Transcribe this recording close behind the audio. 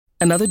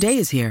Another day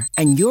is here,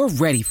 and you're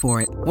ready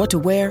for it. What to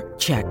wear?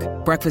 Check.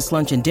 Breakfast,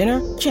 lunch, and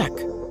dinner? Check.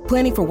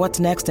 Planning for what's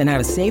next and how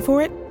to save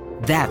for it?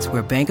 That's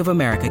where Bank of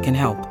America can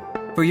help.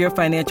 For your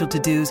financial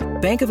to-dos,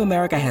 Bank of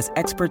America has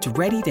experts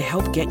ready to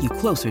help get you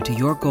closer to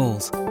your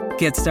goals.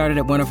 Get started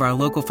at one of our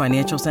local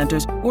financial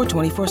centers or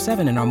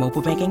 24/7 in our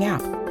mobile banking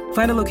app.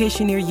 Find a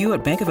location near you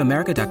at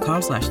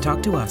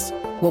bankofamerica.com/talktous.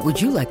 What would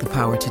you like the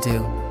power to do?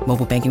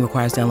 Mobile banking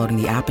requires downloading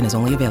the app and is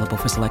only available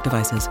for select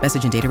devices.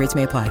 Message and data rates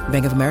may apply.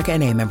 Bank of America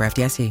N.A., member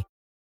FDIC.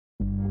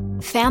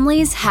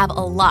 Families have a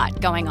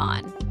lot going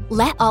on.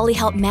 Let Ollie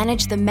help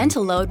manage the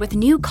mental load with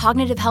new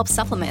cognitive help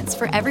supplements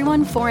for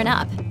everyone 4 and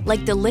up,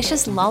 like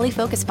delicious Lolly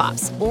Focus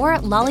Pops or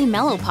Lolly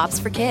Mellow Pops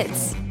for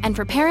kids. And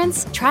for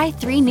parents, try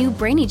 3 new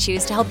Brainy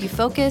Chews to help you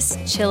focus,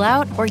 chill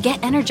out, or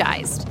get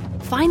energized.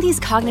 Find these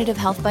cognitive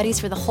health buddies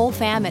for the whole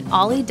fam at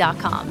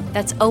ollie.com.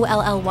 That's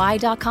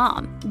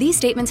OLLY.com. These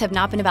statements have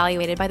not been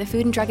evaluated by the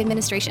Food and Drug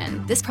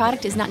Administration. This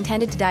product is not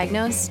intended to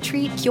diagnose,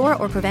 treat, cure,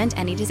 or prevent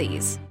any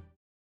disease.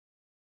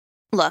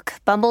 Look,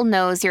 Bumble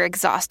knows you're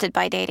exhausted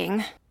by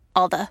dating.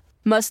 All the,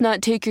 must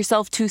not take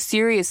yourself too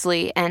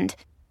seriously, and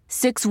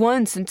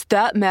 6'1" since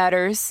that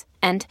matters,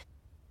 and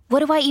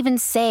what do I even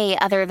say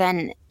other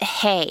than,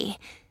 hey?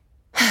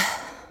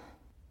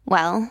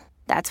 Well,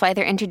 that's why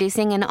they're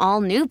introducing an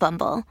all-new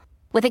Bumble,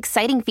 with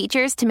exciting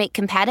features to make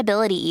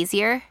compatibility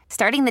easier,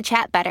 starting the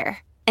chat better,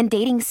 and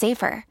dating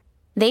safer.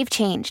 They've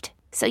changed,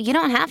 so you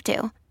don't have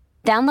to.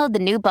 Download the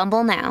new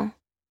Bumble now.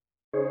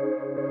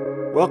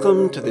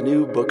 Welcome to the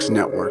New Books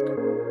Network.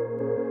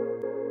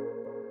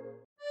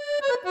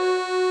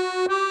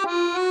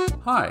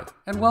 Hi,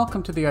 and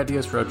welcome to the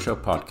Ideas Roadshow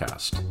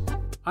podcast.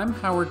 I'm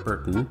Howard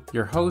Burton,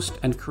 your host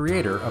and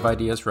creator of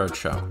Ideas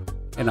Roadshow,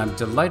 and I'm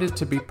delighted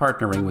to be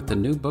partnering with the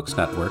New Books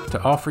Network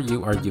to offer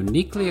you our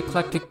uniquely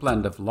eclectic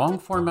blend of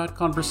long-format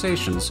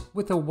conversations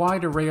with a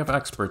wide array of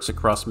experts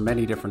across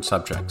many different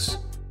subjects.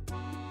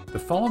 The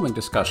following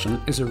discussion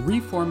is a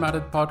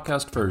reformatted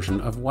podcast version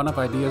of one of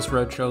Ideas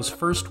Roadshow's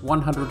first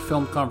 100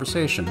 film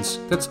conversations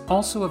that's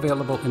also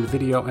available in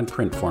video and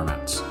print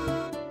formats.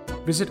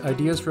 Visit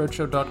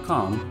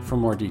ideasroadshow.com for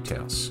more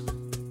details.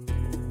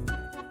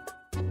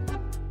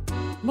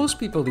 Most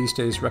people these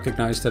days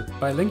recognize that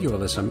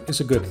bilingualism is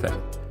a good thing.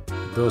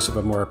 Those of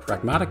a more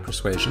pragmatic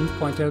persuasion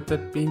point out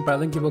that being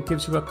bilingual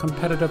gives you a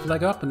competitive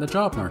leg up in the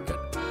job market,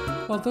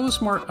 while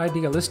those more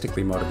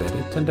idealistically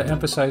motivated tend to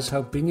emphasize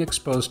how being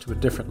exposed to a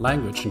different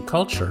language and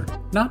culture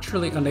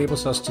naturally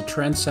enables us to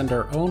transcend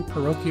our own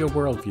parochial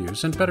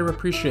worldviews and better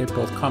appreciate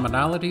both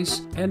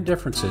commonalities and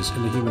differences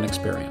in the human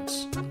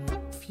experience.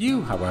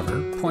 Few,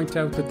 however, point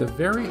out that the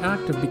very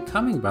act of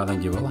becoming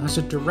bilingual has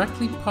a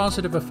directly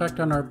positive effect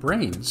on our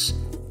brains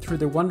through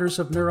the wonders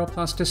of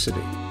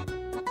neuroplasticity.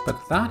 But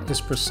that is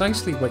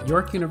precisely what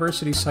York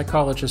University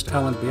psychologist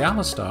Alan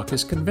Bialystok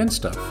is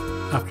convinced of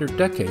after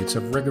decades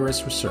of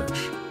rigorous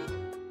research.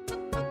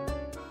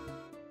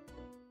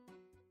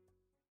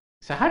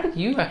 So how did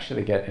you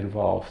actually get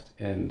involved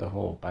in the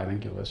whole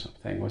bilingualism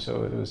thing? Was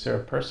there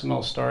a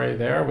personal story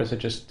there? Was it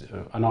just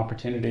an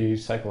opportunity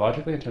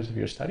psychologically in terms of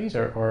your studies,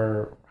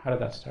 or how did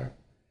that start?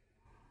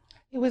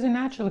 It was a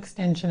natural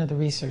extension of the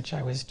research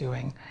I was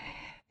doing.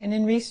 And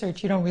in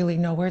research, you don't really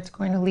know where it's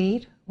going to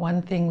lead.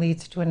 One thing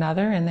leads to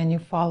another, and then you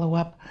follow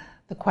up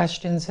the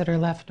questions that are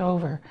left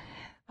over.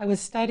 I was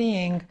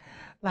studying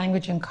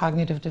language and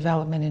cognitive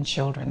development in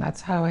children.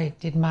 That's how I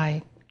did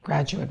my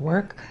graduate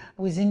work.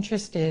 I was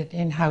interested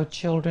in how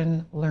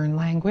children learn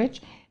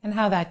language and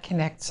how that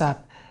connects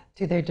up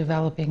to their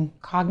developing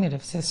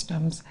cognitive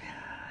systems.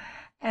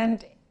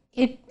 And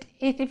it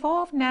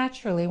evolved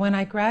naturally. When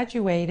I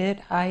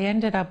graduated, I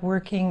ended up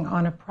working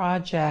on a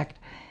project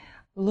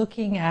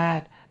looking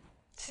at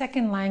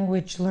second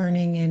language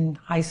learning in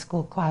high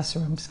school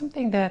classrooms,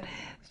 something that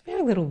was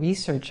very little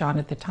research on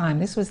at the time.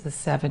 This was the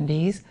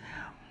 70s.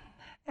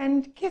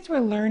 And kids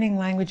were learning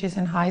languages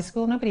in high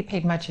school. Nobody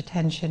paid much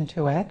attention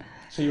to it.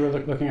 So you were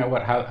looking at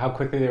how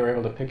quickly they were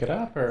able to pick it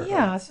up?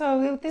 Yeah,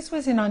 so this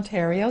was in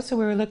Ontario, so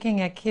we were looking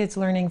at kids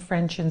learning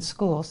French in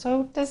school.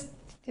 So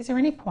is there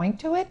any point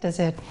to it? Does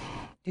it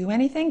do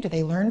anything? Do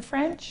they learn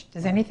French?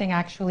 Does anything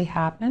actually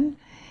happen?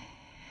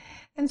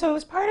 And so it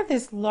was part of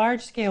this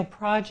large-scale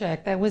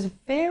project that was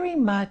very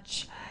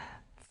much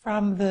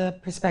from the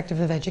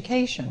perspective of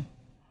education.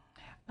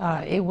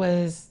 It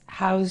was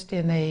housed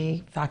in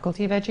a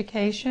faculty of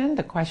education.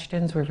 The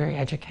questions were very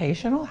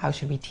educational. How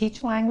should we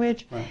teach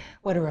language? Right.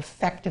 What are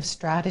effective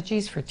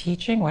strategies for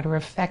teaching? What are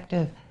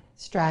effective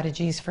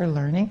strategies for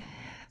learning?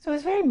 So it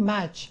was very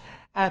much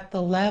at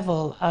the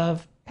level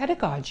of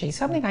pedagogy,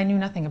 something I knew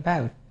nothing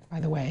about, by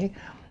the way,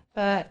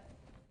 but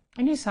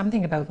I knew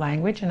something about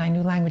language, and I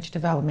knew language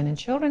development in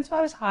children, so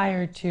I was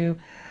hired to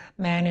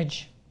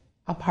manage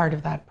a part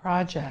of that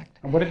project.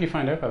 And what did you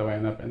find out, by the way,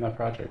 in that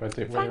project?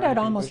 Find out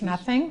almost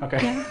nothing. Okay.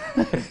 Yeah.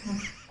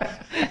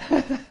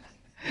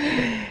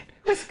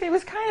 It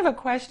was kind of a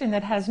question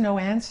that has no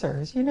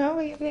answers, you know?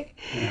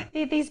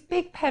 These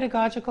big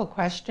pedagogical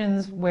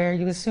questions where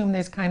you assume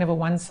there's kind of a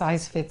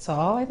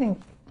one-size-fits-all. I think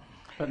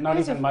But not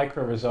even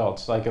micro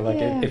results. Like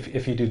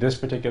if you do this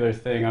particular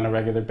thing on a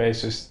regular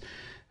basis,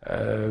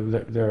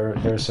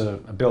 there's a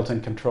built-in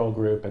control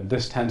group, and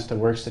this tends to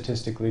work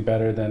statistically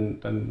better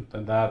than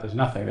that. There's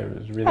nothing.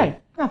 There's really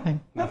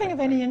nothing of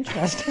any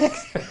interest.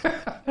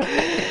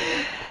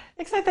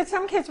 Except that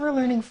some kids were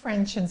learning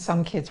French and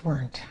some kids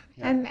weren't.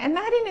 Yeah. And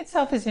that in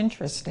itself is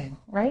interesting,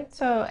 right?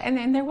 So,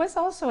 and there was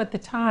also at the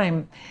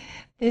time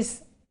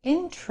this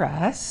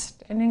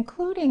interest, and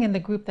including in the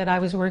group that I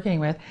was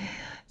working with,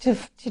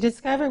 to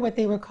discover what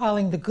they were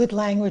calling the good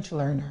language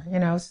learner, you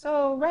know.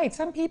 So, right,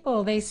 some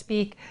people, they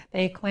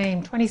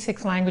claim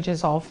 26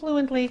 languages all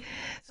fluently.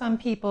 Some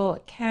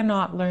people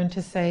cannot learn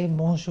to say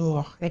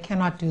bonjour. They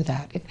cannot do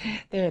that.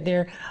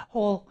 Their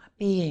whole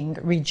being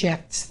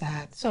rejects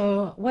that.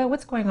 So, well,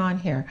 what's going on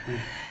here?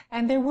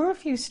 And there were a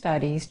few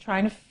studies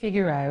trying to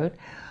figure out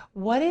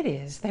what it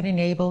is that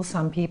enables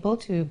some people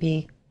to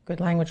be good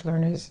language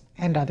learners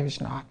and others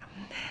not.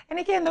 And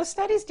again, those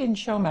studies didn't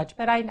show much,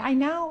 but I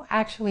now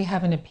actually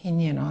have an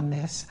opinion on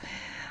this.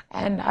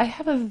 And I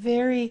have a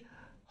very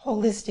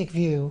holistic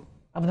view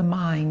of the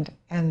mind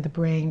and the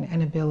brain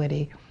and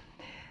ability.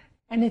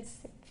 And it's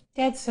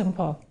dead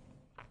simple.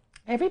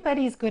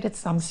 Everybody's good at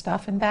some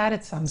stuff and bad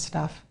at some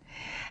stuff.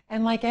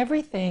 And like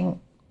everything,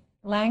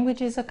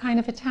 language is a kind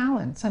of a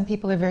talent. Some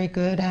people are very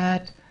good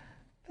at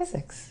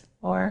physics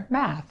or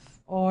math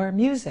or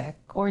music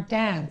or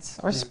dance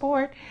or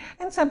sport,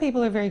 and some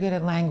people are very good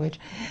at language.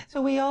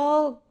 So we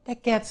all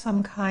get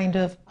some kind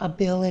of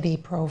ability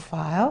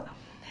profile.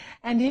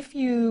 And if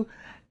you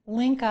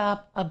link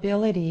up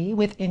ability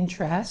with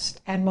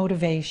interest and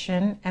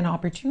motivation and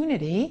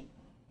opportunity,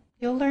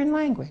 you'll learn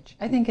language.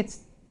 I think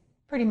it's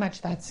pretty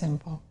much that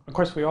simple. Of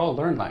course, we all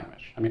learn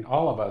language. I mean,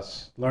 all of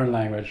us learn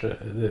language.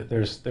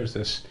 There's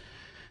this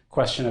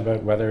question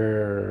about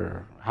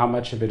how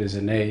much of it is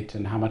innate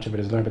and how much of it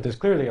is learned, but there's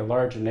clearly a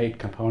large innate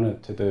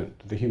component to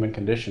the human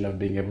condition of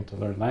being able to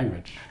learn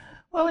language.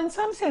 Well, in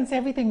some sense,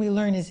 everything we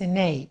learn is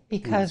innate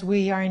because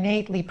we are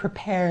innately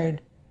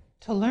prepared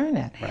to learn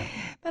it. Right.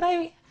 But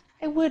I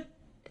would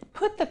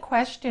put the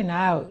question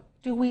out,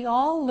 do we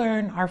all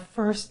learn our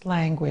first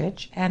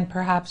language and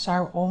perhaps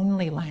our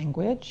only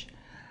language?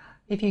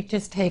 If you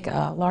just take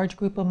a large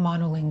group of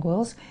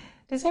monolinguals,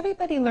 does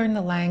everybody learn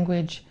the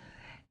language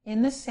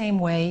in the same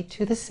way,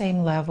 to the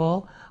same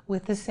level,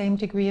 with the same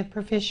degree of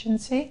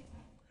proficiency?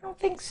 I don't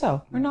think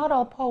so. We're not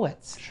all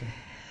poets. Sure.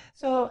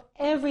 So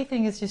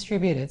everything is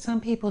distributed. Some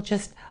people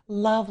just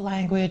love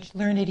language,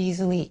 learn it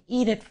easily,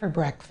 eat it for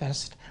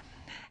breakfast.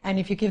 And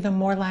if you give them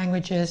more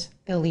languages,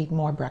 they'll eat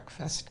more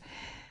breakfast.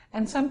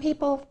 And some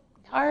people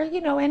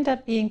end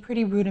up being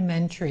pretty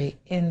rudimentary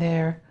in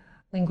their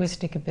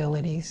linguistic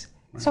abilities.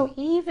 Right. So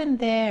even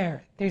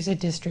there's a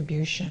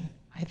distribution,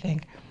 I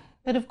think.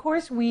 But of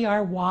course, we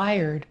are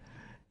wired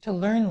to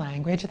learn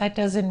language. That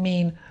doesn't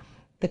mean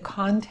the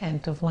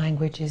content of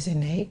language is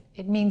innate.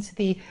 It means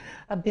the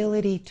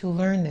ability to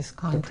learn this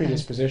content. The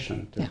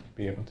predisposition to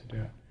be able to do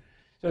it.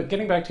 So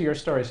getting back to your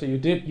story, so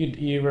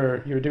you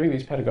were doing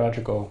these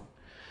pedagogical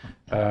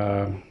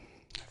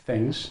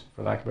things,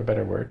 for lack of a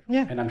better word.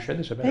 Yeah. And I'm sure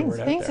there's a better word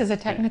out there. Things is a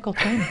technical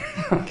term.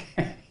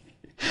 Okay.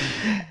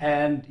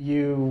 And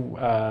you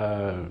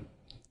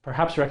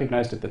perhaps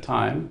recognized at the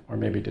time, or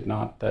maybe did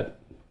not, that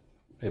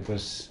it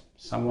was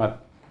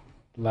somewhat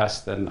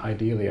less than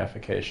ideally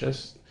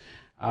efficacious.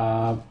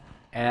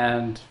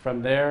 And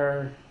from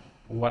there,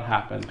 what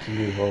happened to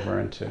move over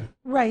into?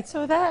 Right,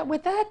 so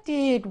what that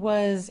did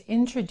was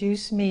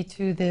introduce me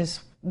to this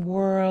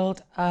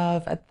world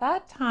of, at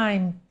that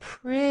time,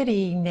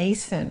 pretty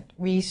nascent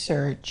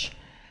research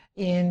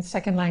in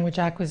second language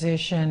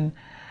acquisition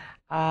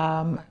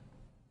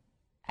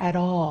at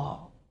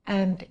all.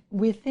 And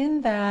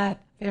within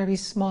that very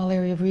small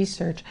area of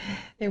research,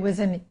 there was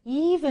an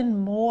even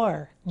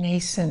more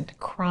nascent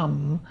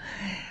crumb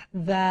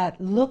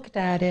that looked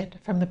at it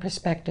from the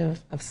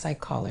perspective of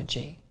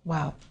psychology.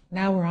 Wow,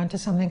 now we're on to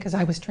something, because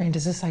I was trained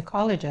as a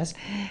psychologist,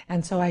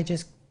 and so I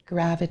just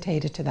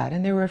gravitated to that.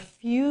 And there were a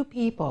few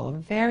people, a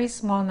very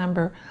small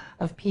number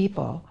of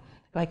people,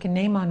 who I can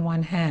name on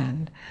one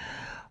hand,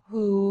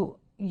 who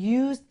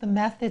used the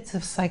methods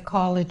of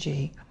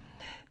psychology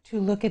to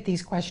look at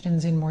these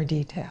questions in more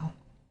detail.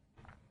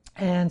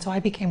 And so I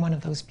became one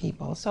of those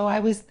people. So I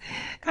was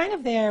kind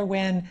of there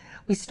when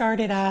we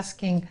started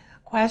asking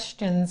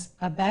questions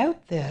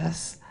about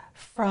this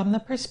from the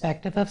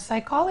perspective of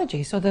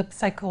psychology. So the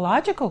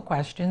psychological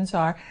questions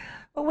are,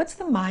 well, what's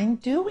the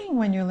mind doing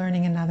when you're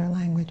learning another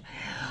language?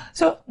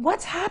 So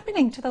what's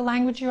happening to the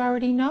language you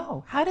already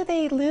know? How do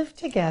they live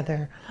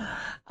together?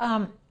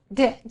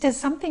 Does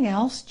something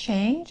else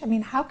change? I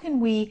mean, how can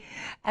we,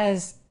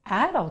 as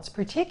adults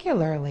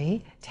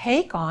particularly,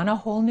 take on a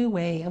whole new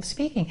way of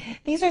speaking?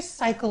 These are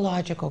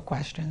psychological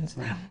questions,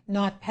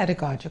 not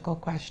pedagogical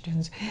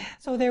questions.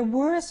 So there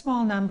were a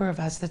small number of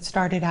us that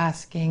started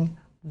asking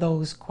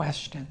those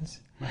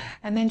questions.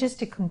 And then just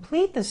to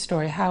complete the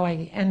story, how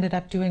I ended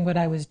up doing what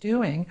I was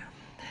doing,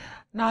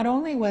 Not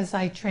only was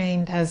I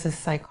trained as a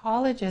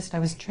psychologist, I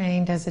was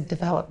trained as a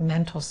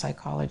developmental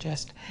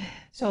psychologist.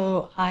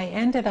 So I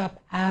ended up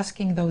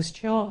asking those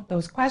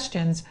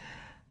questions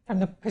from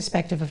the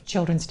perspective of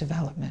children's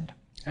development.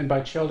 And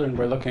by children,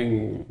 we're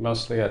looking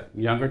mostly at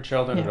younger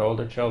children and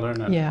older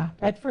children?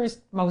 At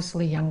first,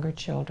 mostly younger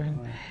children.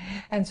 Right.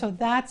 And so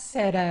that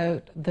set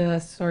out the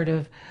sort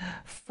of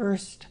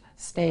first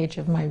stage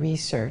of my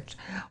research.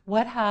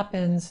 What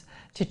happens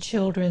to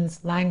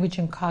children's language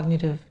and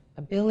cognitive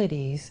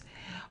abilities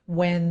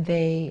when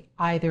they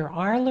either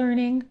are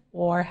learning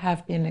or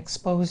have been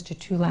exposed to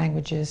two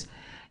languages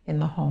in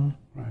the home?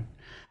 Right.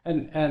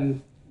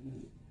 And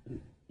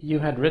you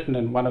had written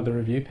in one of the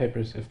review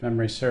papers, if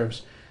memory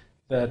serves,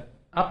 that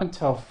up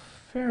until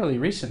fairly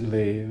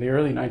recently, the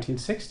early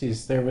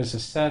 1960s, there was a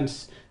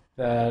sense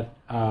that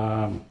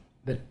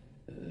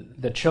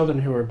the children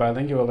who were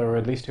bilingual, or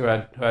at least who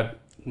had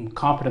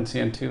competency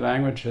in two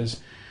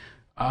languages,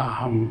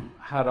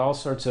 had all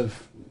sorts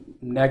of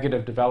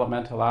negative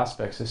developmental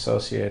aspects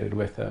associated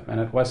with them. And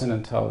it wasn't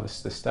until the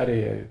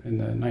study in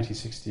the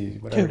 1962,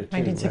 right,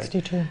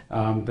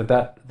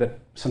 that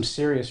some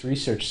serious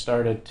research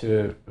started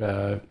to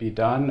be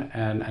done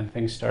and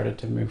things started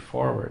to move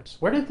forwards.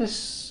 Where did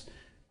this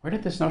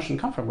notion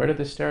come from? Where did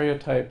this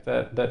stereotype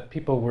that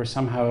people were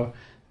somehow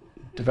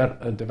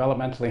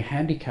developmentally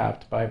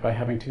handicapped by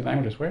having two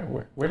languages,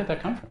 where did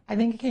that come from? I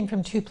think it came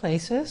from two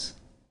places.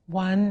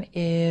 One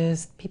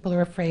is people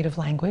are afraid of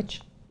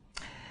language,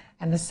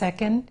 and the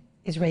second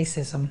is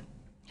racism.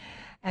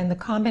 And the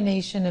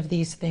combination of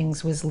these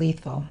things was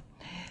lethal.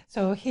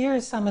 So here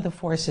are some of the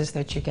forces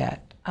that you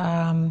get.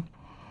 I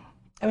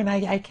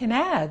can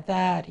add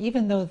that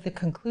even though the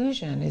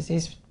conclusion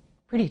is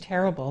pretty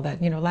terrible,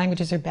 that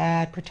languages are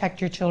bad,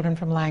 protect your children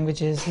from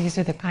languages, these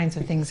are the kinds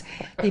of things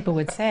people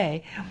would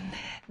say,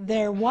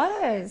 there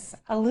was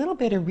a little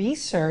bit of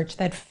research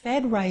that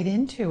fed right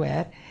into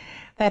it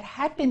that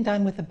had been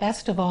done with the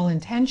best of all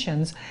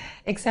intentions,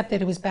 except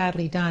that it was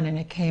badly done and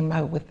it came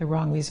out with the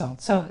wrong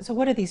results. So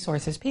what are these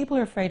sources? People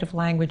are afraid of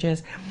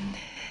languages.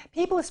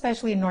 People,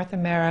 especially in North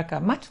America,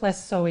 much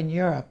less so in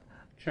Europe,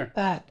 sure,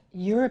 but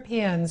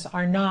Europeans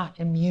are not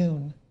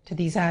immune to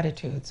these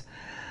attitudes.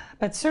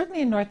 But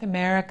certainly in North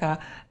America,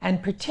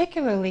 and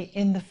particularly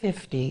in the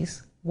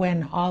 50s,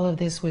 when all of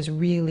this was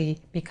really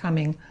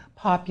becoming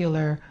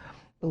popular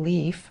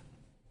belief,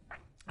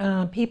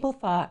 people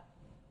thought,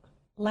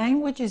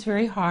 language is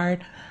very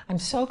hard. I'm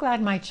so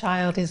glad my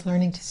child is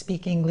learning to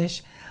speak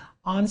English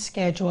on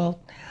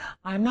schedule.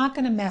 I'm not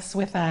going to mess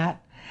with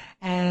that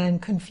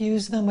and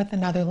confuse them with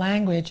another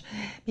language,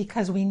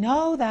 because we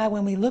know that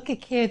when we look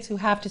at kids who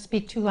have to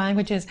speak two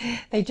languages,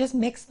 they just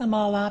mix them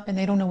all up and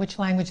they don't know which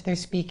language they're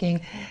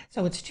speaking.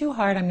 So it's too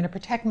hard. I'm going to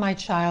protect my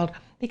child,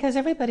 because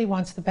everybody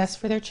wants the best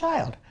for their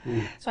child.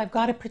 So I've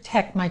got to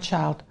protect my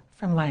child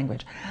from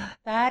language.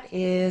 That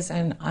is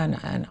an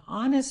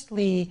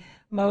honestly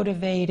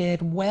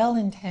motivated,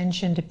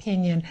 well-intentioned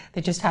opinion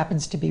that just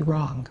happens to be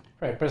wrong.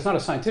 Right, but it's not a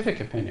scientific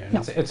opinion.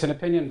 No. It's an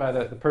opinion by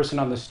the person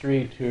on the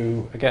street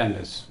who, again,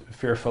 is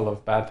fearful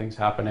of bad things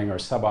happening or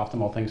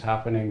suboptimal things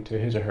happening to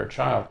his or her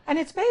child. And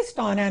it's based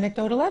on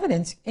anecdotal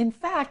evidence. In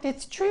fact,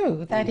 it's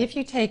true that if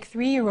you take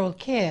 3-year-old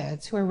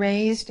kids who are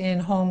raised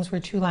in homes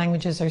where two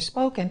languages are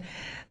spoken,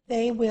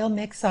 they will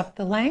mix up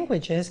the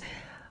languages,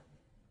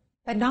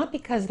 but not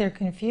because they're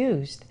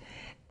confused.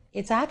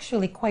 It's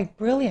actually quite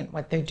brilliant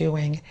what they're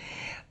doing.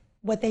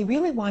 What they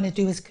really want to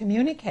do is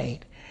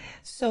communicate.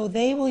 So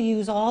they will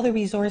use all the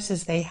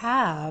resources they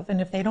have, and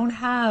if they don't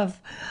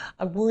have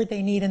a word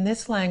they need in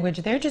this language,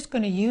 they're just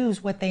going to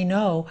use what they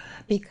know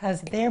because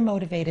they're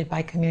motivated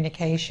by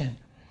communication.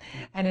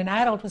 And an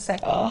adult will say,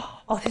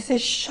 oh, this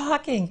is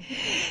shocking.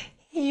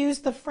 He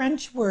used the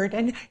French word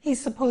and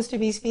he's supposed to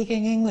be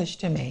speaking English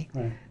to me.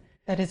 Right.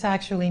 But it's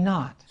actually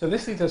not. So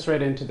this leads us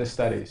right into the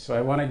study. So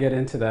I want to get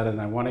into that, and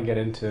I want to get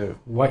into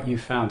what you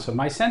found. So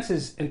my sense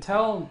is,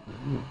 until,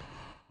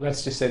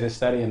 let's just say, the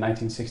study in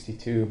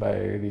 1962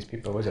 by these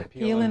people, was it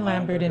Peel and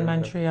Lambert in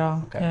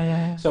Montreal. Okay.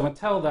 Yeah. So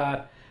until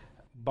that,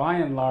 by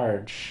and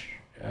large,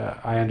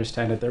 I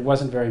understand that there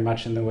wasn't very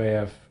much in the way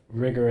of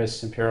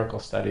rigorous empirical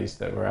studies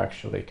that were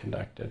actually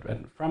conducted.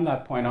 And from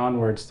that point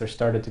onwards, there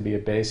started to be a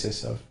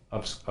basis of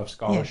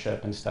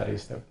scholarship and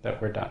studies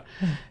that were done.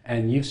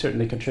 And you've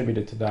certainly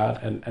contributed to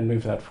that and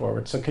moved that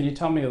forward. So can you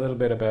tell me a little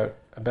bit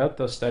about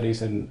those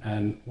studies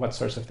and what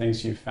sorts of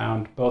things you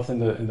found, both in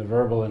the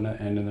verbal and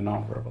in the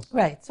nonverbal?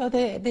 Right. So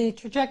the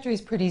trajectory is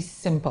pretty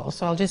simple.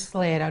 So I'll just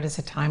lay it out as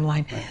a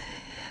timeline. Right.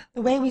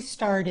 The way we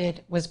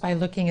started was by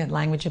looking at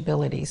language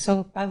ability.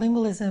 So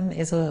bilingualism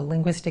is a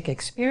linguistic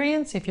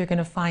experience. If you're going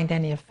to find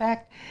any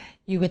effect,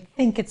 you would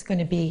think it's going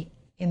to be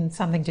in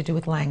something to do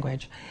with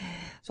language.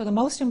 So the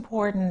most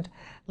important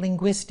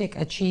linguistic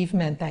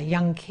achievement that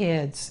young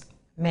kids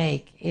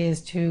make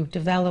is to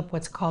develop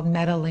what's called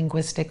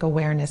meta-linguistic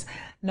awareness,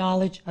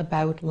 knowledge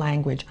about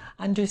language,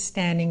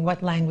 understanding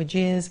what language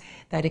is,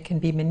 that it can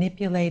be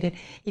manipulated.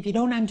 If you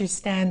don't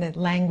understand that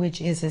language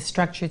is a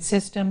structured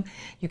system,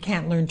 you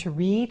can't learn to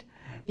read,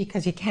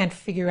 because you can't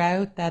figure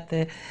out that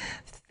the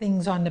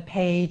things on the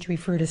page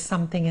refer to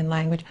something in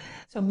language.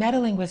 So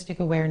metalinguistic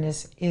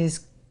awareness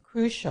is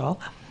crucial.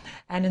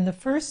 And in the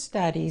first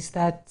studies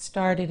that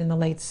started in the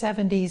late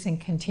 70s and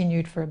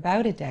continued for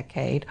about a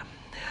decade,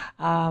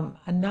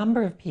 a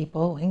number of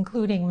people,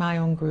 including my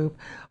own group,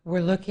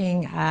 were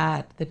looking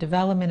at the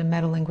development of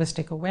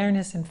metalinguistic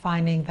awareness and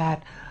finding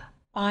that,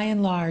 by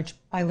and large,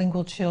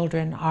 bilingual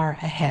children are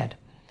ahead.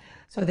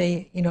 So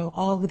they,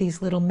 all of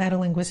these little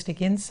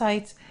metalinguistic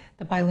insights,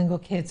 the bilingual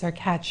kids are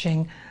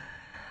catching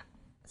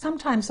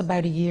sometimes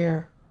about a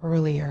year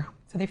earlier.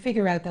 So they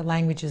figure out that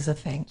language is a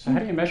thing. So how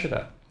do you measure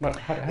that?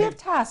 We have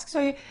tasks.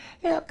 So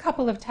a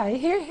couple of tasks.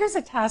 Here's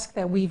a task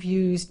that we've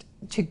used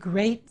to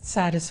great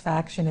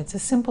satisfaction. It's a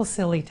simple,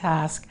 silly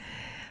task,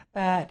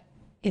 but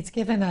it's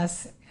given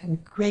us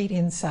great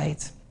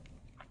insights.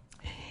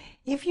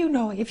 If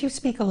you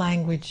speak a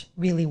language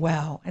really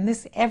well, and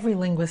this every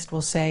linguist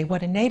will say,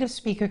 what a native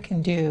speaker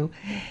can do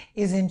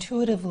is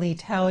intuitively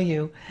tell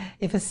you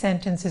if a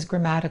sentence is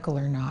grammatical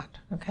or not.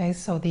 Okay,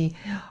 so the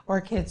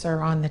orchids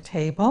are on the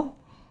table.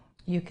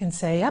 You can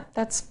say, yep,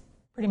 that's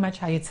pretty much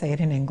how you'd say it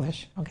in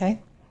English,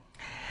 okay?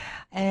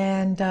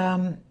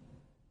 And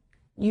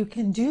you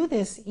can do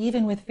this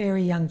even with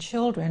very young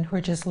children who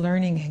are just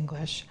learning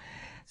English.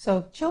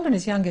 So children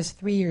as young as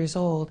 3 years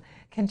old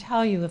can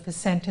tell you if a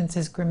sentence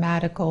is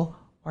grammatical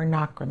or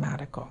not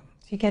grammatical.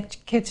 So you get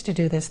kids to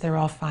do this, they're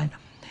all fine.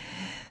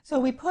 So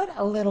we put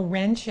a little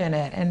wrench in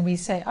it and we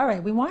say, all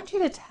right, we want you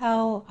to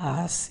tell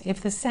us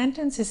if the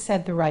sentence is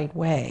said the right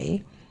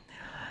way,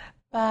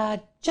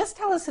 but just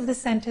tell us if the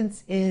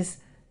sentence is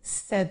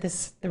said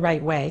the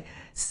right way.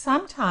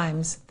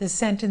 Sometimes the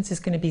sentence is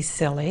going to be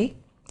silly.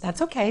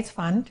 That's okay, it's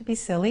fun to be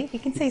silly. You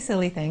can say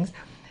silly things,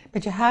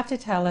 but you have to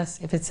tell us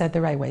if it's said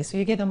the right way. So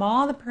you give them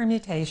all the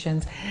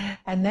permutations,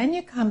 and then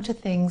you come to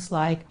things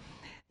like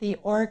the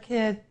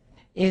orchid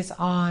is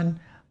on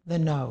the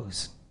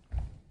nose.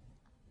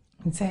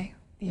 And say,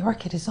 the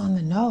orchid is on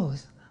the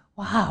nose.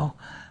 Wow,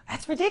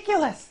 that's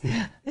ridiculous.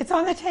 It's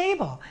on the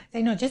table.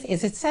 Say, no, just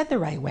is it said the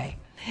right way?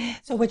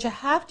 So what you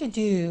have to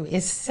do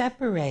is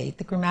separate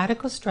the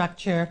grammatical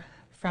structure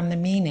from the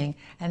meaning,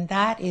 and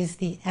that is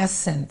the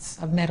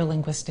essence of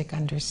metalinguistic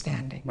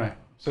understanding. Right.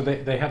 So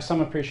they have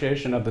some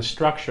appreciation of the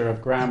structure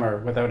of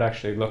grammar without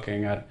actually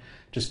looking at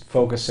just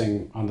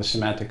focusing on the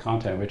semantic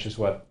content, which is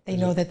what... They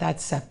know that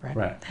that's separate.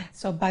 Right.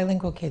 So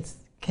bilingual kids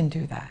can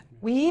do that.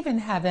 We even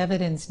have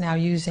evidence now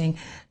using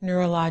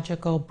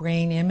neurological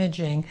brain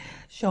imaging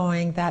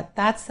showing that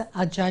that's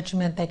a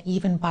judgment that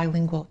even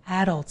bilingual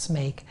adults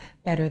make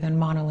better than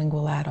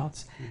monolingual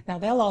adults. Now,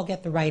 they'll all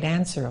get the right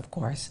answer, of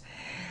course,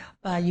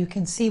 but you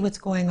can see what's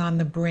going on in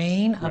the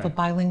brain of a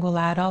bilingual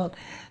adult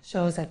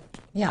shows that,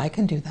 yeah, I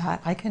can do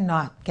that. I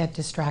cannot get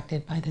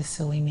distracted by this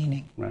silly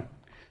meaning. Right.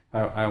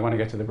 I want to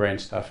get to the brain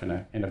stuff in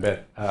a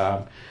bit.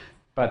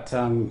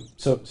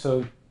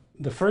 So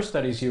the first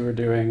studies you were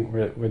doing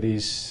were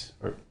these,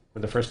 or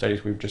the first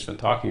studies we've just been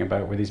talking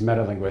about, were these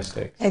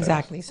metalinguistic.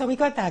 Exactly. So we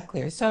got that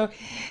clear. So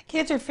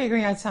kids are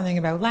figuring out something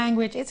about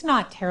language. It's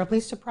not terribly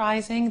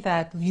surprising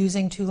that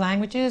using two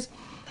languages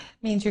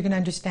means you're going to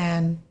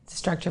understand the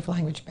structure of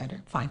language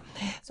better. Fine.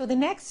 So the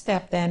next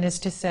step then is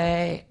to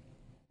say,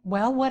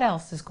 well, what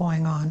else is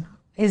going on?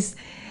 Is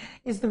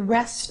the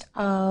rest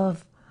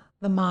of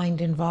the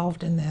mind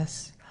involved in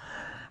this?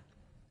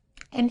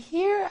 And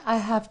here I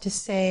have to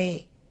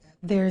say,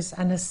 there's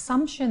an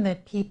assumption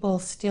that people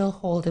still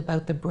hold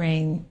about the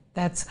brain.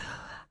 I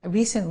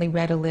recently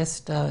read a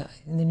list in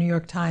the New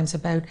York Times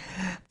about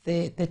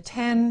the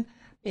 10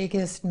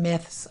 biggest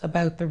myths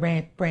about the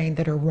brain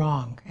that are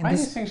wrong. And why are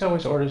these things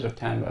always orders of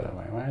 10, by the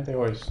way? Why aren't they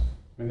always... I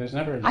mean, there's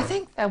never... I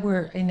think that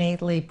we're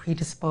innately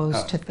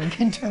predisposed to think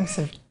in terms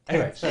of...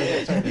 Anyway,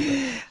 sorry.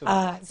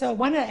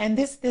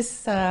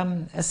 This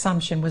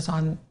assumption was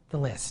on the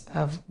list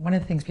of one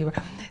of the things people...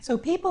 So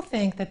people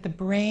think that the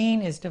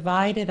brain is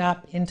divided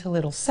up into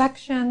little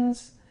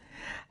sections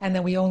and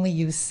that we only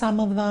use some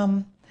of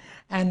them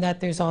and that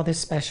there's all this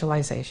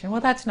specialization.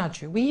 Well, that's not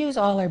true. We use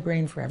all our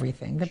brain for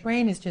everything. The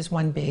brain is just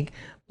one big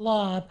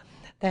blob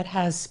that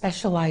has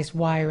specialized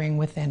wiring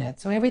within it.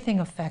 So everything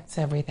affects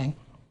everything.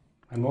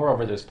 And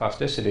moreover, there's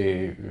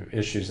plasticity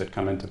issues that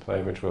come into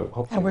play, which we'll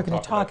hopefully... And we're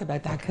going to talk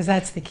about that because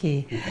that's the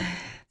key. Okay.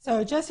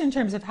 So just in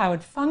terms of how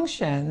it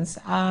functions,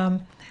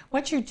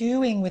 what you're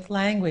doing with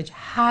language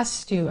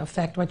has to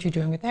affect what you're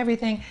doing with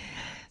everything.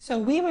 So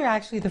we were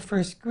actually the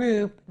first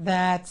group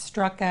that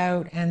struck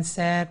out and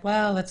said,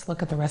 well, let's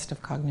look at the rest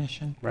of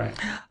cognition. Right.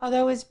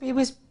 Although it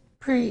was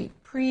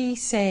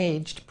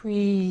presaged,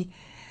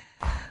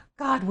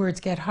 God, words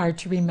get hard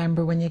to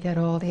remember when you get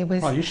old.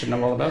 Well, you should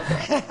know all about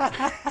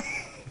that.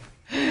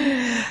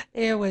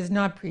 It was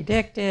not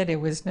predicted.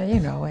 It was,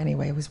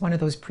 anyway, it was one of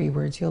those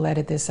pre-words. You'll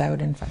edit this out.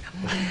 And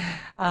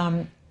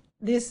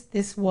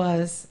this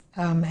was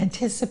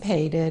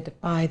anticipated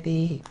by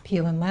the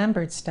Peel and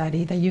Lambert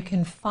study that you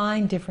can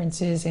find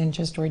differences in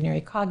just ordinary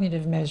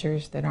cognitive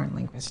measures that aren't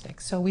linguistic.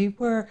 So we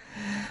were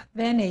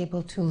then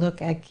able to look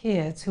at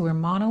kids who were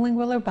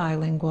monolingual or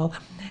bilingual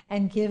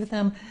and give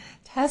them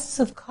tests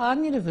of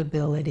cognitive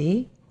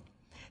ability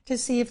to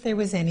see if there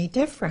was any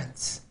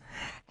difference.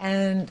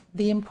 And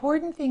the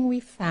important thing we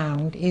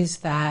found is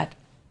that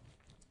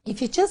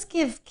if you just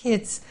give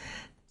kids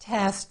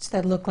tests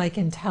that look like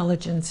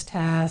intelligence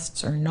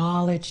tests or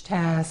knowledge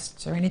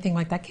tests or anything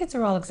like that, kids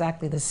are all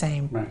exactly the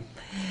same. Right.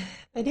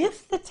 But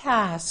if the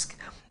task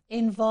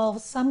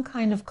involves some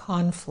kind of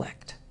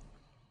conflict,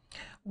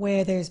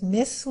 where there's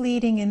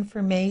misleading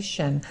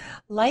information,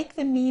 like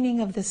the meaning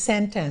of the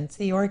sentence,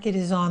 the orchid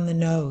is on the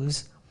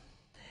nose,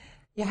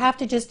 you have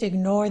to just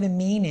ignore the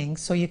meaning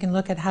so you can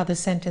look at how the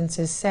sentence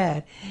is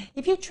said.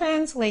 If you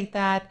translate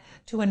that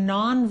to a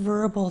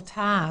non-verbal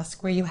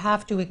task where you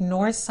have to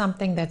ignore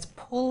something that's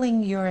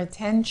pulling your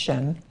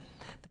attention,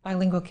 the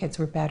bilingual kids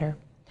were better.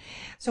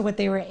 So what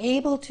they were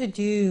able to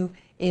do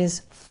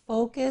is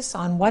focus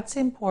on what's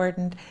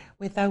important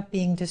without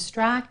being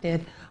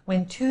distracted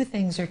when two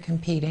things are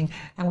competing.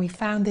 And we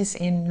found this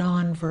in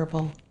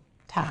non-verbal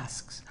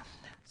tasks.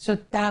 So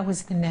that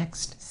was the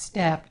next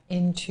step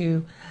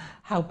into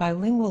how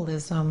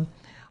bilingualism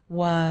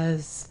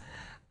was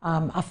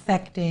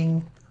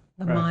affecting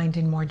the mind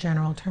in more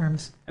general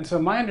terms. And so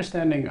my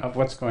understanding of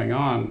what's going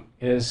on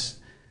is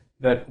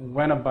that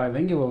when a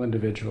bilingual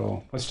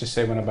individual, let's just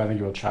say when a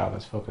bilingual child,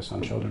 let's focus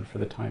on children for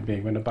the time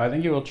being, when a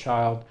bilingual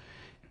child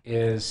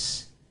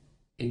is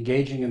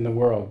engaging in the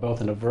world,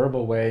 both in a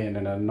verbal way and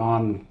in a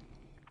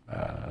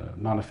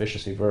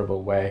non-efficiency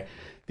verbal way,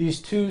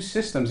 these two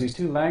systems, these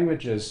two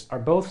languages are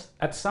both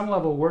at some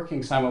level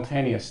working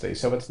simultaneously.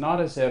 So it's not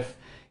as if,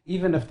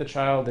 even if the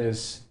child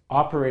is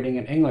operating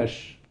in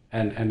English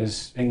and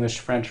is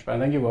English-French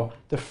bilingual,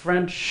 the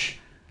French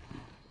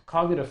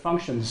cognitive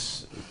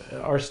functions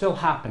are still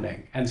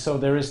happening. And so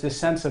there is this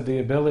sense of the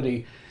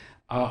ability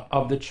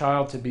of the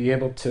child to be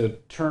able to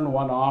turn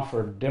one off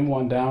or dim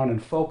one down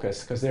and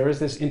focus, because there is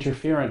this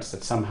interference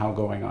that's somehow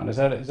going on. Is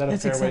that a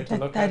fair way to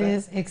look at it? That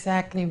is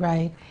exactly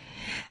right.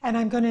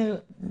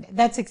 And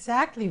that's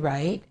exactly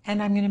right.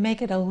 And I'm going to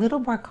make it a little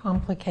more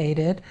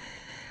complicated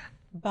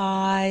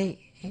by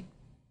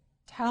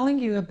telling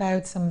you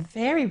about some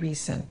very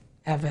recent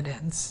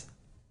evidence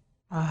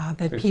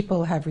that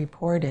people have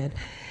reported,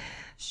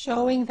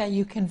 showing that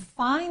you can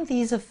find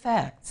these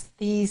effects,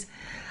 these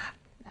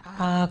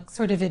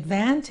sort of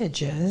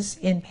advantages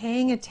in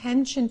paying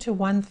attention to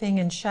one thing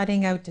and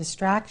shutting out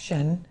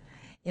distraction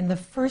in the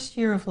first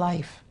year of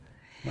life.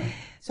 Right.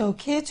 So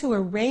kids who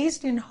are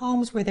raised in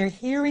homes where they're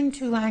hearing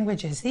two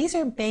languages, these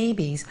are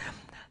babies,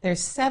 they're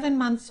 7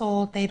 months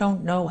old, they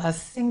don't know a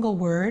single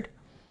word,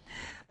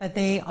 but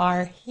they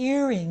are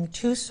hearing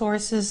two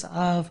sources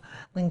of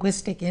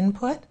linguistic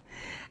input.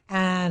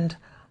 And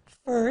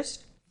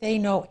first, they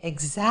know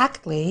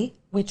exactly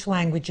which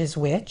language is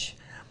which,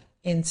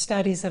 in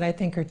studies that I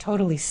think are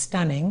totally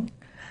stunning.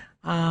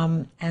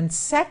 And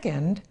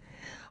second,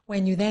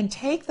 when you then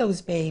take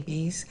those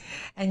babies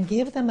and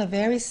give them a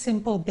very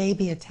simple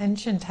baby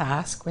attention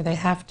task where they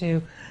have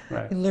to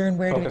learn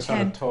where focus to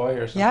attend. Focus on a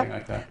toy or something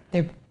like that.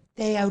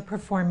 They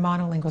outperform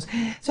monolinguals.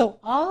 So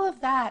all of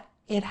that,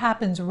 it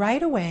happens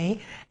right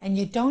away, and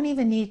you don't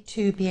even need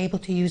to be able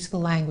to use the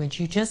language.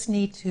 You just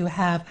need to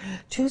have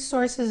two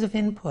sources of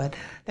input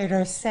that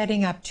are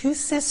setting up two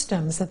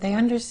systems that they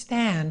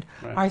understand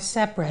are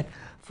separate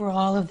for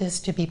all of this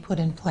to be put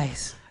in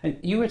place. And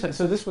you were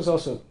so this was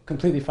also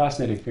completely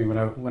fascinating for me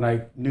when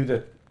I knew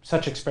that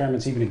such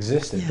experiments even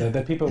existed,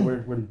 that people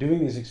were doing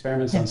these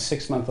experiments on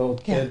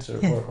 6-month-old kids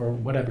or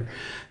whatever.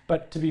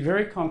 But to be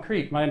very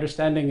concrete, my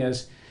understanding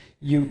is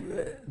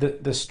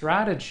the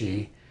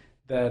strategy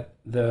that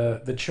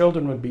the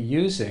children would be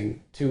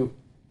using to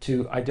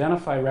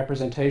identify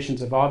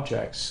representations of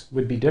objects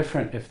would be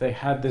different if they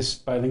had this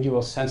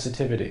bilingual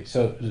sensitivity.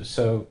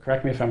 So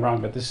correct me if I'm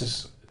wrong, but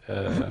this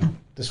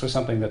was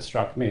something that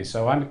struck me.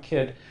 So I'm a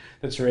kid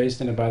that's raised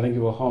in a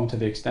bilingual home to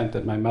the extent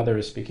that my mother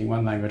is speaking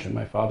one language and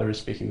my father is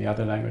speaking the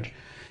other language.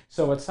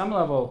 So at some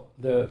level,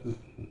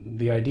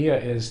 the idea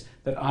is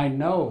that I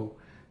know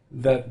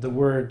that the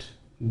word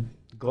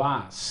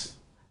glass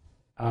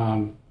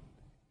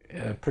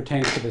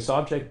pertains to this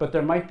object, but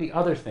there might be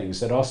other things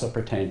that also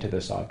pertain to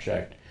this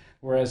object.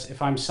 Whereas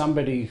if I'm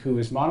somebody who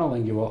is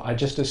monolingual, I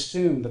just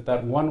assume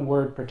that one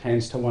word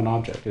pertains to one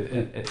object.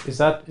 Is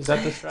that the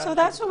strategy? So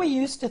that's what we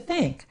used to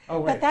think.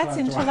 But that's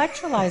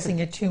intellectualizing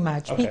it too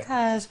much,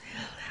 because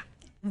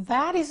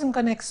that isn't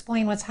going to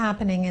explain what's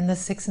happening in the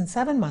 6 and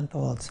 7 month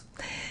olds.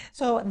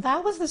 So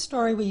that was the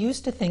story we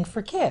used to think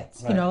for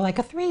kids. You know, like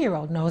a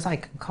 3-year-old knows I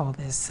can call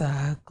this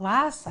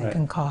glass, I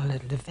can call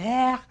it le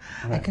verre,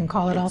 I can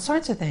call it all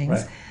sorts of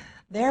things.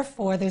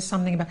 Therefore, there's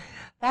something about,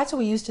 that's what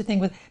we used to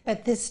think with,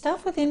 but this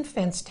stuff with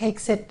infants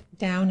takes it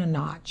down a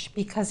notch,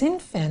 because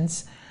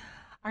infants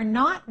are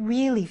not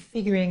really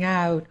figuring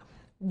out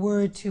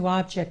word to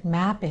object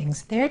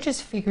mappings. They're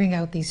just figuring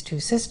out these two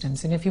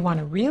systems. And if you want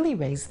to really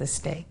raise the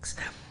stakes,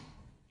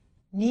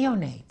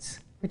 neonates,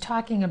 we're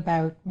talking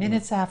about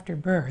minutes after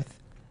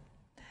birth,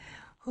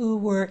 who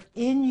were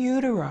in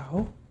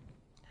utero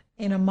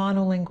in a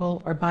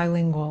monolingual or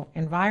bilingual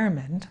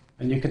environment.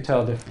 And you could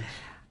tell the difference.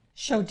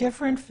 Show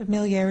different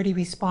familiarity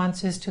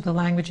responses to the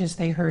languages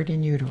they heard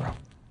in utero.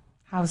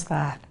 How's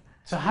that?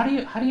 So how do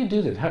you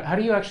do this? How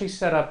do you actually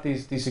set up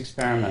these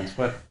experiments?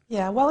 What?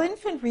 Yeah, well,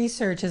 infant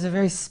research is a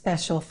very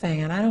special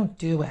thing, and I don't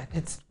do it.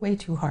 It's way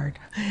too hard.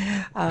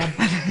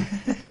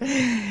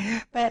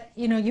 But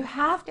you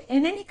have to,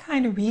 in any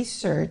kind of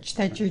research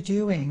that you're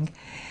doing,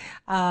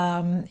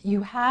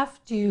 you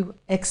have to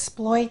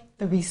exploit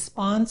the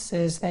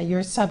responses that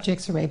your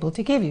subjects are able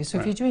to give you. So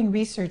if you're doing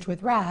research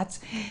with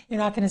rats, you're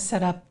not going to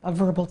set up a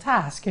verbal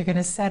task. You're going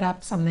to set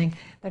up something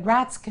that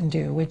rats can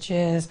do, which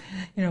is,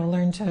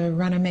 learn to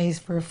run a maze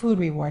for a food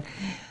reward.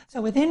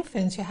 So with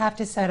infants, you have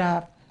to set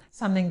up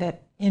something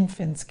that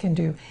infants can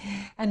do.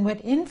 And what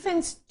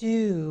infants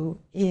do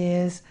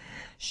is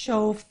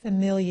show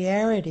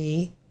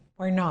familiarity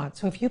or not.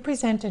 So if you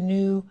present a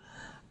new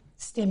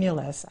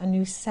stimulus, a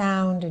new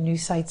sound, a new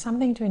sight,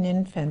 something to an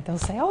infant, they'll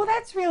say, oh,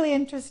 that's really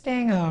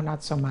interesting. Oh,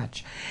 not so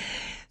much.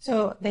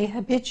 So they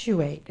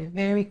habituate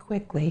very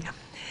quickly.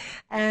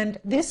 And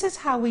this is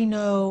how we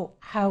know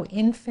how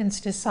infants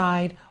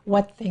decide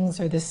what things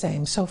are the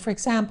same. So for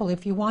example,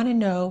 if you want to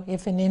know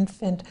if an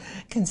infant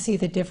can see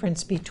the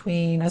difference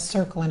between a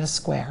circle and a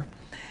square.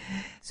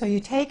 So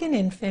you take an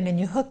infant and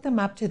you hook them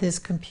up to this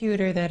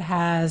computer that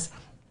has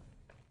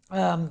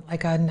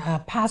like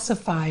a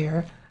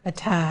pacifier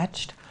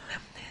attached.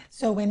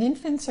 So when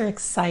infants are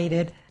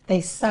excited,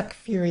 they suck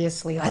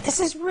furiously. Like,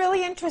 this is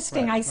really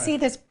interesting. I see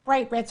this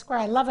bright red square.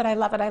 I love it. I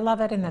love it. I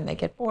love it. And then they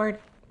get bored.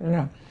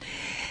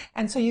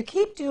 And so you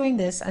keep doing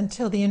this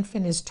until the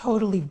infant is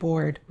totally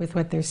bored with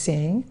what they're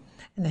seeing.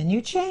 And then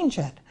you change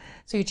it.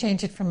 So you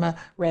change it from a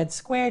red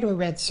square to a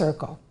red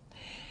circle.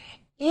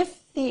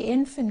 If the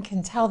infant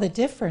can tell the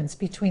difference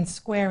between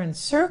square and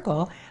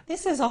circle,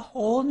 this is a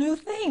whole new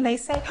thing. They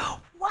say,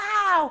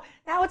 wow,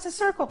 now it's a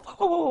circle.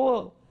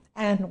 Oh.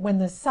 And when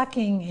the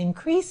sucking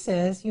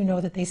increases, you know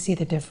that they see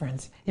the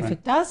difference. If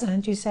it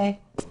doesn't, you say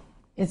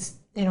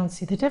they don't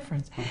see the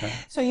difference. Okay.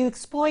 So you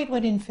exploit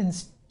what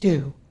infants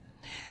do.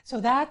 So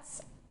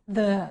that's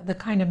the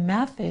kind of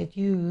method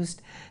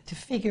used to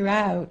figure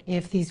out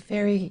if these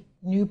very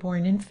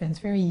newborn infants,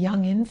 very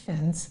young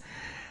infants,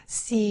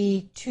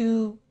 see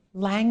two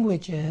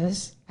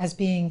languages as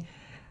being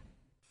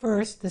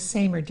first the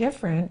same or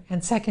different,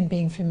 and second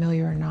being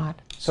familiar or not.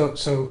 So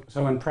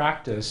in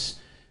practice,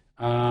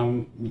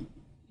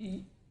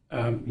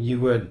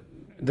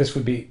 this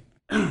would be,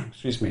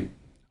 excuse me,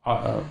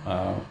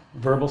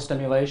 verbal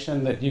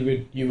stimulation that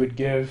you would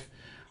give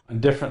on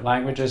different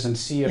languages and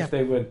see if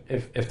they would,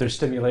 if their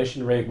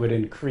stimulation rate would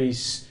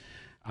increase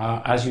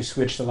as you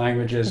switch the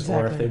languages,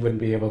 or if they wouldn't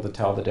be able to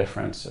tell the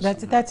difference.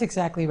 That's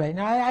exactly right.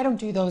 Now, I don't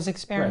do those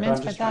experiments,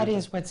 but that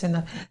is what's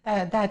in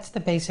that's the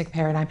basic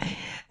paradigm.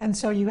 And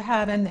so you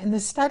have, and the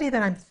study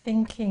that I'm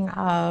thinking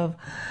of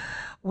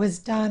was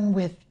done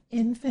with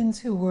infants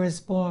who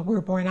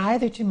were born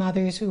either to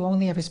mothers who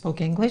only ever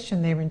spoke English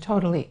and they were in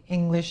totally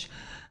English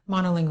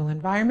monolingual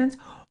environments,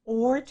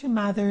 or to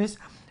mothers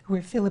who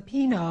were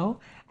Filipino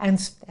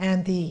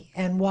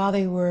and while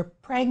they were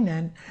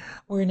pregnant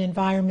were in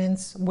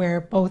environments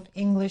where both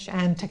English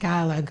and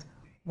Tagalog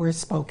were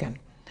spoken.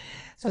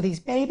 So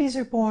these babies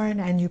are born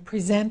and you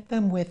present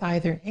them with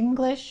either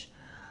English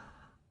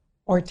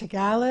or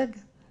Tagalog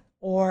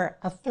or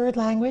a third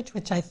language,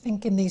 which I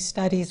think in these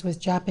studies was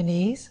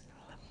Japanese,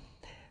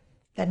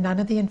 that none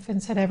of the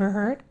infants had ever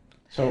heard.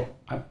 So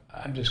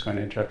I'm just going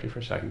to interrupt you for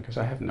a second because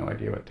I have no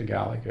idea what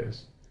Tagalog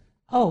is.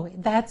 Oh,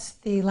 that's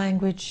the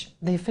language,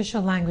 the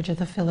official language of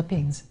the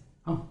Philippines.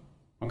 Oh,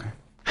 okay.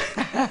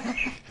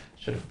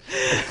 Should have.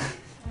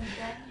 I'm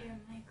glad your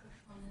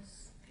microphone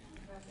is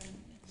rubbing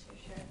into your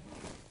shirt.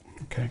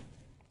 Okay,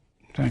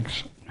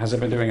 thanks. Has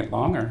it been doing it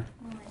long or?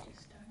 Well, I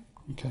just started.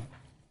 Okay.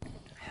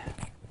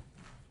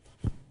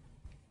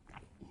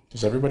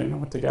 Does everybody know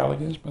what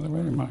Tagalog is, by the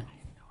way? Or am I? I have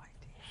no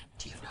idea.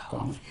 Do you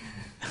know?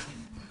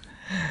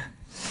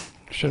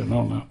 Should have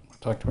known that. I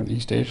talked to an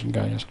East Asian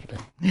guy yesterday.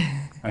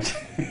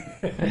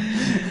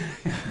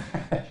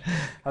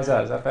 How's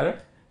that? Is that better?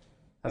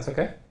 That's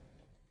okay?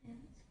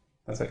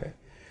 That's okay.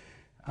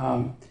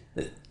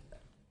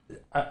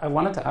 I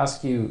wanted to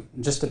ask you,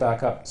 just to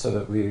back up so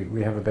that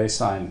we have a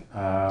baseline,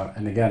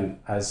 and again,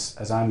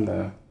 as I'm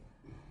the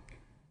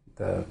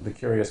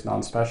curious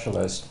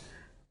non-specialist,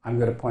 I'm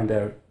going to point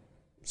out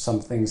some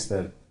things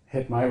that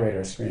hit my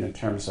radar screen in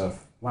terms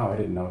of, wow, I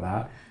didn't know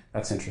that.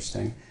 That's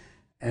interesting.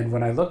 And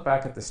when I look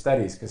back at the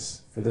studies,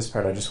 because for this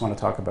part I just want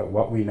to talk about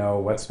what we know,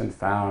 what's been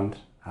found,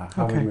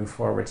 how we move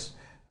forwards,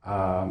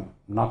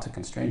 not to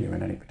constrain you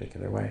in any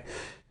particular way.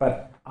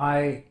 But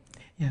the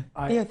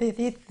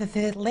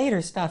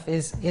later stuff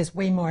is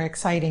way more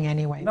exciting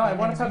anyway. No, I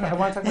want to talk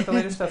about the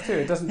later stuff too.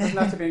 It doesn't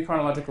have to be in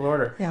chronological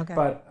order. Yeah, okay.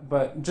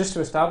 But just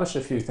to establish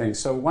a few things.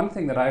 So one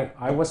thing that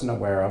I wasn't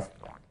aware of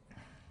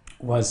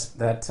was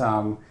that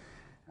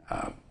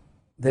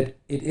that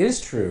it is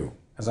true,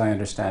 as I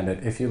understand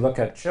it, if you look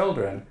at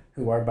children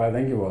who are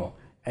bilingual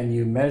and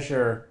you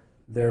measure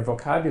their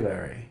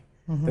vocabulary,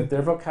 that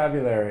their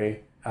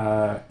vocabulary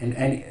in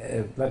any,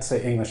 let's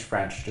say English,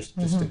 French, just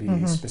to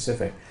be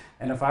specific.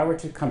 And if I were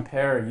to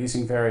compare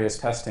using various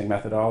testing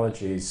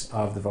methodologies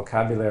of the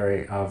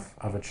vocabulary of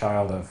a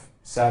child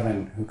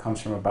 7 who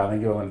comes from a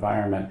bilingual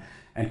environment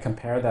and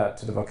compare that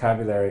to the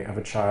vocabulary of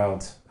a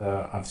child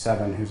of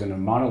 7 who's in a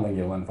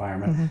monolingual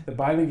environment, the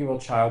bilingual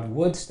child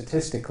would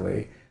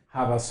statistically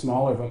have a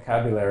smaller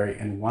vocabulary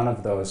in one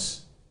of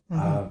those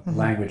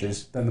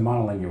languages than the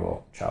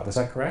monolingual child. Is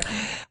that correct?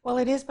 Well,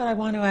 it is, but I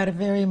want to add a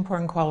very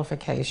important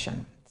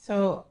qualification.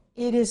 So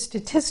it is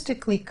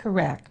statistically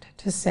correct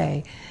to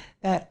say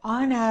that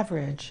on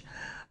average,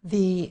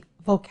 the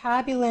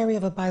vocabulary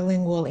of a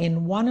bilingual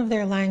in one of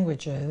their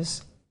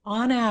languages,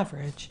 on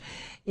average,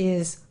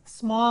 is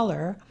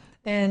smaller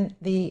than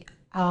the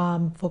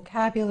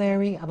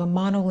vocabulary of a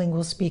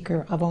monolingual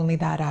speaker of only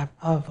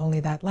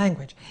that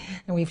language.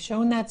 And we've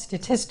shown that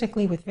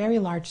statistically with very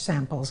large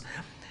samples.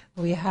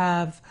 We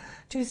have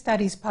 2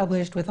 studies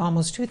published with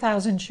almost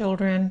 2,000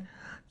 children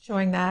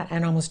showing that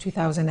and almost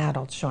 2,000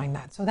 adults showing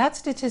that. So that's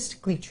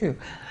statistically true.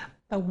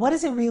 But what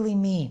does it really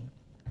mean?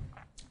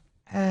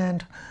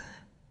 And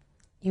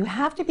you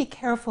have to be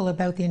careful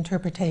about the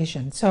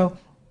interpretation. So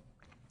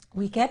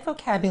we get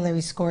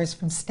vocabulary scores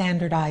from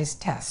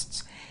standardized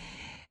tests.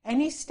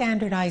 Any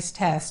standardized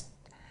test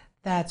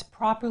that's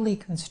properly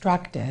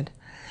constructed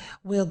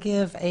will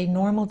give a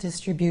normal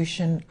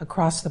distribution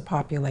across the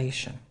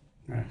population.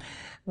 Right.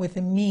 With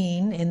a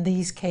mean, in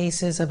these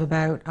cases, of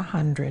about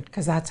 100,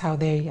 because that's how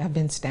they have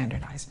been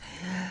standardized.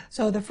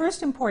 So the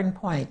first important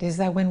point is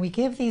that when we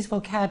give these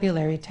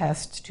vocabulary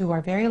tests to our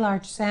very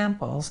large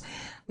samples,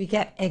 we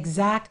get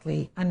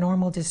exactly a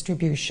normal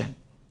distribution.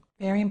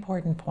 Very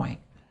important point.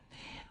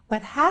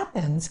 What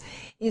happens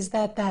is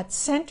that that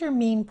center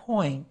mean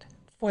point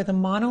for the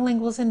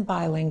monolinguals and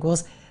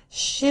bilinguals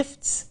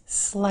shifts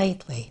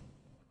slightly.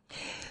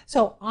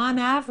 So on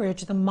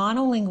average, the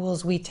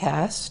monolinguals we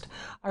test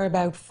are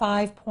about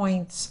 5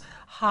 points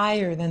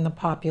higher than the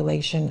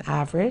population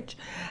average,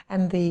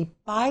 and the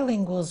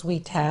bilinguals we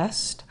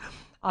test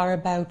are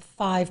about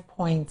 5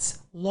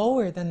 points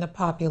lower than the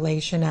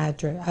population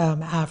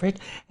average,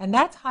 and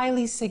that's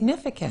highly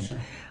significant. Sure.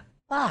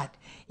 But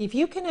if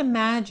you can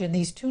imagine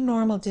these 2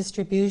 normal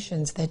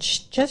distributions that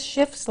just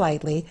shift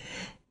slightly,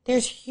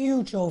 there's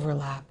huge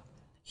overlap.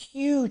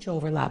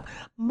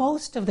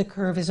 Most of the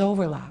curve is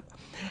overlap.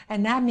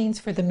 And that means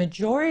for the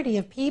majority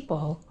of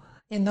people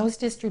in those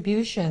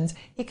distributions,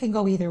 it can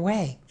go either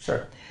way.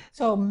 Sure.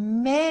 So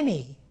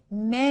many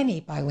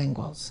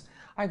bilinguals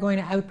are going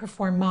to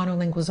outperform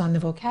monolinguals on the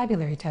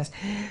vocabulary test.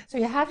 So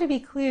you have to be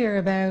clear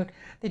about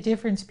the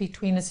difference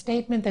between a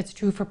statement that's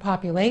true for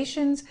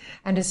populations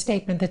and a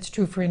statement that's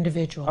true for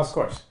individuals. Of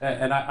course,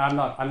 and I'm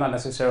not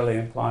necessarily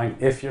implying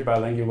if you're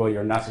bilingual,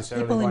 you're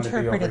necessarily going to be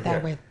over here. People interpret it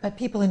that way, but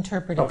people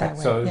interpret it that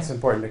way. So it's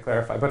important to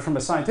clarify. But from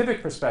a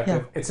scientific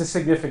perspective, it's a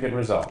significant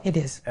result. It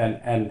is.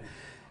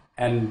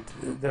 And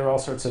there are all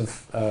sorts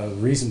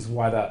of reasons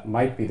why that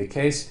might be the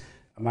case.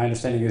 My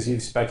understanding is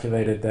you've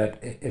speculated that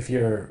if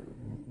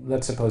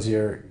let's suppose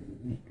your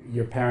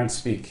parents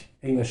speak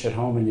English at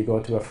home and you go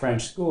to a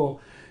French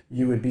school,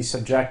 you would be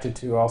subjected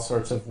to all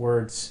sorts of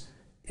words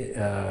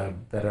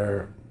that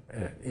are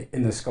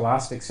in the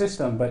scholastic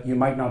system, but you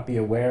might not be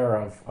aware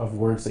of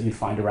words that you'd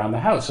find around the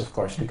house, of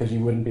course, because you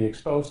wouldn't be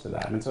exposed to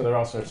that. And so there are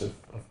all sorts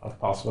of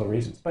possible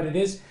reasons. But it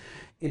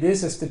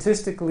is a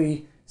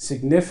statistically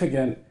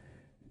significant,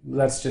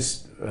 let's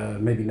just,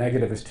 maybe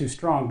negative is too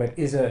strong, but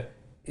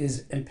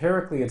is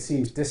empirically, it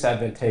seems,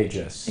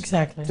 disadvantageous.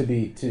 Exactly.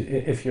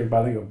 If you're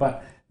bilingual.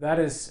 But that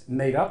is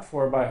made up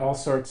for by all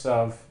sorts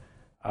of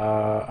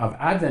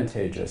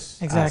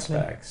advantageous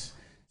aspects.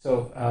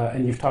 So,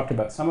 and you've talked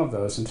about some of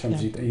those in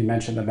terms you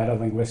mentioned the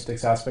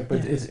metalinguistics aspect,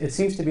 but it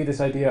seems to be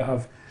this idea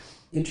of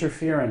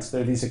interference.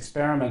 There are these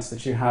experiments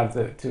that you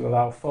have to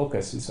allow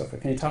focus and so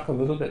forth. Can you talk a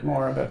little bit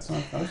more about some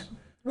of those?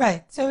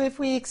 Right. So if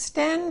we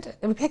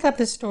pick up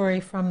the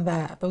story from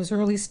those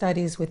early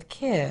studies with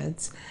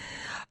kids,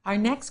 our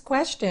next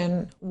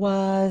question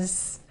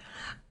was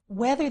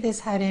whether this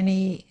had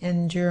any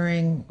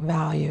enduring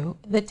value.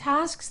 The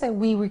tasks that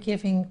we were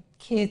giving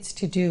kids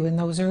to do in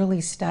those early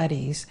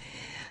studies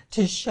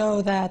to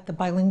show that the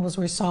bilinguals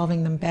were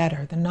solving them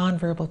better, the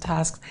nonverbal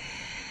tasks,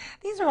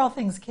 these are all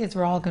things kids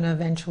were all going to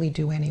eventually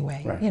do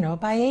anyway. Right.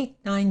 By 8,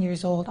 9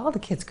 years old, all the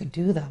kids could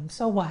do them.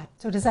 So what?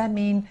 So does that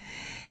mean,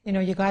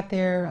 you got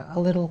there a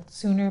little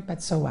sooner,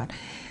 but so what?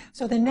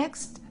 So the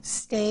next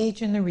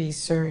stage in the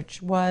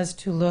research was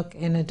to look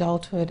in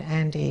adulthood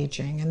and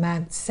aging, and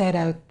that set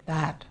out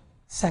that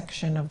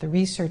section of the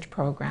research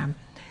program.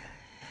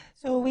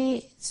 So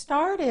we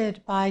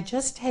started by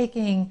just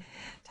taking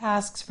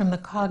tasks from the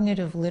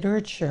cognitive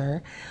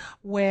literature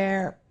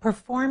where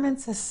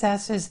performance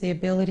assesses the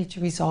ability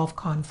to resolve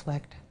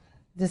conflict,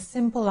 the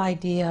simple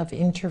idea of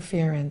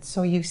interference.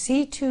 So you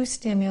see 2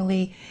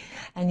 stimuli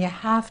and you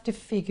have to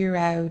figure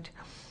out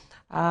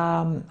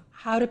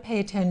how to pay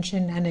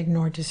attention and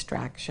ignore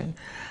distraction.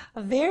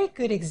 A very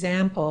good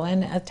example,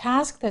 and a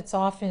task that's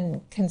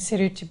often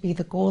considered to be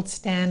the gold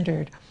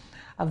standard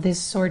of this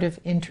sort of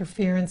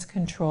interference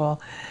control,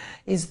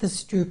 is the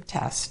Stroop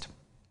test.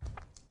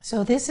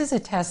 So this is a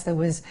test that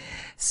was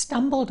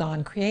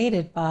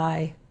created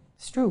by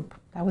Stroop.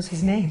 That was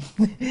his name.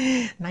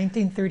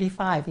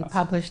 1935, he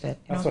published it.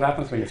 That's what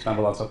happens when you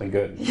stumble on something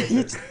good.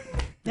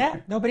 Yeah,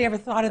 nobody ever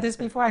thought of this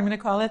before. I'm going to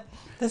call it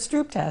the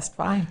Stroop test.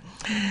 Fine.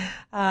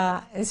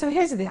 So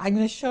here's the thing. I'm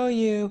going to show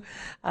you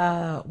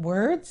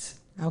words,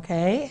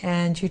 okay?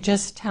 And you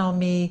just tell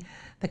me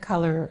the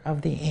color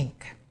of the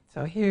ink.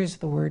 So here's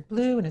the word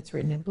blue, and it's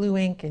written in blue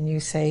ink, and you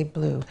say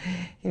blue.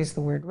 Here's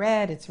the word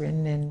red, it's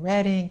written in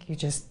red ink, you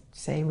just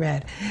say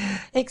red.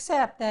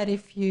 Except that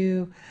if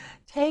you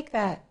take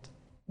that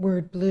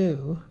word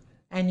blue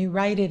and you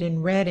write it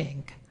in red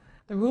ink,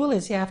 the rule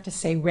is you have to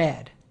say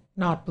red,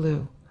 not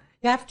blue.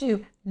 You have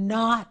to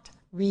not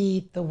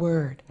read the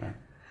word. Right.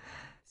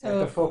 So you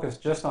have to focus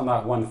just on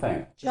that one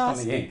thing,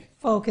 just on the ink.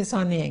 Focus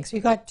on the ink. So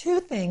you've got two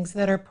things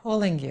that are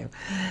pulling you.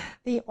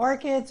 The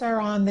orchids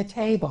are on the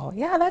table.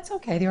 Yeah, that's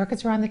okay. The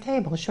orchids are on the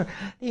table, sure.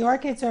 The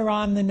orchids are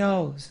on the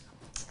nose.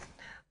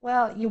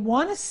 Well, you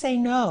want to say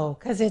no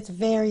because it's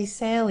very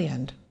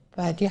salient,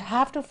 but you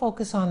have to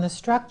focus on the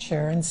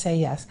structure and say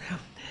yes.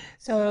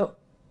 So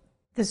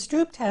the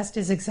Stroop test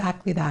is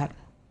exactly that.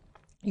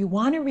 You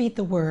want to read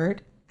the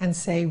word and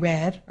say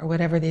red, or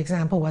whatever the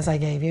example was I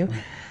gave you.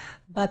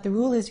 But the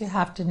rule is you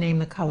have to name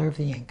the color of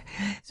the ink.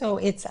 So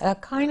it's a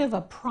kind of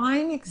a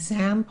prime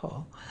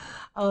example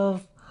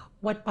of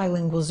what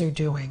bilinguals are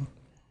doing.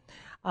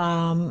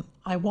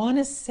 I want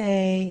to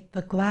say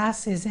the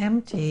glass is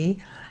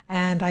empty,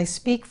 and I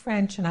speak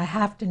French, and I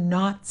have to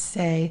not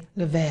say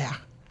le verre.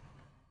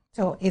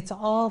 So it's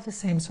all the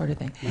same sort of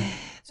thing.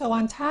 So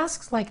on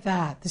tasks like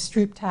that, the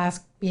Stroop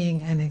task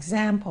being an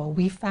example,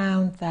 we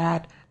found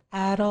that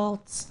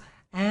adults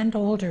and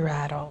older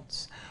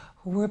adults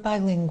who were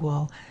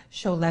bilingual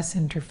show less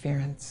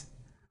interference.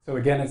 So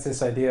again, it's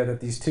this idea that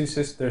these two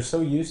they're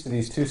so used to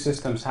these two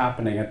systems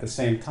happening at the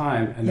same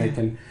time, and they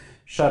can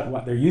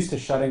they're used to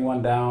shutting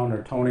one down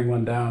or toning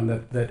one down,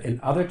 that in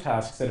other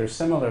tasks that are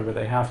similar where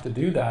they have to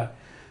do that,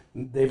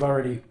 they've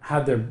already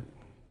had the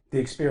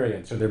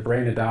experience, or their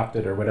brain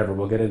adopted, or whatever.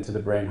 We'll get into the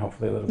brain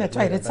hopefully a little bit later.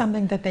 That's right. It's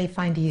something that they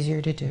find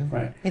easier to do.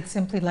 Right. It's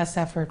simply less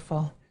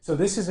effortful. So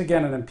this is,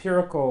 again, an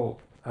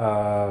empirical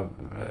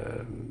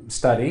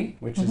study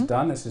which is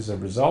done. This is a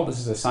result. This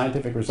is a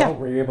scientific result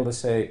where you're able to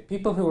say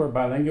people who are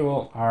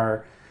bilingual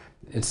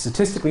it's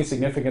statistically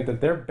significant that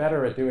they're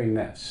better at doing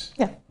this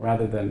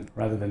rather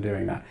than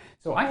doing that.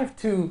 So I have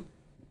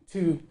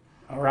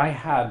I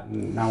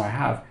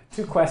have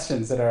two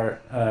questions that are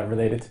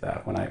related to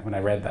that when I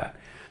read that.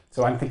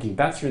 So I'm thinking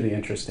that's really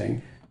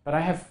interesting. But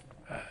I have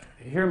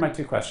here are my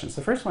two questions.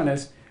 The first one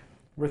is,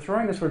 we're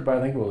throwing this word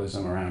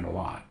bilingualism around a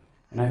lot.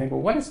 And I think, well,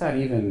 what does that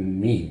even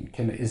mean?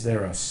 Is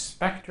there a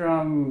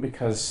spectrum?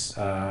 Because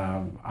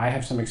I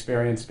have some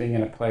experience being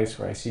in a place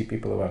where I see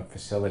people who have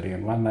facility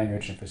in one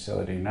language and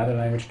facility in another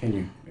language.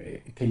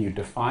 Can you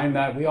define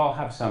that? We all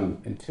have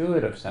some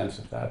intuitive sense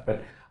of that,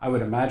 but I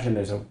would imagine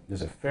there's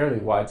a fairly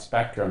wide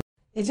spectrum.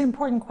 It's an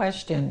important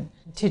question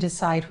to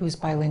decide who's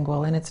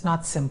bilingual, and it's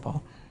not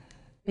simple.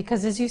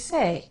 Because as you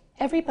say,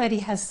 everybody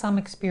has some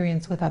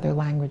experience with other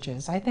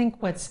languages. I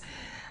think what's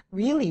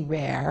really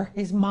rare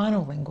is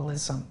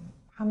monolingualism.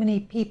 How many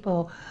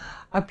people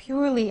are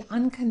purely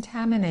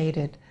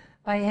uncontaminated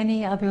by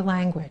any other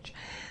language?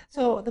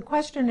 So the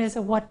question is,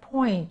 at what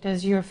point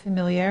does your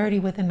familiarity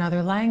with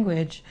another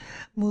language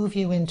move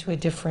you into a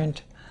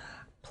different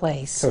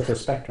place? So it's a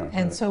spectrum.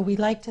 And right? so we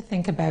like to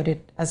think about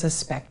it as a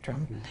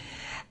spectrum. Mm-hmm.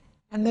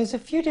 And there's a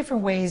few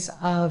different ways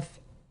of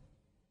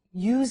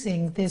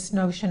using this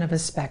notion of a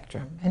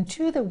spectrum, and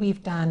two that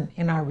we've done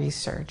in our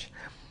research.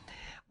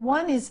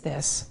 One is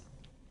this.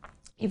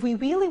 If we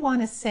really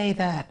want to say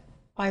that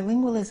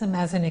bilingualism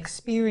as an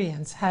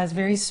experience has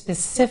very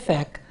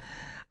specific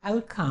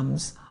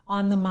outcomes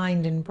on the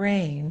mind and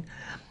brain,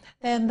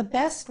 then the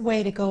best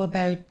way to go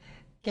about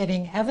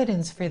getting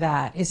evidence for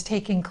that is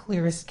taking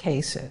clearest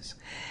cases.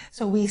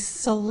 So we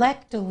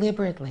select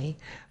deliberately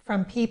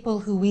from people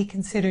who we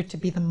consider to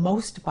be the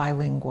most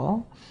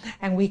bilingual,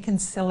 and we can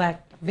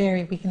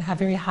have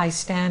very high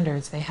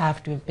standards. They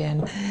have to have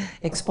been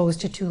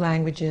exposed to two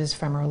languages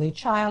from early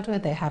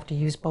childhood. They have to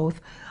use both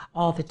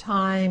all the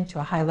time to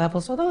a high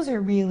level. So those are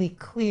really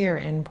clear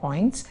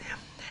endpoints.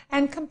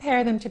 And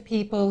compare them to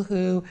people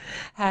who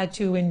had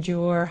to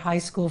endure high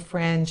school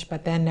French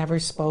but then never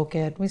spoke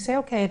it. We say,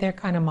 okay, they're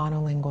kind of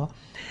monolingual.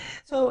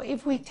 So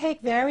if we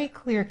take very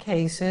clear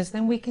cases,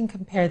 then we can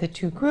compare the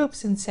two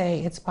groups and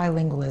say it's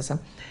bilingualism.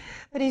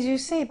 But as you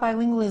say,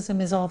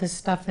 bilingualism is all this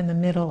stuff in the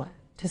middle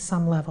to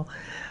some level.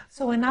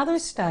 So in other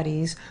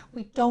studies,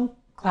 we don't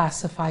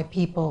classify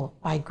people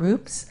by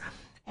groups,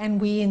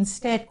 and we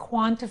instead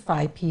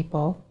quantify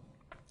people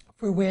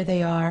for where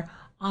they are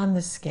on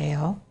the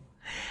scale,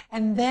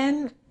 and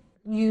then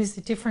use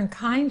a different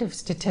kind of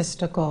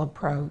statistical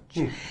approach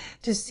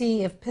to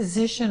see if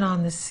position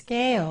on the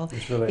scale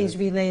is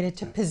related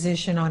to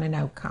position on an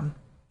outcome.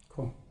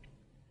 Cool.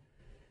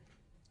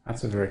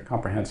 That's a very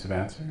comprehensive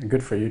answer, and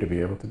good for you to be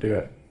able to do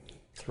it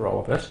through all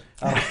of this.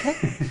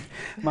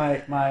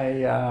 My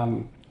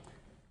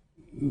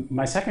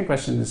second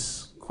question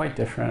is quite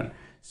different.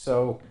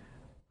 So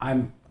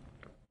I'm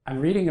I'm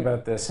reading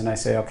about this and I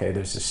say, okay,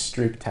 there's this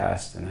Stroop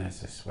test and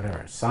there's this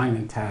whatever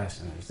Simon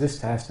test and there's this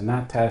test and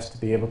that test to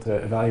be able to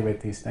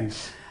evaluate these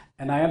things.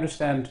 And I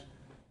understand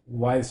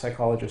why the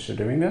psychologists are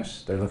doing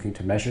this. They're looking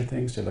to measure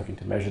things. They're looking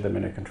to measure them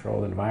in a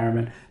controlled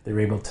environment.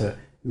 They're able to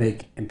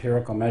make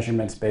empirical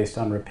measurements based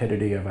on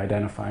rapidity of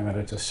identifying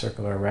whether it's a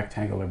circle or a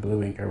rectangle or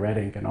blue ink or red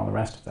ink and all the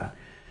rest of that.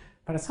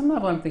 But at some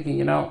level I'm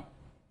thinking,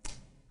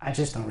 I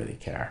just don't really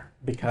care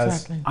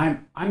because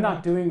I'm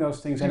not doing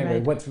those things anyway.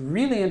 Right. What's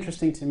really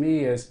interesting to me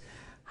is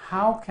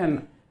how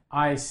can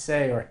I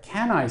say, or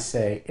can I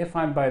say, if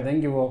I'm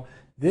bilingual,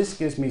 this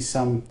gives me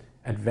some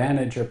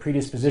advantage or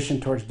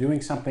predisposition towards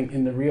doing something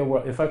in the real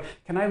world.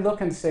 Can I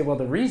look and say, well,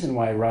 the reason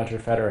why Roger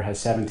Federer has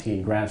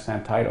 17 Grand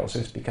Slam titles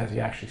is because he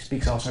actually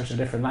speaks all sorts of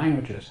different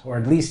languages, or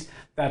at least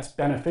that's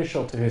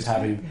beneficial to his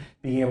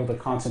being able to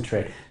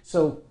concentrate.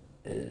 So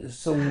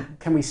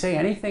can we say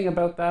anything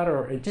about that,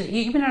 or just,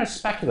 even at a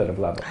speculative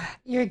level?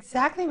 You're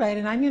exactly right,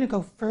 and I'm going to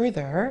go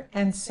further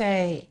and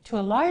say, to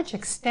a large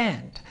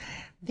extent,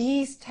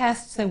 these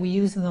tests that we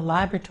use in the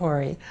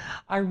laboratory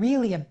are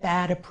really a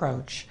bad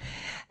approach.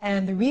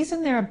 And the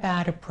reason they're a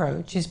bad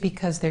approach is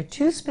because they're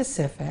too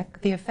specific,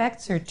 the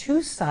effects are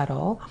too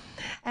subtle,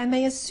 and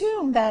they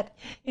assume that,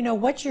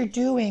 what you're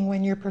doing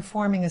when you're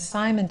performing a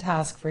Simon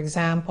task, for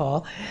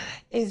example,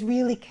 is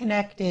really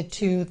connected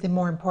to the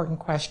more important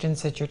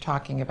questions that you're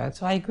talking about.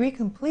 So I agree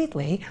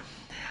completely.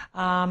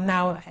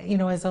 Now,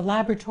 as a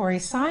laboratory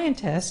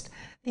scientist,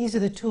 these are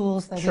the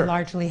tools that we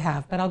largely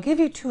have. But I'll give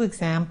you two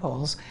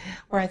examples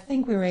where I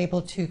think we were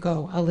able to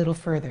go a little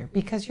further,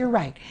 because you're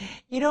right.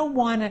 You don't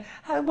want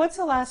to, what's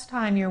the last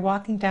time you're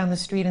walking down the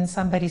street and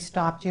somebody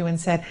stopped you and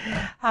said,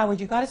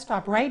 Howard, you got to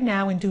stop right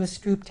now and do a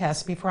Stroop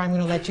test before I'm going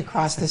to let you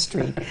cross the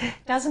street?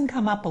 Doesn't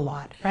come up a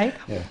lot, right?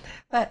 Yeah.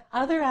 But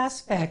other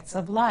aspects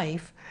of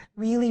life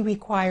really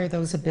require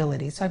those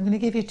abilities. So I'm going to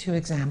give you two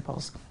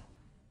examples.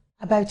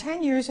 About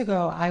 10 years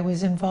ago, I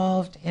was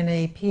involved in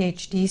a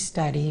PhD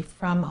study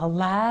from a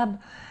lab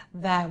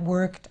that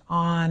worked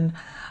on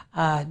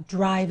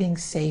driving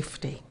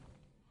safety.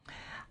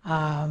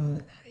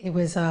 It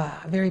was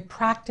a very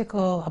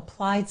practical,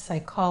 applied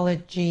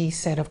psychology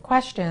set of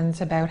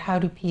questions about how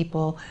do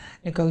people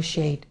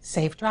negotiate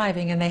safe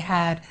driving, and they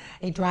had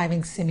a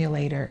driving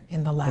simulator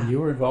in the lab. And you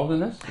were involved in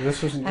this?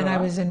 This wasn't your lab?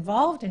 I was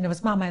involved in it. It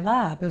was not my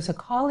lab. It was a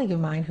colleague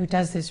of mine who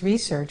does this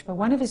research, but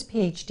one of his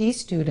PhD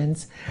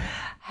students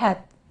had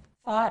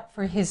thought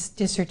for his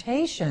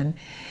dissertation,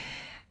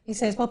 he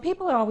says, well,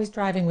 people are always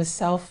driving with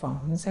cell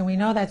phones, and we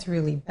know that's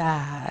really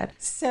bad.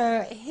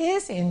 So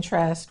his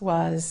interest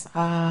was,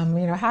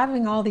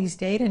 having all these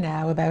data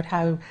now about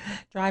how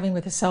driving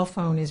with a cell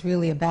phone is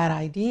really a bad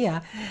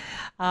idea.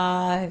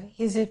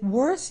 Is it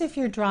worse if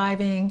you're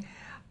driving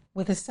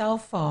with a cell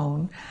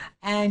phone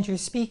and you're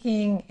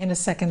speaking in a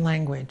second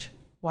language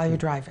while you're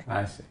driving?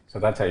 I see. So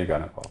that's how you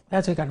got involved.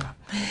 That's how we got involved.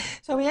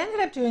 So we ended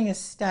up doing a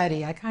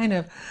study. I kind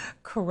of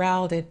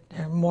corralled it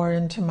more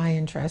into my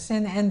interest.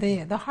 And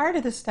the heart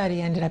of the study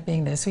ended up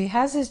being this. So he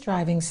has his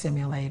driving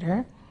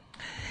simulator,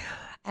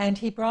 and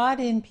he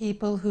brought in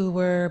people who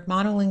were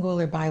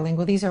monolingual or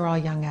bilingual. These are all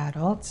young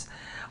adults.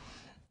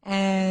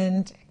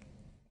 And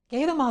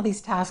gave them all these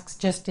tasks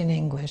just in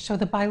English. So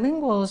the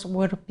bilinguals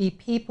would be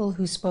people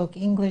who spoke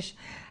English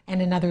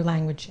and another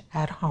language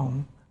at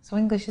home. So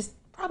English is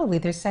probably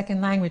their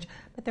second language,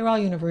 but they're all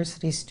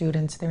university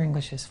students. Their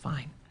English is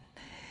fine.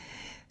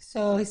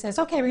 So he says,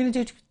 okay, we're going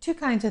to do two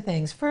kinds of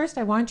things. First,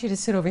 I want you to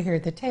sit over here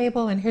at the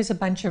table, and here's a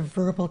bunch of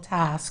verbal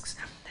tasks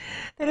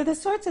that are the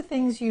sorts of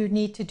things you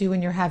need to do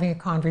when you're having a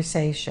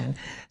conversation.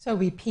 So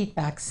repeat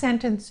back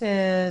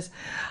sentences,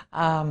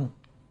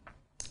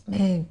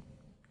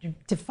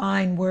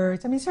 define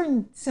words,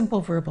 certain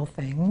simple verbal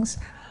things.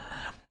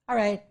 All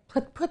right,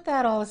 put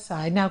that all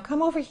aside. Now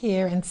come over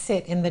here and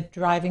sit in the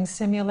driving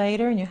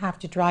simulator, and you have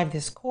to drive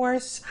this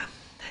course,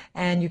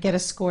 and you get a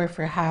score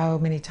for how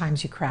many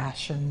times you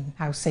crash and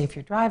how safe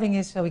your driving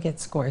is. So we get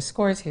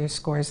scores here,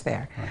 scores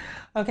there. Right.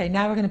 Okay,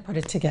 now we're going to put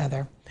it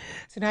together.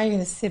 So now you're going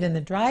to sit in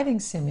the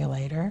driving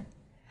simulator,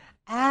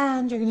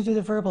 and you're going to do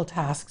the verbal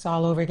tasks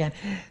all over again.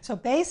 So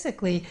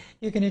basically,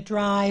 you're going to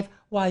drive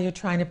while you're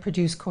trying to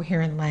produce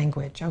coherent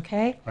language,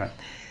 okay? Right.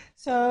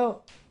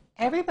 So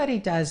everybody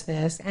does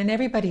this, and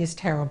everybody is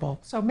terrible.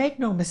 So make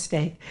no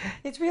mistake,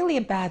 it's really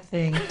a bad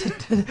thing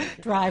to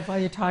drive while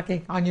you're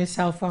talking on your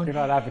cell phone. You're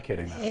not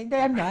advocating that.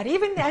 I'm not.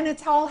 And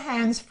it's all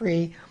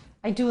hands-free.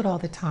 I do it all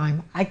the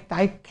time. I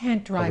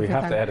can't drive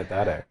without... We have to edit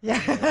that out.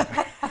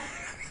 Yeah.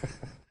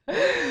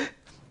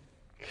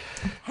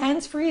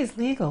 Hands-free is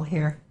legal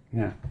here.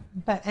 Yeah.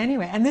 But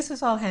anyway, and this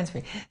is all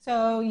hands-free.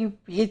 So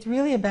it's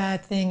really a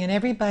bad thing, and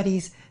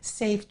everybody's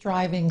safe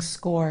driving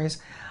scores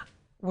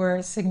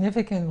were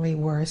significantly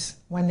worse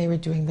when they were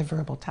doing the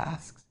verbal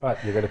tasks. But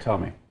you're going to tell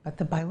me. But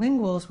the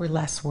bilinguals were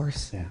less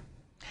worse. Yeah.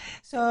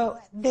 So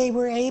they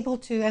were able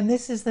to, and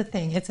this is the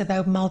thing, it's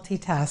about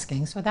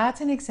multitasking. So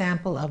that's an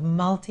example of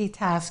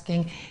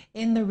multitasking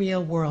in the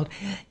real world.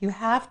 You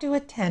have to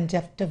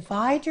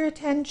divide your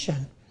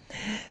attention.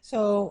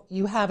 So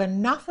you have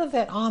enough of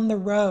it on the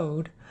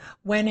road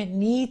when it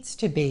needs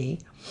to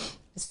be,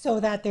 so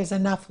that there's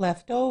enough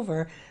left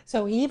over.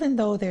 So even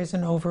though there's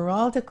an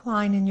overall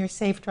decline in your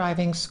safe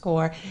driving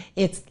score,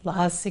 it's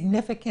a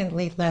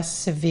significantly less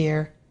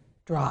severe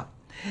drop.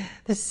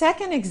 The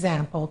second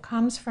example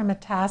comes from a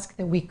task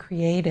that we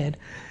created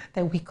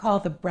that we call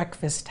the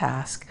breakfast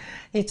task.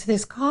 It's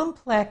this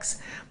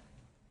complex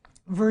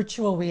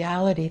virtual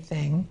reality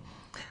thing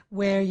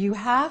where you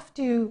have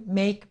to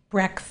make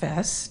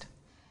breakfast,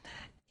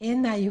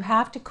 in that you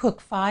have to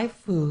cook 5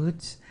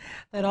 foods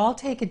that all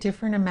take a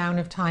different amount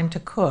of time to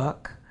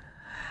cook,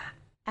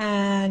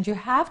 and you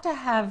have to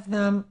have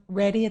them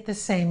ready at the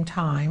same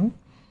time,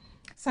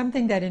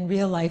 something that in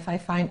real life I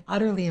find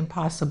utterly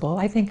impossible.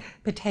 I think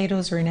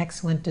potatoes are an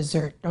excellent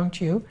dessert, don't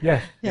you?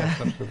 Yes, Yeah.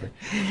 yes, absolutely.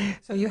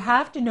 So you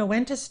have to know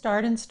when to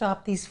start and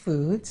stop these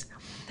foods.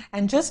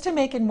 And just to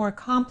make it more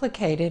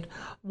complicated,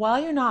 while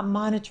you're not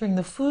monitoring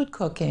the food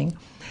cooking,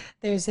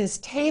 there's this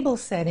table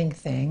setting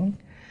thing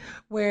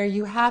where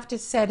you have to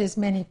set as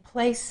many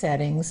place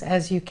settings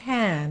as you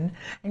can,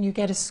 and you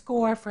get a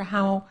score for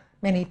how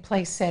many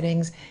place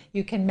settings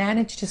you can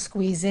manage to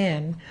squeeze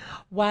in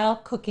while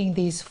cooking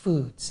these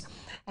foods.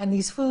 And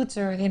these foods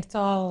it's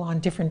all on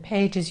different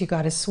pages. You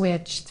got to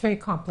switch. It's very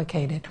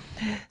complicated.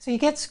 So you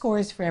get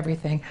scores for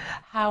everything,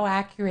 how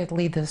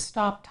accurately the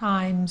stop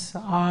times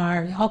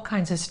are, all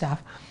kinds of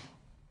stuff.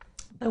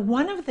 But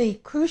one of the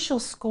crucial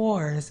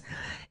scores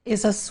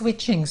is a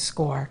switching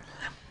score.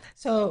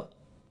 So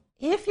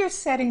if you're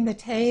setting the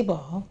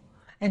table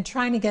and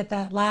trying to get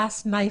that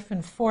last knife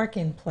and fork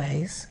in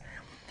place,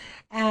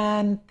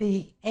 and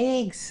the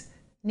eggs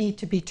need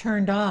to be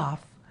turned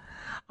off,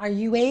 are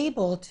you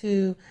able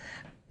to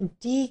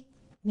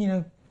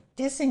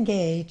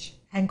disengage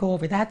and go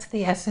over? That's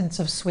the essence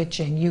of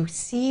switching. You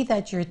see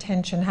that your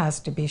attention has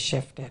to be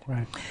shifted.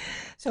 Right.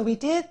 So we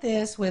did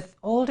this with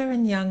older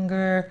and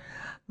younger,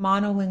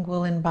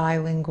 monolingual and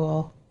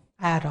bilingual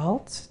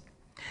adults.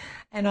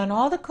 And on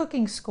all the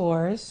cooking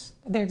scores,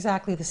 they're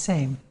exactly the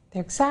same.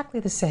 They're exactly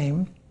the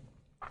same.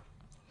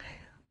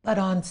 But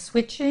on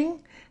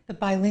switching, the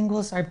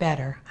bilinguals are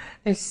better.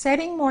 They're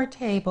setting more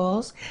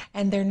tables,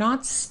 and they're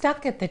not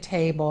stuck at the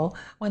table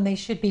when they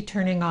should be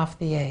turning off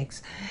the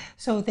eggs.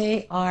 So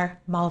they are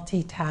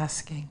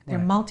multitasking. They're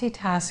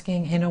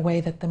multitasking in a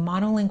way that the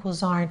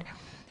monolinguals aren't,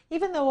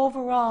 even though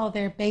overall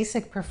their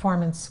basic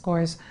performance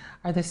scores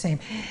are the same.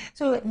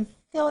 So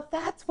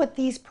that's what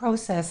these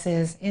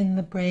processes in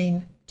the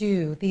brain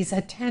do. These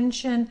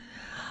attention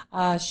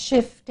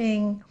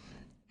shifting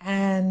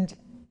and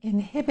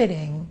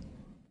inhibiting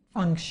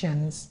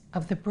functions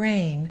of the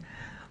brain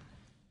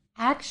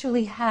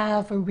actually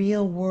have a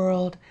real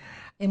world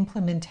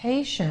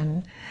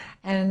implementation.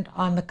 And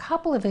on the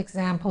couple of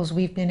examples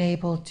we've been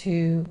able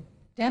to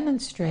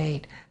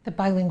demonstrate, the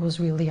bilinguals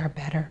really are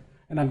better.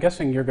 And I'm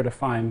guessing you're going to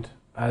find,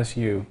 as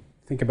you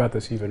think about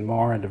this even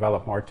more and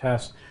develop more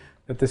tests,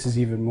 that this is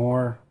even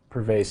more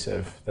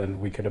pervasive than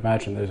we could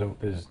imagine.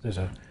 There's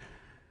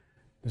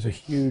a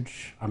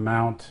huge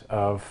amount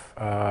of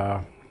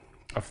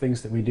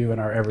things that we do in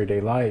our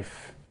everyday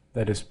life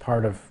that is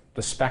part of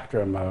the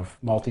spectrum of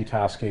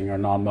multitasking or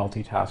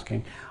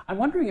non-multitasking. I'm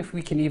wondering if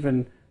we can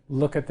even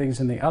look at things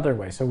in the other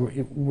way. So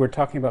we're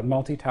talking about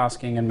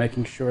multitasking and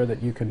making sure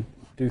that you can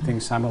do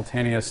things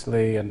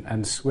simultaneously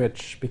and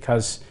switch,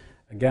 because,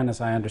 again, as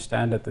I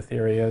understand it, the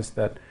theory is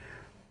that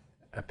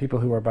people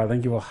who are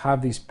bilingual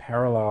have these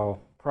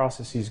parallel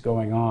processes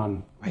going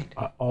on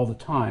all the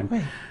time.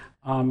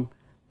 Right.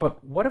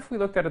 But what if we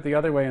looked at it the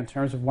other way in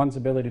terms of one's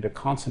ability to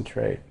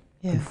concentrate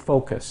and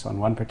focus on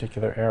one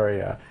particular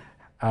area?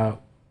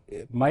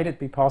 Might it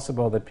be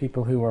possible that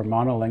people who are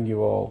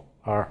monolingual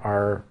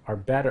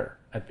are better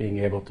at being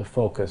able to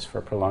focus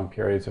for prolonged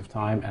periods of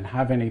time? And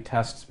have any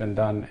tests been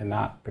done in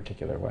that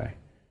particular way?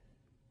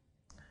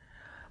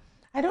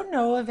 I don't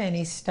know of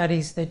any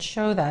studies that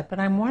show that, but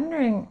I'm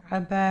wondering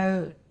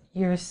about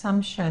your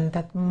assumption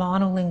that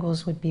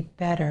monolinguals would be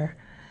better.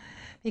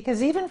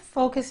 Because even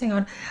focusing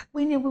on,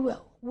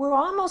 we're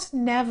almost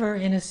never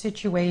in a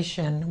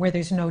situation where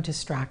there's no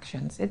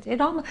distractions.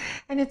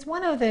 And it's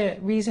one of the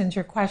reasons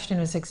your question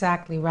is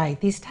exactly right.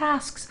 These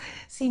tasks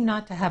seem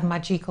not to have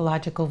much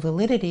ecological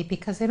validity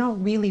because they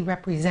don't really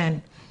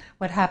represent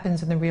what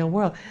happens in the real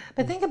world.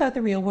 But think about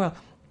the real world.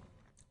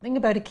 Think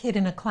about a kid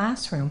in a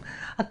classroom.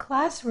 A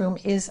classroom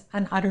is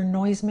an utter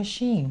noise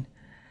machine.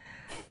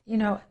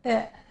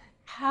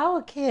 How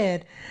a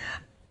kid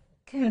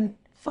can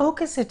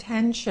focus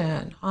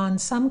attention on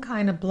some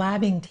kind of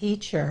blabbing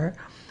teacher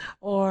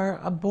or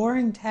a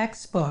boring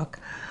textbook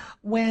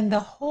when the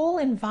whole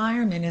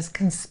environment is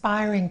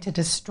conspiring to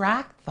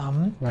distract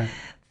them,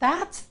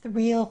 that's the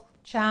real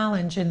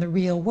challenge in the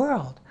real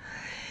world.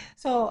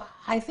 So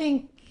I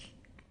think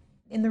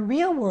in the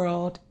real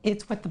world,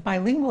 it's what the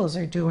bilinguals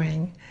are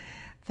doing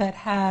that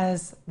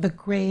has the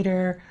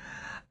greater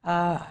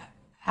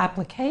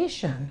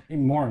application.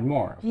 More and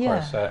more, of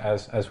course,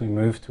 as we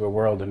move to a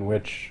world in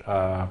which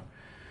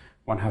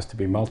one has to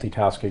be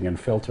multitasking and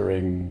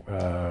filtering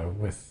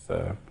with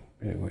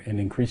in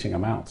increasing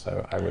amounts,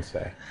 I would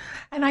say.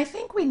 And I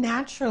think we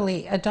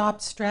naturally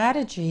adopt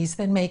strategies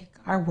that make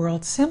our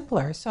world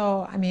simpler.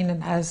 So, I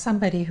mean, as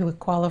somebody who would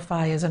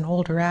qualify as an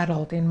older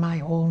adult in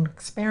my own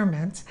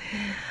experiments,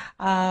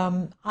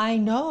 I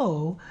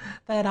know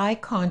that I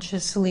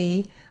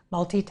consciously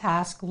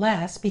multitask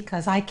less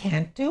because I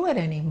can't do it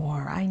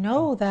anymore. I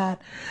know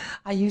that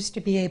I used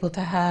to be able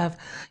to have,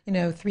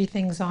 3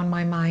 things on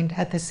my mind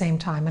at the same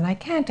time, and I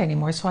can't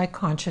anymore, so I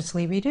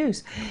consciously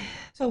reduce.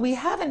 So we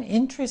have an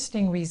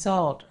interesting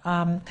result.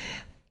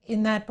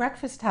 In that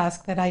breakfast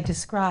task that I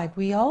described,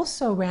 we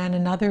also ran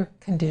another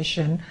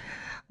condition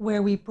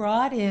where we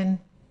brought in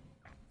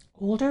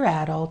older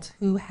adults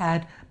who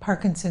had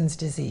Parkinson's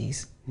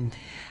disease.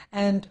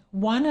 And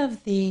one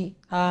of the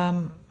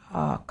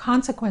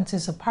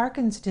consequences of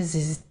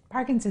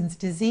Parkinson's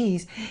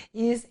disease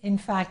is, in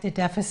fact, a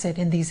deficit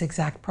in these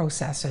exact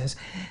processes.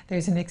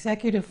 There's an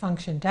executive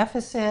function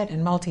deficit,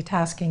 and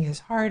multitasking is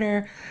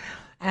harder.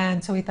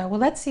 And so we thought, well,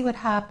 let's see what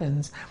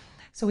happens.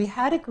 So we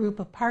had a group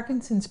of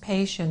Parkinson's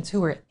patients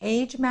who were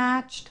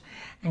age-matched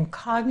and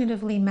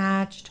cognitively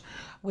matched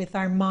with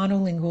our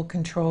monolingual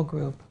control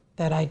group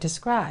that I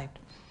described.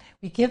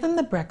 We give them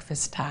the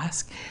breakfast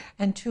task,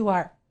 and to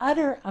our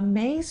utter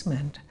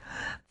amazement,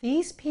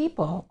 these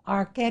people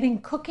are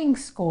getting cooking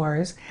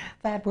scores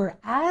that were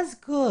as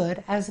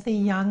good as the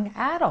young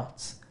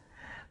adults.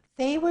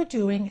 They were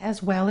doing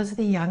as well as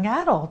the young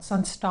adults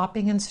on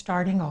stopping and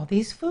starting all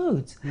these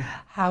foods.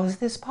 How is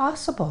this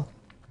possible?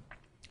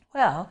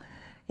 Well,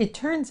 it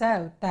turns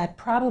out that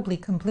probably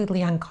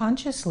completely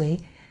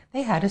unconsciously,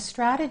 they had a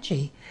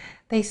strategy.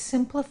 They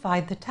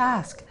simplified the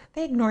task.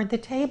 They ignored the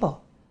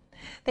table.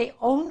 They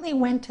only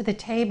went to the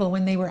table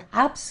when they were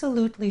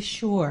absolutely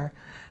sure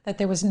that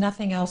there was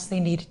nothing else they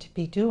needed to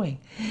be doing.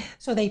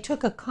 So they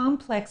took a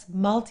complex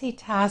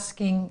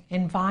multitasking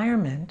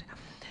environment,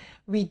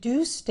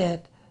 reduced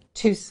it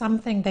to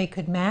something they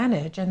could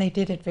manage, and they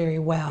did it very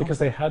well. Because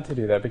they had to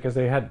do that, because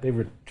they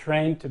were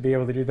trained to be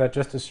able to do that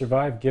just to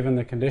survive given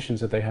the conditions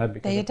that they had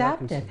because they of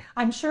adapted. Parkinson's.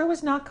 I'm sure it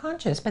was not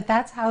conscious, but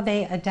that's how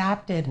they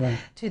adapted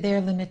to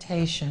their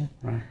limitation.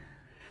 Right.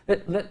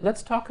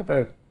 Let's talk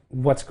about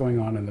what's going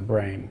on in the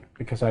brain,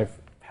 because I've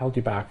held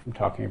you back from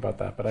talking about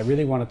that, but I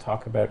really want to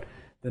talk about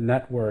the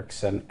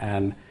networks and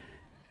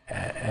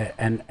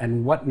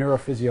what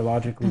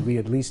neurophysiologically we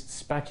at least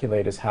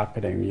speculate is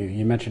happening.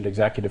 You mentioned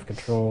executive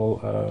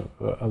control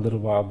a little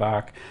while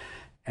back,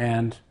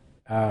 and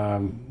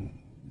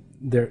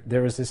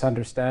there is this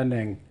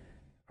understanding,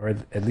 or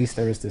at least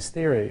there is this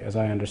theory, as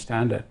I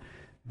understand it,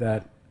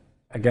 that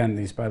again,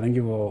 these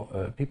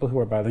bilingual people who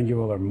are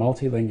bilingual or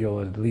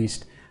multilingual at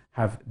least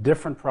have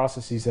different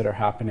processes that are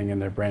happening in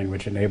their brain,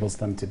 which enables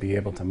them to be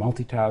able to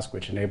multitask,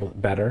 which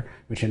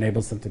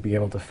enables them to be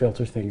able to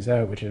filter things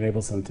out, which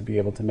enables them to be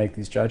able to make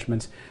these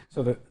judgments.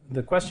 So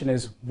the question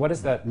is, what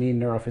does that mean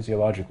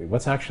neurophysiologically?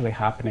 What's actually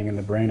happening in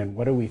the brain, and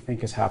what do we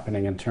think is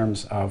happening in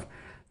terms of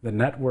the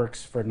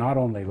networks for not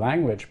only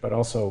language, but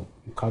also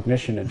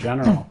cognition in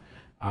general,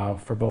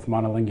 for both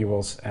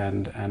monolinguals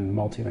and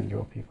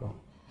multilingual people?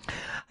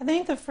 I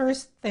think the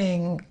first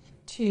thing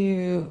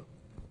to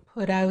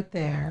put out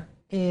there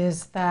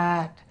is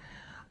that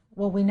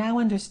what we now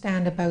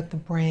understand about the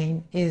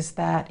brain is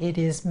that it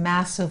is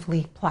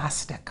massively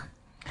plastic.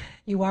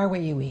 You are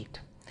what you eat.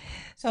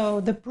 So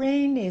the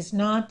brain is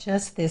not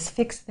just this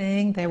fixed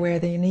thing there where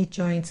the knee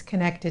joint's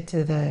connected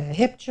to the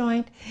hip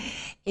joint.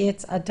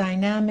 It's a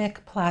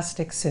dynamic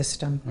plastic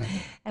system. Right.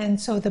 And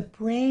so the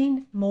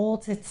brain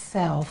molds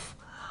itself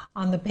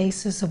on the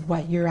basis of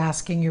what you're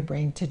asking your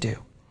brain to do.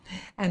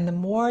 And the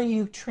more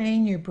you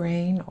train your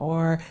brain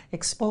or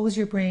expose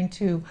your brain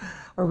to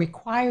or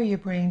require your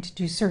brain to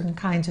do certain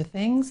kinds of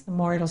things, the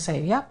more it'll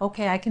say, yep,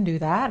 okay, I can do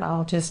that.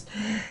 I'll just,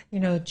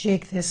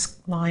 jig this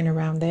line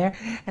around there.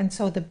 And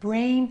so the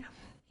brain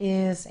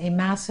is a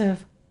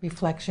massive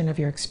reflection of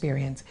your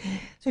experience.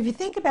 So if you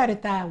think about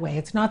it that way,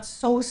 it's not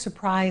so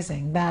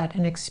surprising that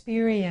an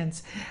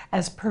experience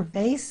as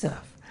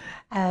pervasive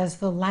as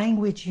the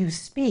language you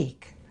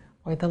speak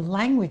or the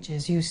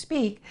languages you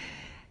speak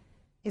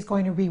is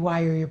going to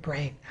rewire your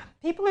brain.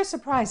 People are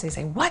surprised. They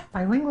say, what?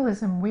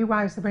 Bilingualism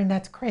rewires the brain?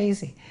 That's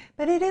crazy.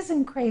 But it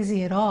isn't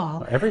crazy at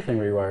all. Everything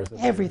rewires the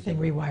brain. Everything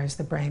rewires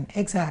the brain,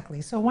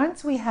 exactly. So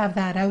once we have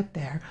that out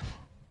there,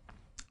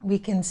 we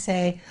can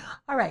say,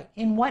 all right,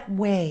 in what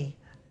way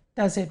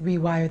does it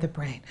rewire the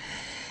brain?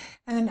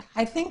 And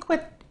I think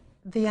what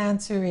the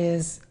answer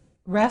is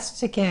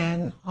rests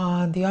again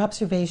on the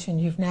observation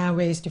you've now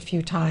raised a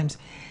few times.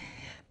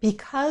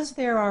 Because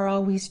there are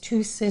always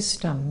two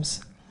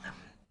systems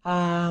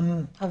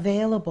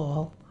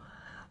available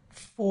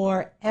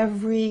for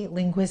every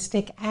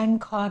linguistic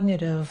and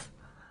cognitive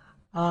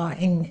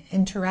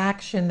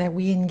interaction that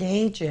we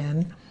engage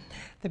in,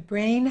 the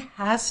brain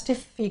has to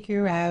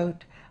figure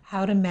out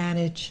how to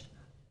manage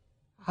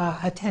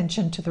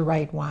attention to the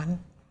right one.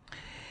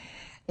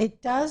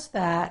 It does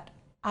that,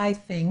 I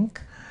think,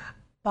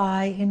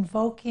 by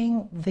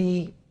invoking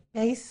the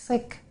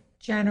basic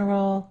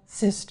general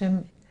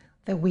system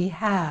that we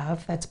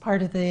have, that's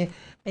part of the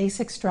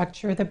basic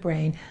structure of the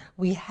brain,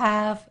 we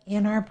have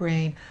in our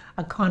brain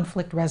a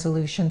conflict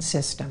resolution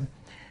system.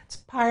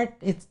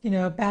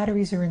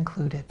 Batteries are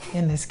included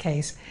in this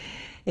case.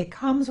 It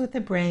comes with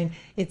the brain,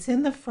 it's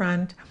in the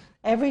front.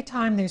 Every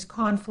time there's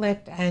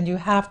conflict and you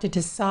have to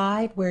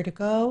decide where to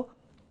go,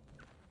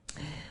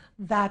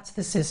 that's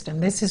the system.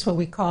 This is what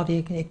we call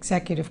the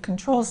executive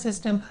control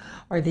system,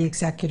 or the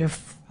executive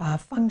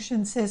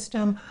function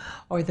system,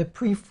 or the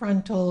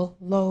prefrontal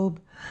lobe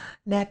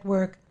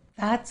network.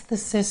 That's the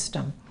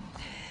system.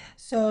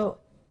 So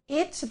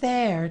it's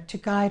there to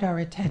guide our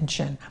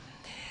attention.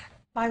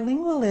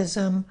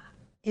 Bilingualism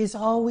is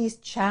always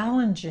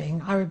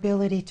challenging our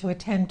ability to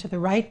attend to the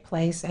right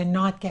place and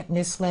not get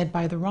misled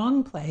by the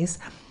wrong place.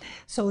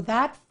 So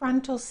that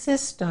frontal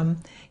system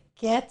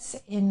gets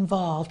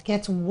involved,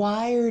 gets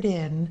wired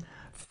in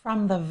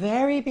from the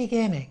very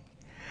beginning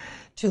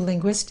to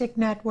linguistic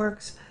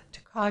networks,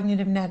 to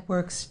cognitive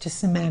networks, to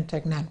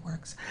semantic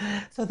networks.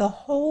 So the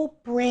whole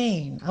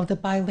brain of the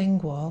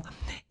bilingual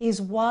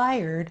is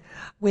wired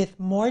with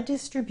more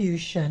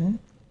distribution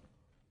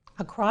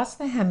across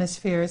the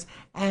hemispheres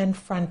and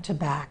front to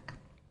back.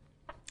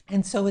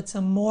 And so it's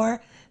a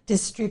more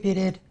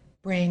distributed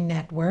brain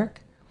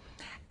network.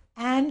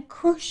 And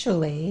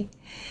crucially,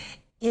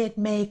 it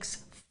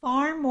makes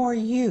far more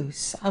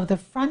use of the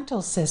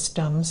frontal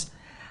systems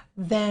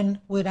than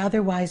would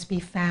otherwise be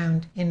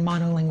found in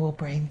monolingual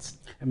brains.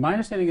 And my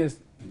understanding is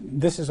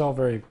this is all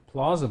very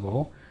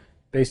plausible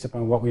based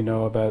upon what we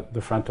know about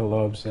the frontal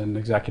lobes and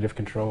executive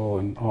control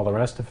and all the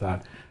rest of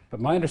that. But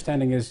my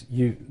understanding is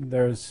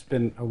there's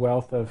been a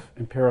wealth of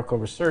empirical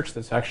research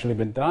that's actually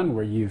been done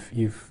where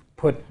you've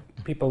put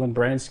people in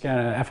brain scan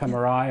and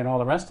fMRI and all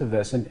the rest of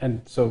this,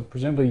 and so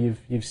presumably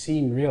you've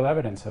seen real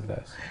evidence of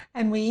this.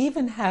 And we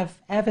even have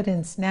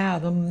evidence now.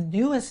 The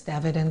newest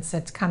evidence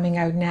that's coming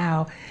out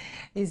now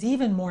is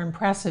even more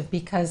impressive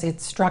because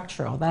it's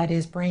structural, that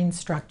is brain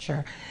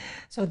structure.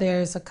 So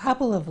there's a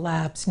couple of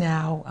labs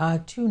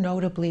now, two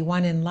notably,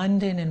 one in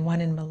London and one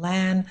in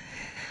Milan,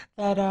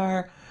 that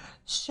are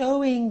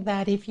showing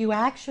that if you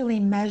actually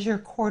measure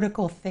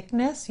cortical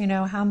thickness,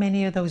 how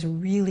many of those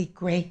really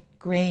great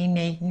gray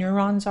innate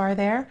neurons are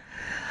there,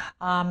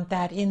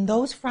 that in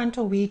those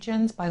frontal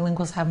regions,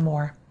 bilinguals have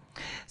more.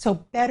 So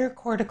better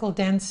cortical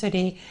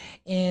density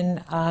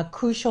in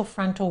crucial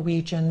frontal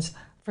regions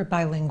for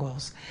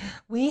bilinguals.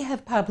 We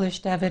have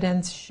published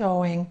evidence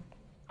showing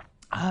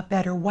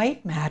better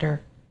white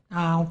matter,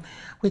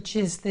 which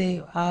is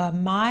the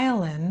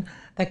myelin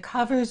that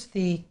covers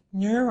the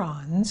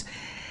neurons.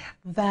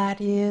 That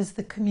is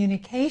the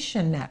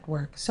communication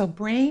network. So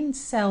brain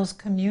cells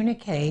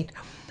communicate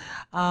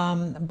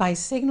by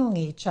signaling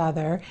each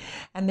other,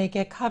 and they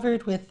get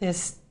covered with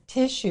this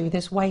tissue,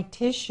 this white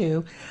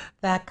tissue,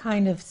 that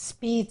kind of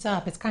speeds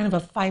up. It's kind of a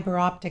fiber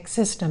optic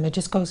system. It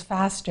just goes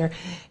faster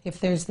if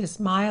there's this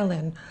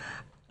myelin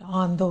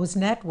on those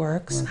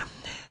networks. Right.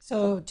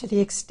 So to the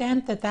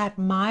extent that that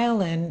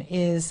myelin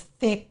is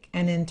thick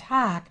and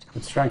intact,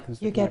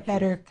 you get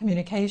better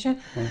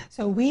communication. Right.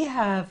 So we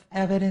have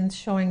evidence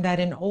showing that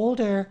in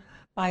older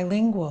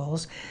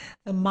bilinguals,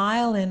 the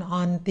myelin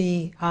on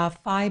the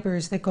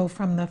fibers that go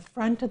from the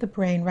front of the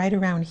brain right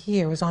around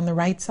here, was on the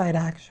right side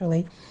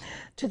actually,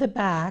 to the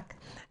back,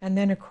 and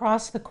then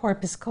across the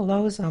corpus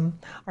callosum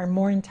are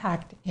more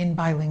intact in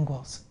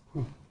bilinguals.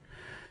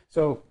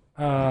 So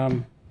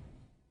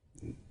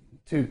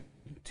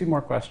two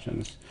more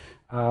questions.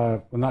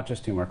 Well, not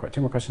just two more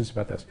questions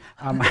about this.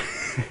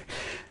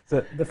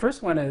 The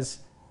first one is,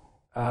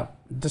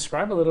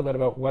 describe a little bit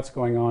about what's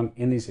going on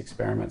in these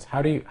experiments.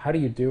 How do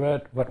you do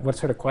it? What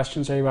sort of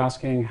questions are you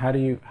asking? How do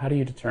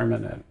you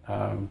determine it?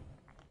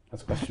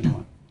 That's question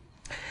one.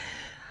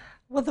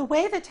 Well, the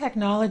way the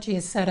technology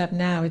is set up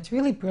now, it's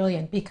really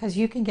brilliant because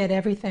you can get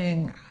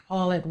everything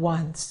all at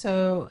once.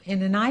 So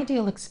in an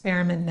ideal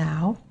experiment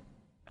now,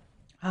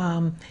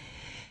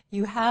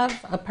 you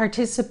have a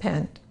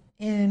participant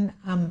in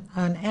an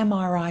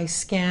MRI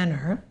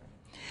scanner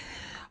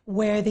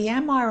where the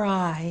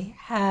MRI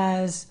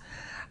has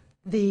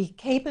the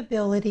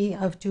capability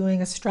of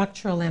doing a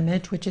structural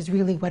image, which is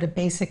really what a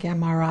basic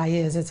MRI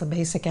is. It's a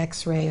basic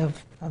X-ray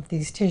of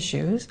these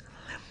tissues,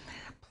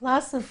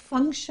 plus a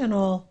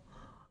functional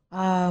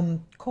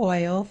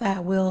coil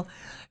that will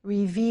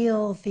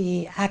reveal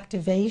the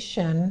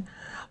activation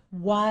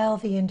while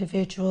the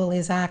individual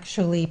is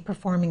actually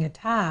performing a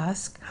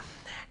task,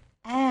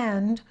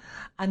 and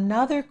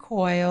another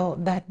coil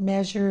that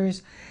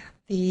measures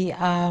the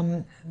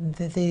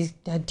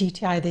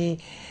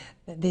DTI,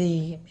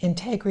 the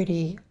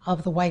integrity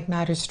of the white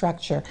matter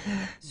structure.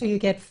 So you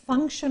get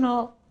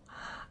functional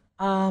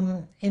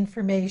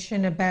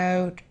information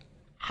about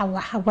how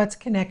what's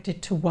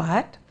connected to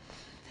what.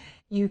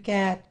 You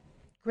get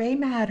gray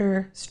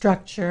matter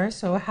structure,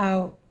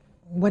 so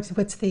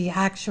what's the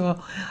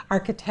actual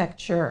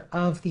architecture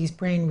of these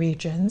brain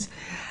regions,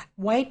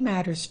 white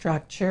matter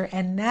structure,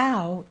 and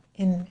now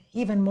in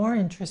even more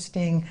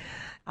interesting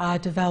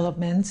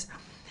developments,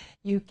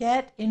 You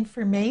get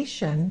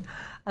information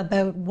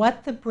about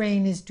what the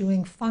brain is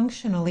doing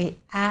functionally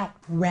at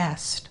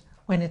rest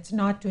when it's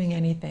not doing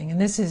anything.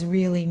 And this is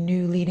really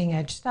new leading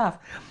edge stuff.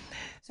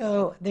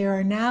 So there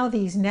are now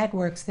these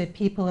networks that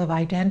people have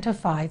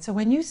identified. So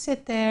when you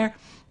sit there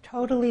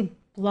totally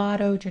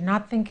blottoed, you're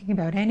not thinking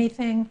about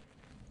anything,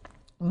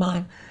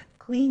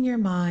 clean your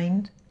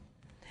mind,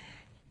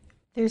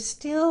 there's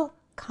still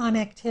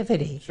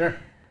connectivity. Sure.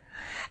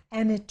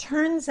 And it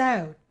turns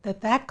out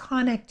that that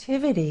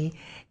connectivity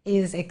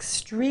is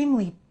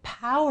extremely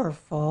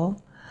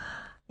powerful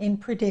in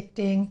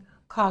predicting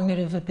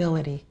cognitive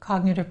ability,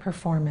 cognitive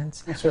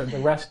performance. So the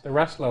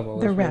rest level.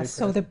 The is rest. Really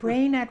So the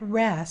brain at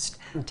rest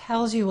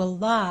tells you a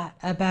lot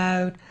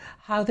about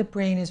how the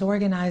brain is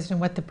organized and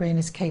what the brain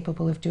is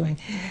capable of doing.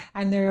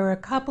 And there are a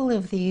couple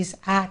of these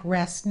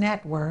at-rest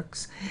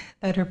networks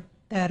that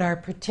are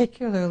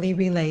particularly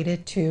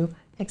related to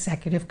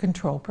executive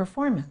control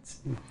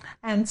performance,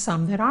 and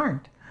some that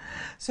aren't.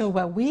 So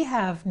what we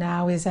have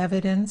now is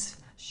evidence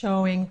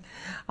showing,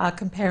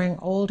 comparing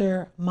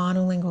older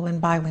monolingual and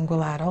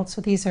bilingual adults.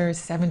 So these are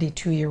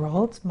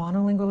 72-year-olds,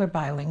 monolingual or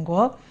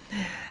bilingual.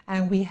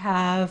 And we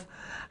have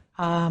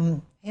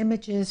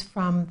images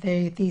from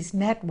these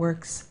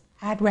networks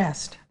at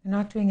rest. They're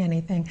not doing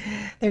anything.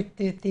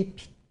 The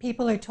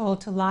people are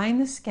told to lie in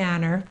the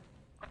scanner,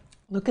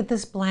 look at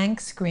this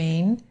blank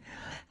screen,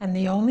 and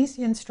the only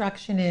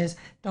instruction is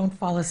don't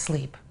fall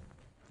asleep.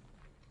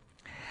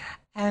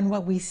 And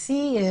what we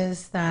see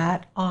is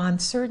that on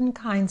certain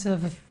kinds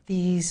of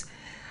these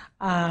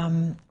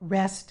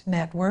rest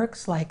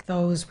networks, like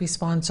those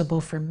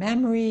responsible for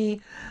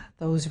memory,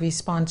 those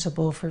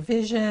responsible for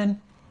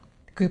vision,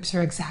 the groups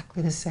are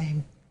exactly the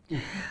same.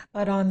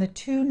 But on the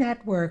two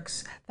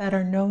networks that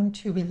are known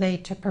to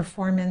relate to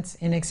performance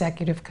in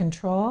executive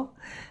control,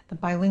 the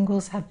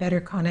bilinguals have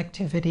better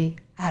connectivity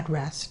at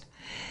rest.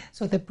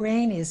 So the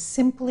brain is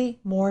simply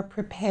more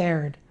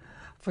prepared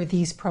for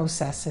these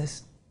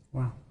processes.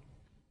 Wow.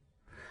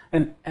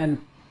 And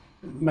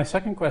my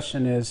second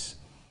question is,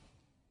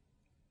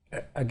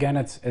 again,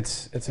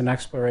 it's an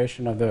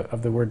exploration of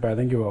the word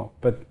bilingual,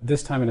 but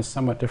this time in a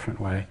somewhat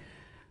different way.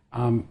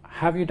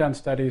 Have you done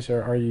studies,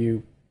 or are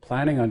you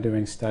planning on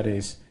doing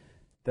studies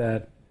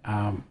that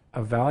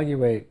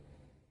evaluate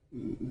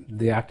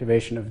the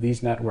activation of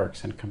these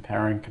networks and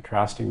comparing,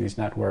 contrasting these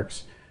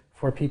networks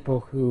for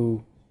people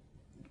who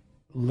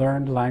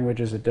learned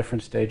languages at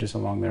different stages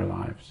along their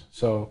lives?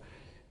 So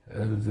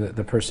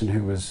the person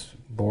who was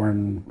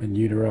born in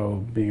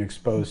utero being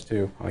exposed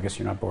to, well, I guess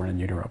you're not born in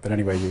utero, but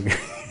anyway,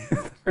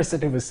 the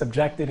person who was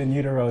subjected in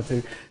utero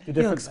to different...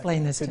 You'll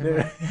explain this to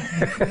me.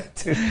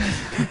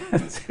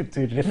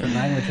 to different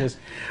languages,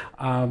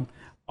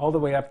 all the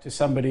way up to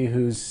somebody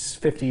who's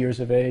 50 years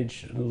of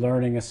age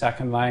learning a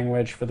second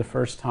language for the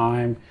first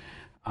time,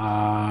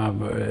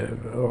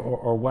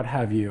 or what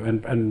have you.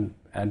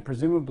 And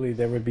presumably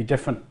there would be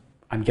different,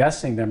 I'm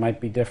guessing there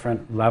might be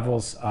different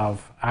levels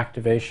of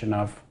activation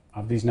of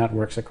these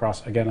networks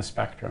across, again, a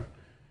spectrum.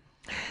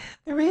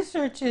 The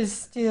research is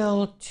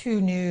still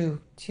too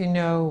new to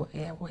know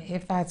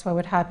if that's what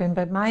would happen,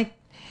 but my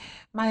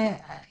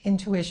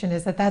intuition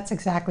is that that's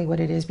exactly what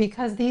it is,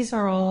 because these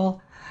are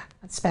all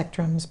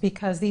spectrums,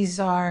 because these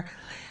are,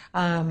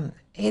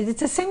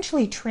 it's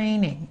essentially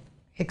training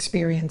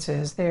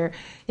experiences. The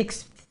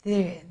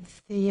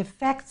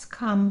effects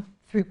come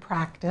through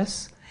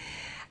practice.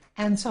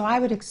 And so I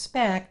would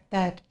expect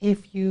that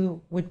if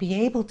you would be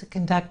able to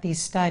conduct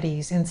these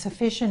studies in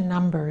sufficient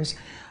numbers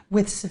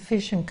with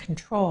sufficient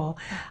control,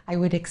 I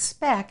would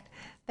expect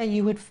that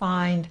you would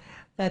find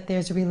that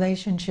there's a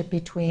relationship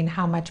between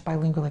how much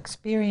bilingual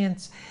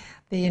experience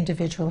the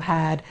individual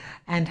had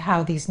and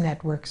how these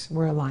networks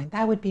were aligned.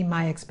 That would be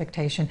my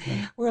expectation.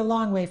 Mm-hmm. We're a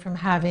long way from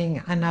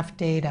having enough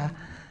data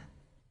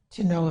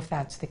to know if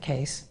that's the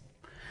case.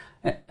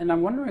 And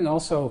I'm wondering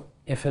also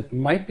if it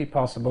might be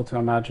possible to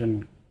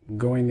imagine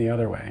going the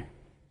other way.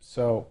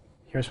 So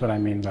here's what I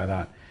mean by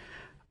that.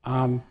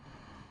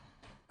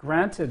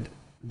 Granted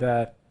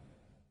that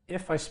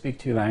if I speak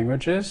two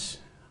languages,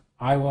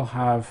 I will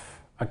have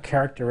a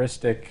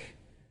characteristic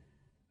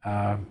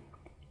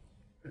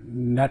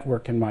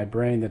network in my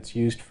brain that's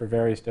used for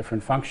various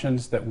different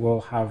functions that will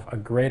have a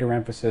greater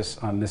emphasis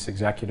on this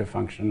executive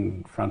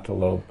function frontal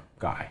lobe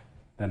guy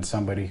than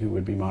somebody who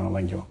would be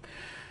monolingual.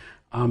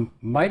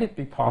 Might it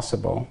be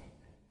possible,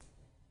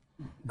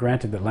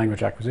 granted that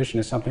language acquisition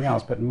is something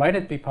else, but might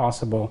it be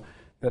possible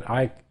that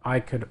I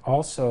could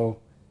also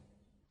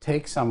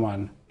take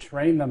someone,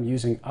 train them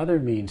using other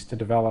means to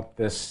develop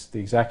the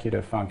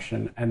executive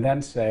function, and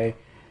then say,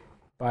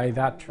 by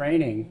that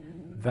training,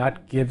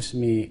 that gives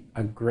me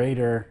a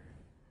greater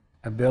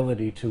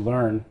ability to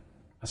learn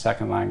a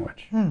second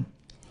language.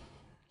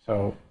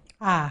 So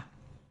that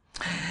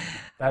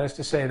is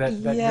to say that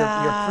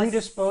you're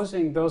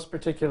predisposing those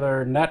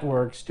particular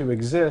networks to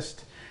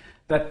exist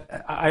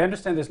that I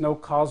understand there's no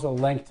causal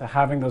link to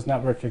having those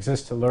networks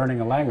exist to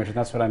learning a language, and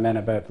that's what I meant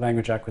about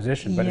language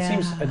acquisition. But it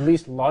seems at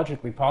least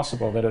logically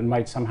possible that it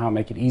might somehow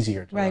make it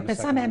easier to learn a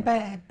second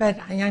language. But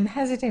I'm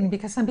hesitating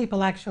because some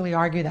people actually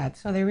argue that.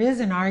 So there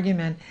is an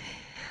argument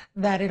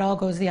that it all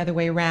goes the other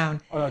way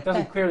around. Oh, no, it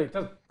doesn't clearly.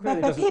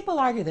 But people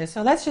argue this,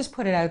 so let's just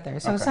put it out there.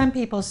 So some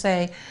people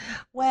say,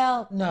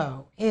 well,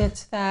 no,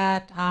 it's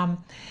that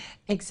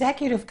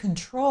executive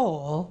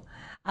control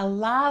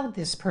allowed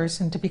this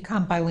person to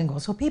become bilingual.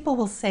 So people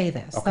will say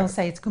this. They'll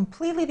say it's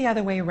completely the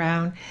other way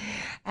around.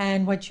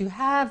 And what you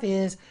have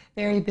is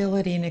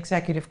variability in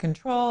executive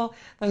control.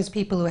 Those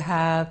people who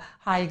have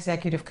high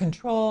executive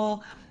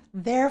control,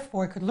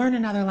 therefore, could learn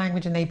another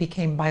language and they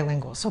became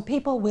bilingual. So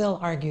people will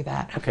argue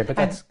that. Okay, but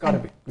that's got to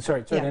be,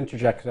 sorry to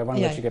interject because I want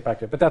to let you get back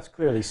to it, but that's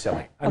clearly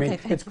silly. I mean,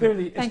 it's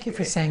clearly... Thank you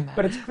for saying that.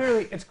 But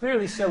it's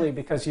clearly silly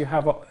because you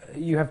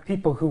have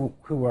people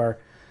who are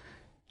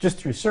just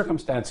through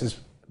circumstances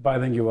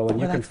bilingual,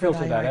 and you can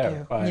filter that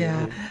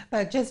out.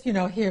 But just,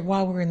 here,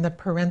 while we're in the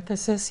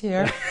parenthesis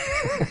here,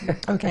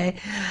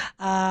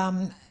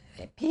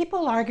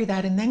 people argue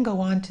that and then go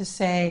on to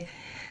say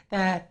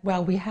that,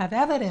 well, we have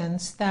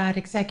evidence that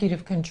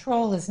executive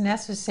control is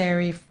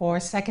necessary for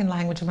second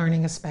language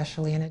learning,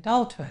 especially in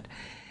adulthood.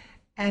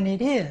 And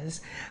it is,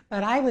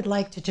 but I would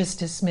like to just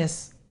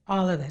dismiss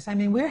all of this. I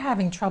mean, we're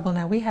having trouble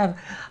now. We have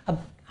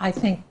I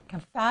think,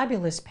 a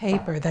fabulous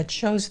paper that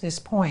shows this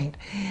point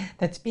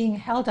that's being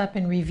held up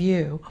in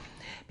review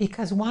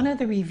because one of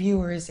the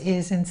reviewers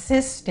is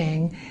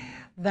insisting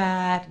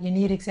that you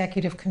need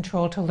executive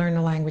control to learn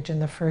the language in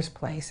the first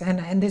place.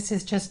 And this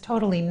is just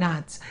totally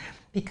nuts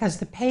because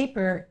the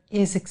paper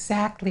is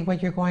exactly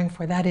what you're going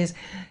for. That is,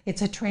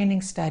 it's a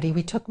training study.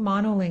 We took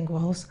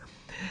monolinguals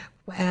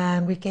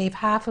and we gave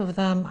half of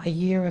them a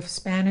year of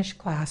Spanish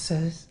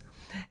classes,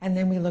 and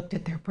then we looked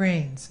at their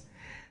brains.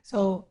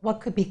 So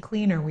what could be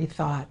cleaner, we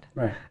thought.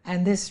 Right.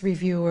 And this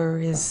reviewer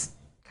is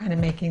kind of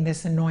making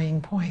this annoying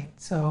point.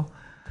 So,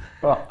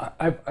 well,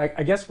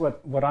 I guess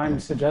what I'm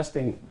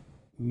suggesting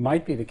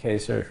might be the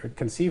case, or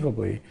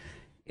conceivably,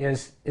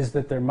 is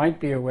that there might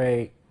be a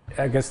way,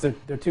 I guess there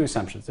are two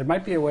assumptions. There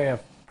might be a way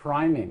of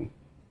priming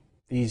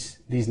these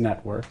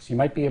networks. You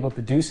might be able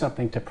to do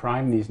something to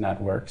prime these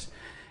networks.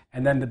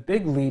 And then the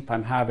big leap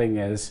I'm having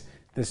is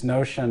this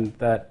notion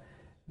that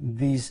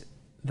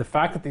the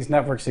fact that these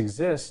networks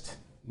exist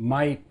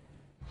might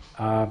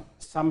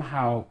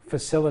somehow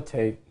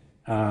facilitate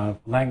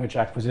language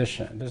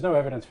acquisition. There's no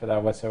evidence for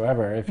that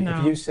whatsoever. If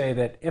you say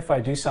that if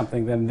I do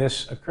something, then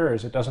this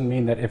occurs, it doesn't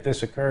mean that if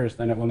this occurs,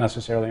 then it will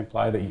necessarily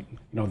imply that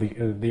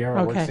the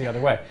arrow works the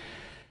other way.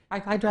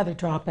 I'd rather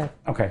drop it.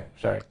 Okay,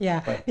 sorry.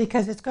 Yeah,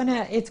 because it's going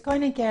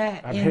to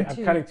get I'm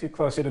cutting too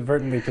close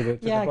inadvertently to the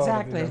bone.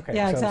 Exactly.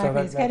 Okay.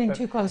 Exactly. It's getting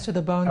too close to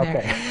the bone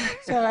there.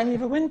 So, I mean,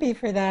 if it wouldn't be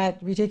for that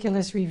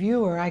ridiculous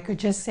reviewer, I could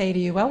just say to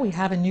you, well, we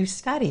have a new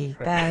study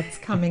that's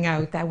coming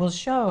out that will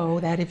show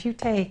that if you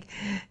take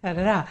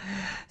da-da-da.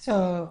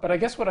 So, but I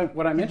guess what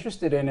I'm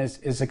interested in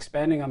is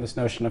expanding on this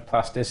notion of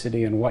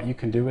plasticity and what you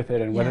can do with it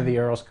and whether the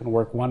arrows can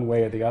work one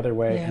way or the other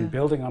way, and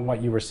building on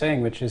what you were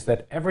saying, which is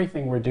that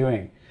everything we're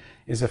doing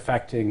is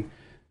affecting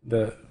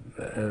the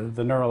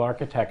neural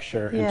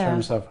architecture in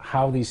terms of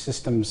how these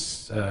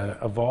systems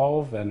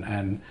evolve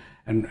and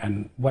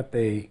what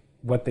they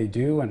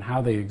do and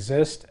how they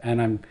exist.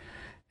 And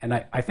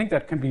I think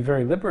that can be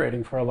very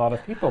liberating for a lot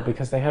of people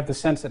because they have the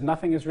sense that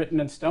nothing is written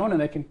in stone and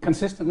they can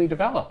consistently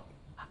develop.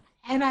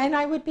 And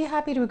I would be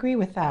happy to agree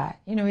with that,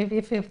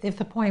 if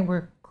the point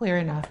were clear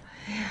enough.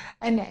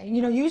 And,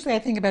 usually I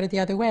think about it the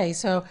other way.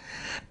 So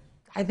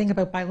I think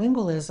about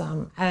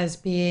bilingualism as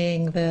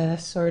being the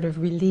sort of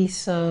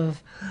release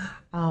of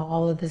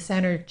all of this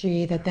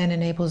energy that then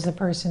enables the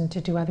person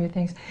to do other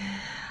things.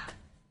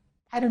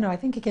 I don't know. I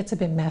think it gets a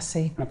bit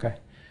messy. Okay.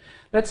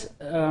 Let's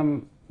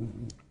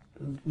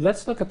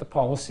look at the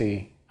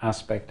policy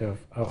aspect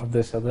of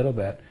this a little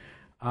bit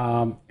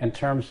in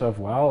terms of,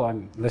 well,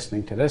 I'm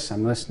listening to this.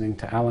 I'm listening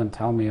to Ellen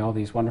tell me all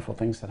these wonderful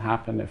things that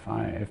happen if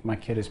my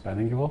kid is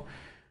bilingual.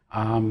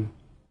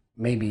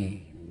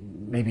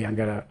 Maybe I'm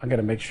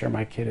gonna make sure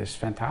my kid is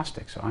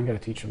fantastic. So I'm gonna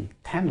teach him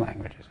 10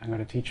 languages. I'm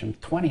gonna teach him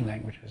 20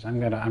 languages. I'm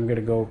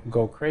gonna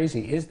go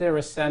crazy. Is there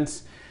a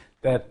sense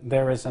that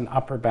there is an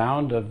upper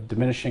bound of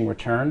diminishing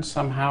returns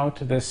somehow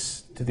to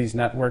these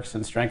networks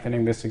and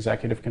strengthening this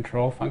executive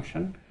control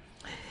function?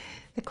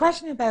 The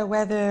question about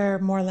whether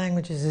more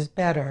languages is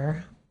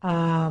better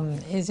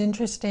is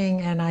interesting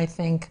and I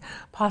think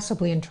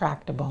possibly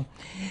intractable.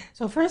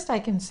 So first I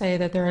can say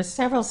that there are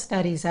several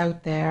studies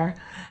out there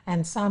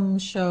and some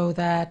show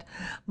that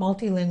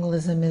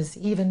multilingualism is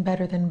even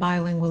better than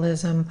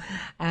bilingualism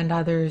and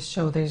others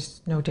show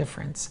there's no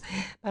difference.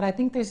 But I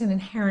think there's an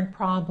inherent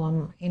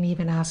problem in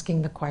even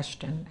asking the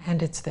question,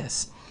 and it's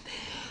this.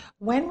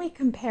 When we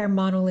compare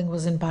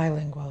monolinguals and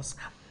bilinguals,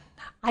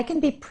 I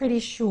can be pretty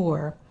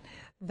sure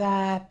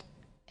that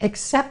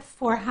except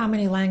for how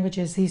many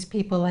languages these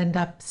people end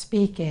up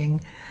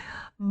speaking,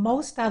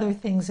 most other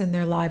things in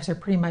their lives are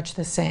pretty much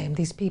the same.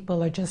 These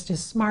people are just as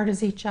smart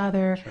as each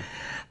other. Sure.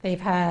 They've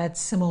had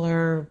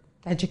similar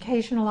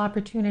educational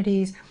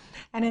opportunities.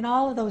 And in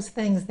all of those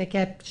things that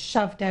get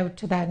shoved out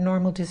to that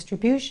normal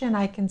distribution,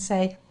 I can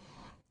say,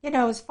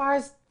 as far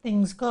as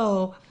things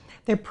go,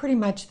 they're pretty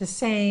much the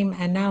same.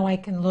 And now I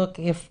can look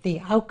if the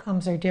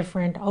outcomes are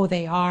different. Oh,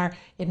 they are.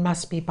 It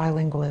must be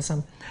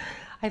bilingualism.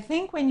 I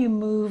think when you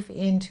move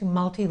into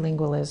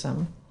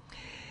multilingualism,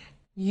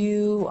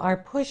 you are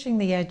pushing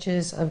the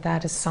edges of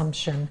that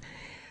assumption.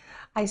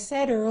 I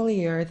said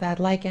earlier that,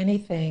 like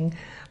anything,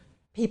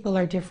 people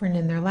are different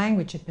in their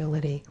language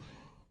ability.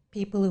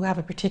 People who have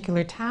a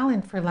particular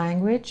talent for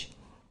language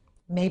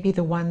may be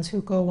the ones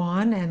who go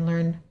on and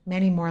learn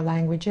many more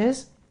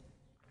languages.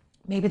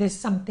 Maybe there's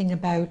something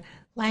about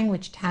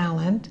language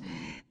talent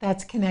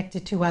that's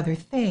connected to other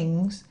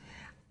things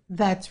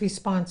that's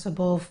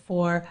responsible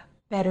for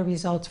better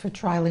results for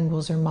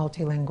trilinguals or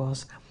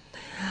multilinguals.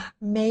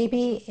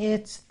 Maybe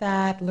it's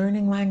that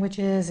learning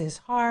languages is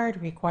hard,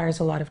 requires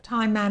a lot of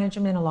time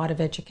management, a lot of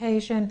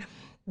education.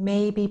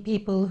 Maybe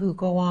people who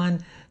go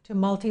on to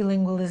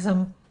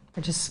multilingualism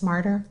are just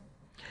smarter.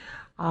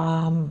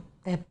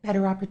 They have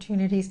better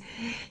opportunities.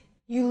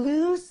 You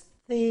lose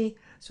the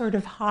sort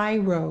of high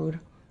road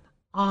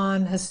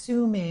on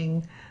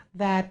assuming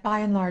that by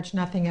and large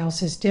nothing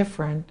else is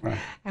different. Right.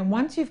 And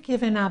once you've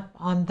given up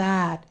on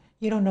that,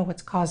 you don't know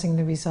what's causing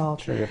the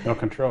result. Sure, you have no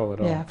control at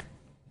all. Yeah.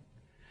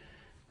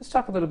 Let's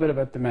talk a little bit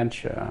about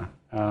dementia,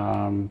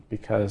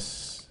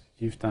 because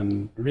you've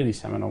done really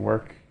seminal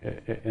work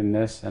in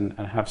this and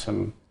have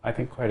some, I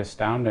think, quite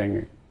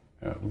astounding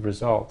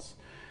results.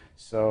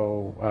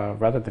 So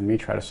rather than me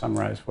try to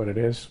summarize what it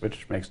is,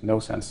 which makes no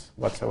sense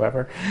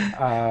whatsoever,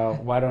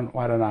 why don't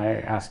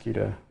I ask you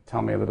to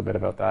tell me a little bit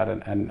about that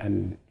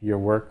and your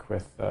work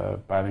with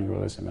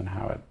bilingualism and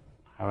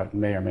how it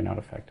may or may not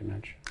affect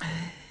dementia.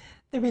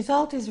 The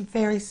result is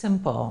very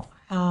simple.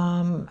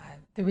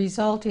 The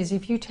result is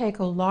if you take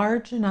a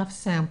large enough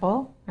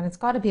sample, and it's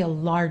got to be a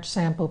large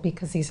sample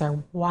because these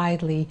are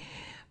widely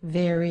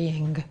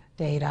varying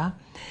data,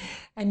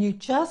 and you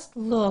just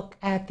look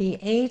at the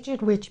age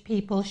at which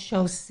people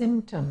show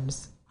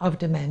symptoms of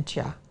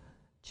dementia.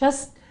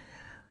 Just,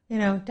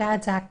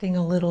 Dad's acting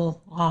a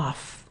little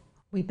off.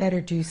 We better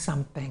do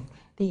something.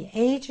 The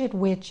age at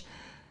which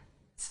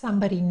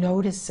somebody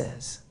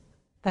notices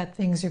that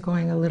things are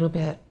going a little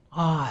bit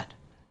odd.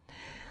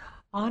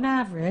 On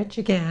average,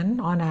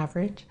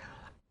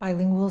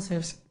 bilinguals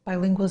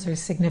are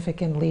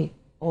significantly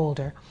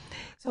older.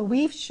 So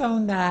we've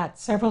shown that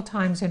several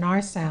times in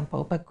our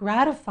sample, but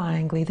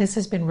gratifyingly, this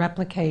has been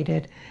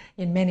replicated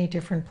in many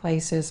different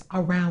places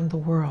around the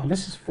world. And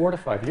this is 4 to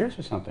 5 years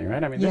or something,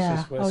 right? I mean,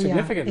 yeah. This is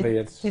significantly,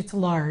 it's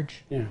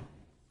large. Yeah.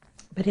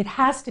 But it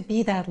has to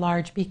be that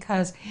large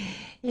because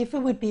if it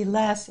would be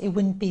less, it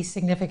wouldn't be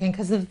significant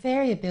because the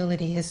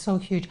variability is so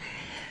huge.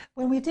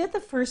 When we did the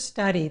first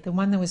study, the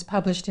one that was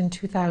published in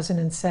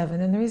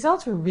 2007, and the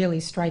results were really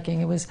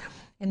striking.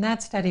 In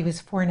that study, it was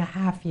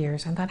 4.5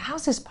 years. I thought,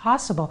 how's this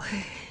possible?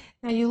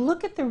 Now you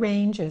look at the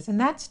ranges. In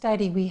that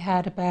study, we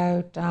had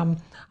about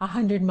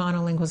 100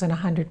 monolinguals and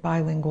 100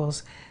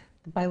 bilinguals.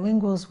 The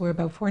bilinguals were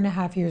about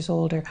 4.5 years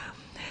older.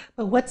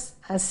 But what's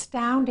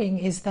astounding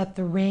is that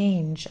the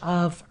range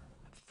of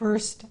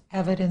first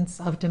evidence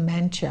of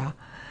dementia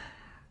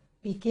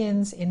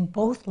begins in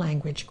both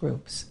language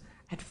groups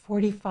at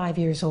 45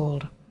 years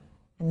old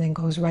and then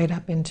goes right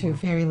up into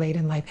very late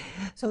in life.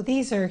 So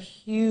these are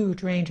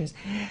huge ranges.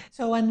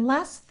 So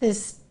unless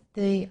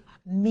the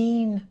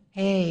mean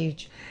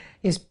age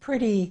is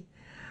pretty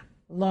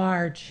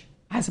large,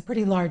 has a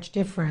pretty large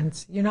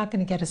difference, you're not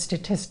going to get a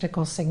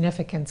statistical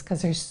significance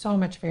because there's so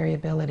much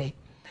variability.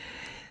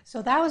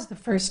 So that was the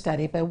first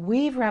study, but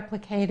we've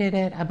replicated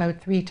it about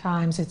 3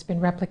 times. It's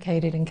been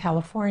replicated in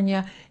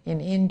California,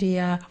 in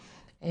India,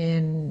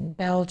 in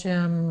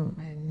Belgium,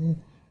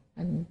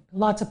 and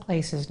lots of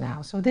places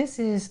now. So this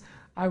is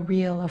a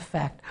real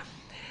effect.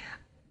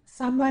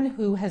 Someone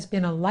who has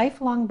been a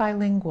lifelong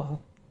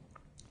bilingual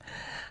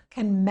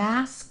can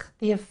mask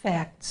the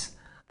effects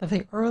of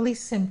the early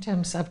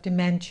symptoms of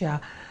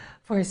dementia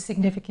for a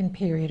significant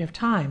period of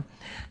time.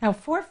 Now,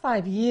 4 or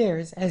 5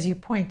 years, as you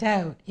point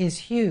out, is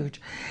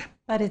huge,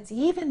 but it's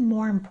even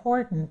more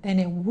important than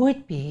it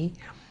would be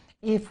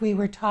if we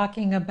were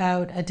talking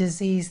about a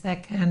disease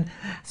that can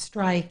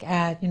strike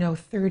at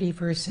 30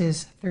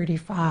 versus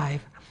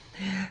 35.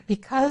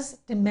 Because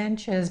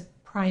dementia is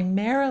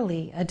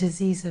primarily a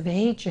disease of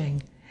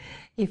aging,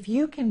 if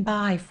you can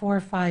buy 4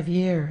 or 5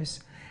 years,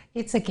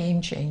 it's a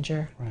game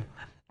changer. Right.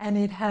 And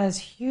it has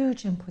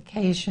huge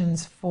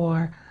implications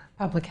for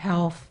public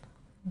health,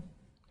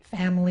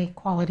 family,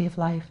 quality of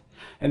life.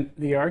 And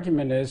the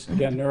argument is,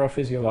 again,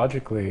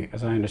 neurophysiologically,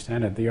 as I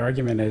understand it, the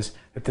argument is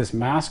that this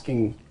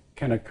masking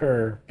can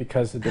occur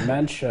because the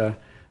dementia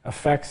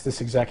affects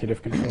this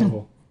executive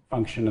control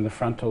function in the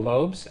frontal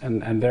lobes,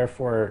 and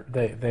therefore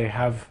they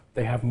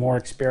have more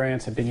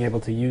experience at being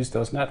able to use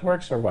those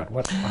networks, or what?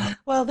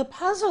 Well, the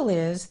puzzle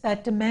is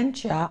that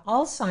dementia,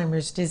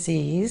 Alzheimer's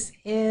disease,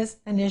 is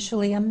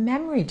initially a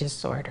memory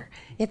disorder.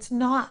 It's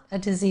not a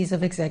disease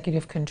of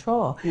executive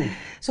control.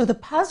 So the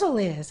puzzle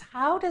is,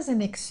 how does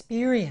an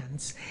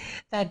experience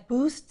that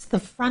boosts the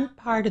front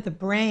part of the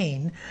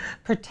brain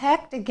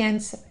protect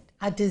against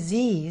a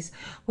disease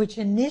which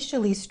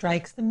initially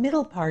strikes the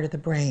middle part of the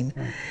brain?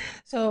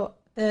 So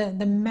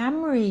the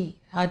memory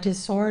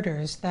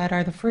disorders that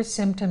are the first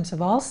symptoms of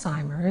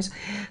Alzheimer's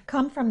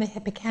come from the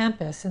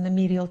hippocampus and the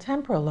medial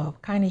temporal lobe,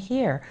 kind of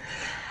here.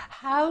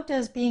 How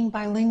does being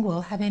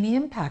bilingual have any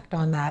impact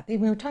on that? We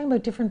were talking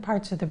about different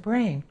parts of the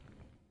brain.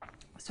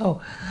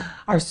 So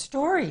our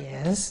story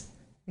is,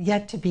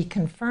 yet to be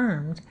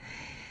confirmed,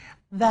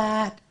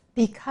 that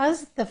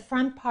because the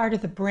front part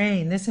of the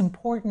brain, this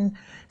important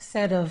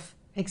set of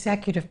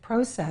executive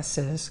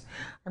processes,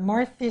 are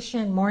more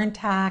efficient, more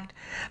intact,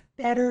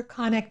 better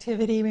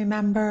connectivity,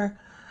 remember,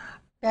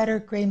 better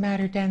gray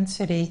matter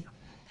density,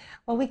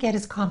 what we get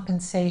is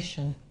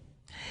compensation.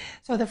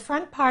 So the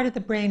front part of the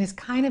brain is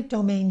kind of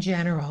domain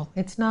general.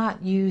 It's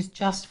not used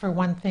just for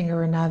one thing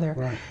or another.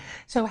 Right.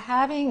 So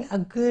having a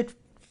good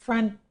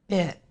front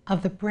bit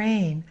of the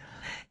brain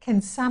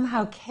can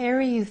somehow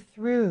carry you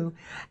through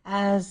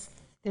as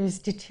there's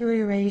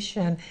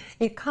deterioration.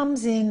 It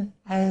comes in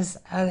as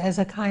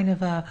a kind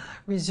of a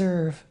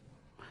reserve.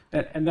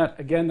 And that,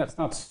 again, that's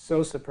not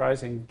so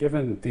surprising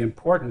given the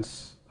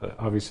importance,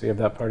 obviously, of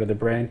that part of the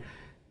brain,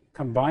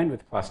 combined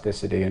with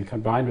plasticity and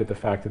combined with the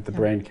fact that the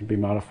brain can be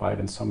modified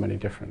in so many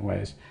different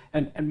ways.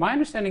 And my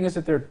understanding is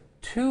that there are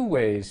two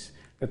ways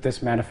that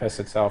this manifests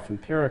itself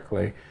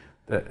empirically.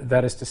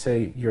 That is to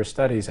say, your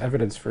studies,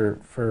 evidence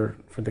for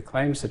the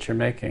claims that you're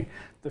making.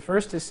 The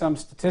first is some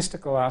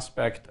statistical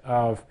aspect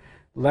of,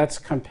 let's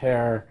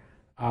compare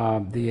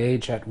the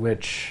age at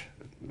which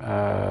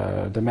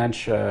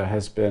dementia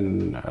has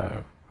been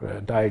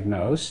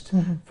diagnosed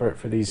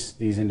for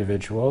these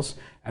individuals,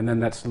 and then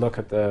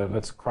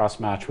let's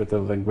cross-match with the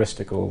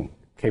linguistical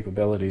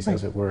capabilities,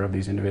 as it were, of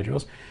these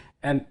individuals.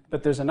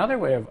 But there's another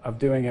way of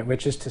doing it,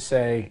 which is to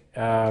say,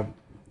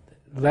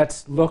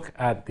 let's look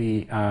at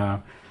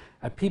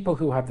at people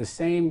who have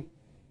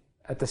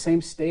at the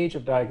same stage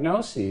of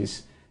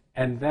diagnoses,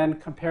 and then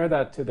compare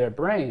that to their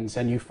brains,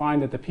 and you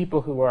find that the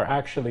people who are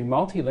actually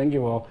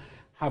multilingual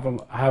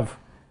have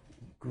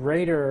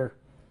greater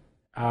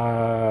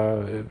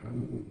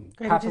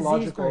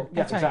pathological,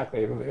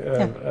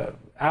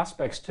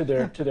 aspects to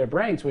their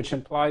brains, which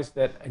implies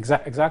that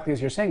exactly as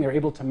you're saying, they're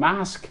able to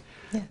mask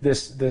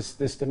this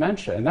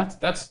dementia, and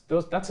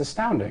that's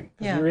astounding.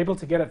 You're able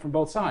to get it from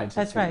both sides.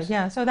 That's right.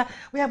 Yeah. So that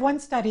we have one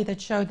study that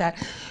showed that.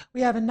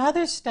 We have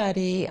another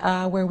study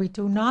where we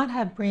do not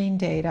have brain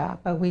data,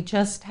 but we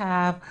just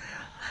have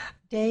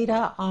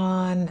data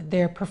on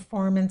their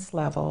performance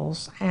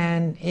levels,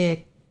 and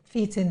it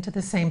feeds into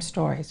the same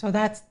story. So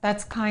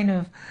that's kind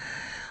of,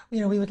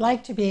 we would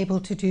like to be able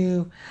to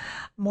do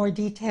more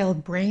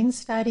detailed brain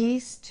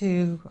studies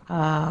to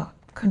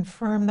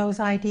confirm those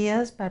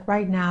ideas, but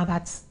right now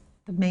that's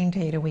the main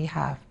data we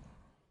have.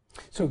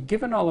 So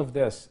given all of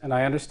this, and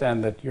I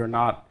understand that you're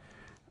not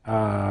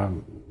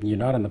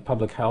in the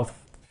public health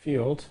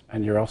field,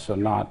 and you're also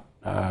not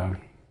the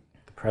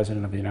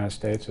President of the United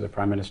States or the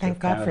Prime Minister of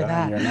Canada.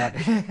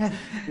 Thank God for that.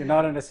 You're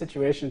not in a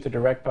situation to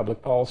direct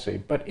public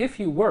policy. But if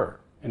you were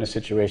in a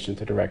situation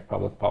to direct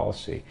public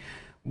policy,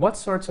 what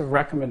sorts of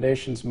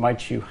recommendations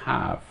might you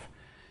have,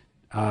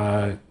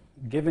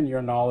 given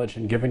your knowledge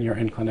and given your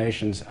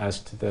inclinations, as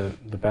to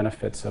the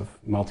benefits of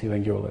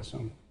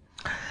multilingualism?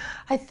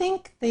 I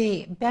think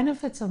the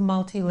benefits of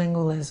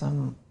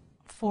multilingualism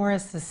for a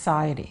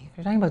society, if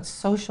you're talking about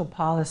social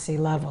policy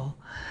level,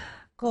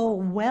 go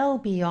well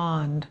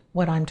beyond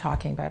what I'm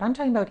talking about. I'm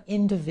talking about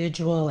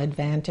individual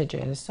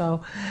advantages.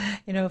 So,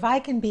 if I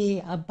can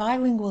be a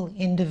bilingual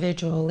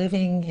individual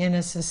living in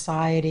a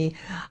society,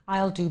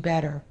 I'll do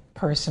better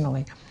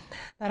personally.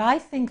 But I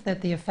think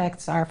that the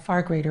effects are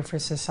far greater for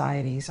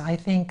societies. I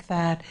think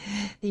that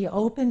the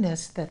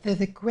openness, that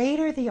the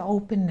greater the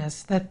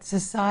openness that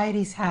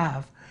societies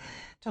have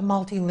to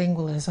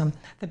multilingualism,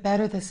 the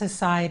better the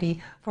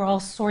society for all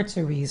sorts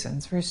of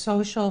reasons, for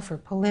social, for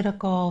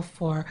political,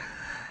 for,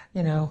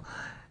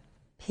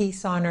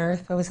 Peace on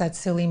Earth. What was that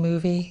silly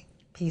movie?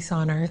 Peace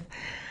on Earth.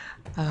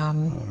 I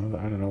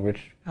don't know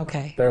which.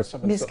 Okay. There's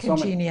some,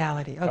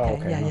 Miscongeniality. So many,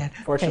 Okay, yeah.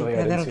 Fortunately,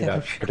 okay, I didn't see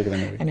that particular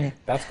movie. Anyway.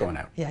 That's going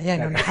out. No,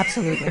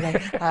 absolutely.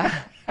 Right.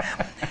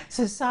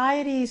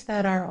 Societies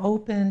that are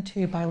open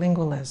to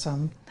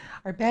bilingualism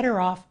are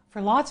better off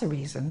for lots of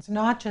reasons,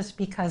 not just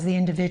because the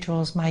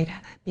individuals might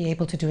be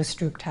able to do a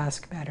Stroop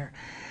task better.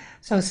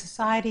 So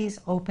societies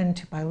open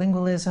to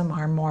bilingualism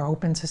are more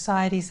open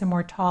societies, they're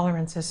more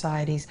tolerant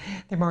societies,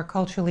 they're more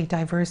culturally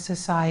diverse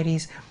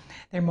societies,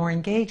 they're more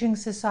engaging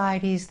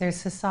societies, they're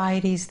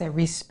societies that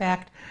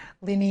respect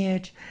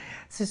lineage,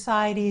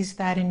 societies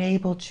that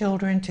enable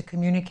children to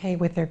communicate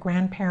with their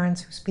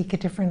grandparents who speak a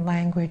different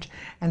language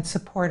and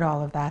support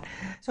all of that.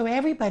 So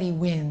everybody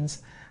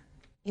wins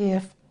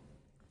if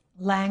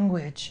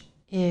language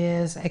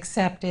is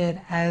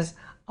accepted as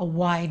a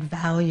wide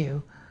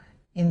value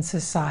in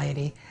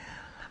society.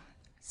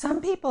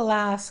 Some people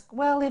ask,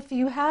 well, if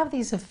you have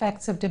these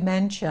effects of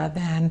dementia,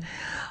 then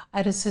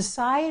at a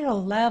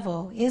societal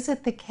level, is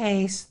it the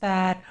case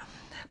that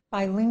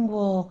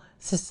bilingual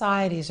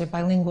societies or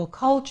bilingual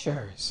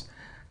cultures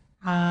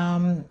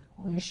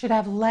should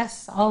have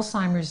less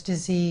Alzheimer's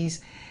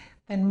disease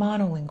than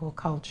monolingual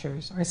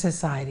cultures or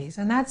societies?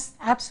 And that's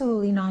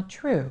absolutely not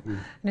true.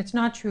 And it's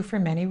not true for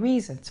many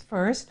reasons.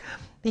 First,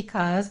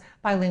 because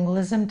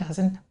bilingualism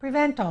doesn't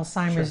prevent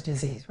Alzheimer's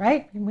disease,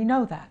 right? And we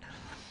know that.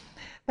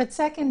 But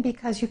second,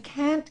 because you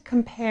can't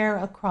compare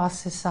across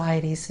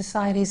societies.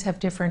 Societies have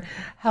different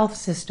health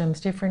systems,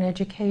 different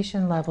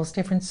education levels,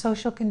 different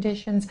social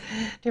conditions,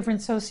 different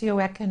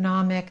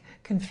socioeconomic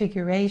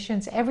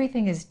configurations.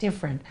 Everything is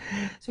different.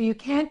 So you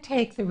can't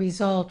take the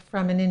result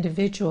from an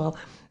individual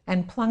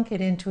and plunk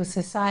it into a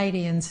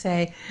society and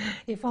say,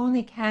 if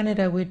only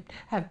Canada would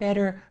have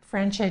better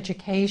French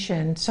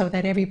education so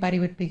that everybody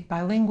would be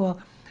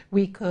bilingual,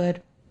 we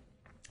could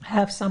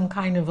have some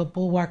kind of a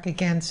bulwark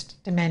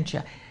against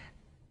dementia.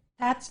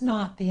 That's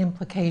not the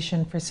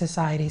implication for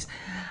societies.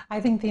 I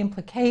think the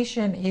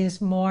implication is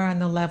more on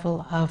the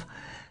level of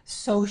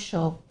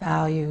social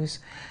values,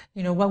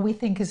 what we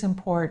think is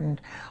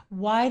important.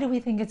 Why do we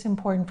think it's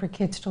important for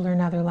kids to learn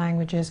other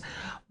languages?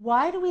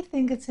 Why do we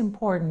think it's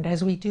important,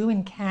 as we do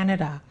in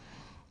Canada,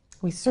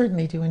 we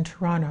certainly do in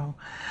Toronto,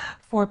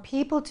 for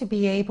people to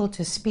be able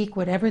to speak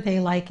whatever they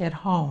like at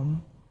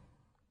home,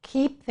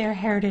 keep their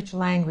heritage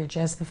language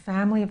as the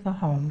family of the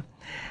home,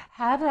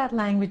 have that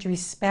language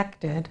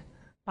respected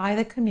by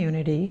the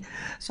community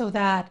so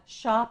that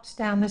shops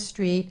down the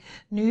street,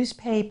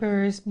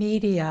 newspapers,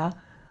 media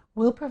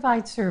will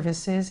provide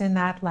services in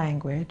that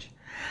language,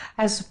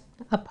 as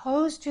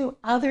opposed to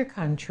other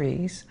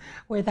countries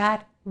where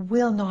that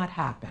will not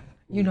happen.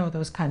 You know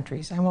those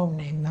countries, I won't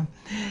name them,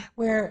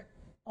 where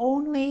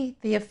only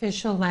the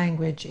official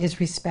language is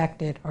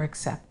respected or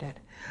accepted.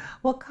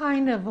 What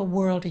kind of a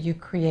world are you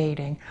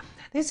creating?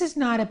 This is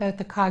not about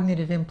the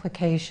cognitive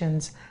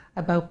implications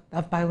of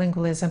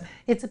bilingualism.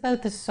 It's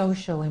about the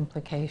social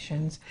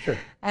implications. Sure.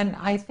 And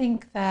I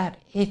think that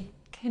it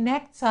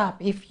connects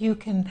up if you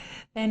can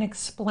then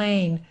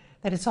explain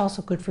that it's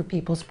also good for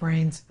people's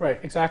brains. Right,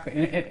 exactly.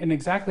 And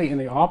exactly in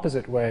the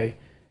opposite way,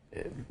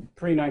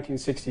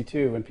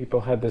 pre-1962, when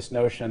people had this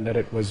notion that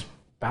it was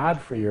bad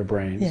for your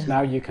brains,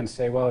 now you can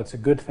say, well, it's a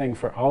good thing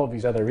for all of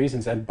these other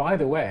reasons. And by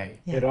the way,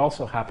 it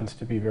also happens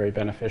to be very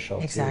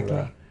beneficial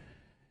to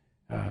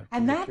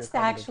and that's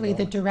actually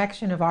the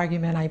direction of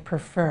argument I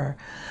prefer.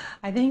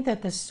 I think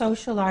that the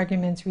social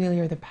arguments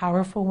really are the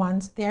powerful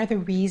ones. They're the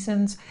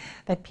reasons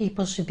that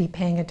people should be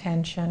paying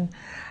attention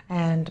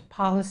and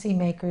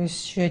policymakers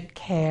should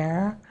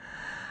care.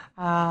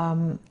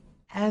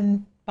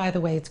 And by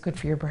the way, it's good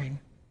for your brain.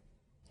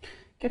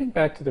 Getting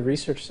back to the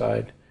research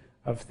side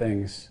of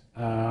things,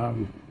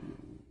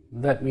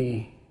 let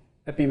me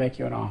make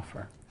you an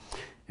offer.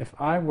 If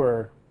I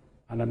were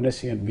an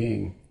omniscient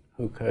being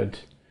who could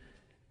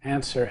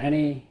answer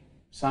any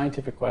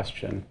scientific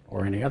question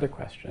or any other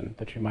question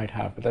that you might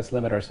have, but let's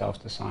limit ourselves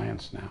to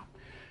science now.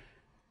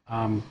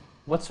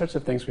 What sorts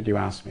of things would you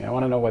ask me? I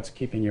want to know what's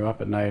keeping you up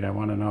at night. I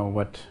want to know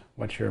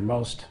what you're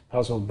most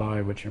puzzled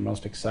by, what you're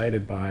most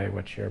excited by,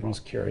 what you're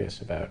most curious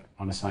about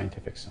on a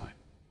scientific side.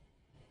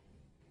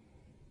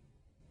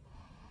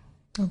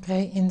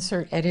 Okay,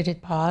 insert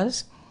edited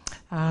pause.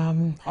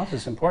 Pause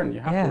is important.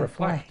 You have to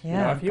reflect. Boy,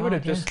 if you would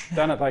have just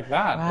done it like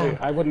that,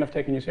 I wouldn't have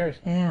taken you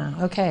seriously. Yeah,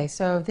 okay.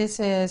 So this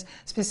is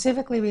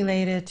specifically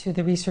related to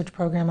the research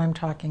program I'm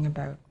talking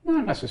about.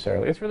 Not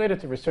necessarily. It's related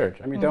to research.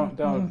 I mean,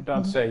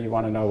 don't say you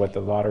want to know what the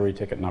lottery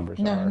ticket numbers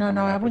are.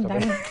 No, I wouldn't.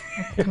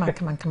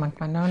 Come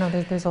on. No,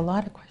 there's a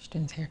lot of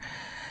questions here.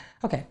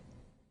 Okay.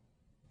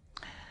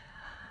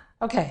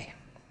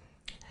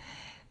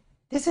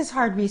 This is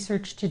hard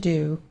research to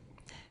do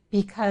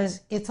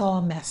because it's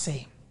all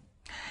messy.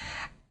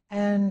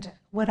 And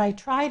what I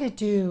try to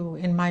do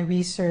in my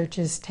research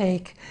is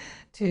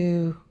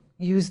to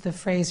use the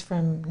phrase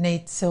from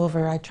Nate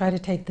Silver, I try to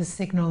take the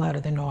signal out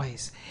of the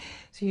noise.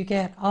 So you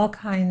get all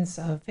kinds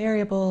of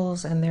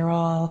variables and they're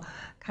all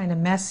kind of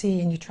messy,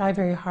 and you try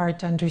very hard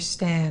to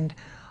understand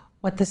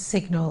what the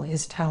signal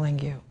is telling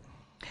you.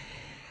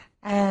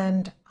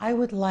 And I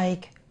would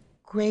like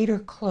greater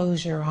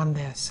closure on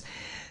this.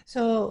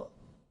 So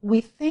we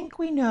think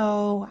we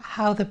know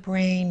how the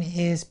brain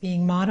is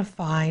being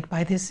modified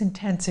by this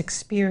intense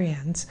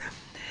experience,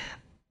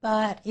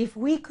 but if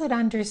we could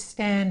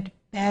understand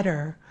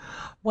better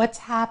what's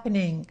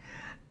happening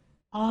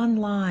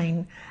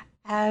online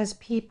as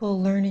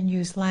people learn and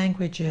use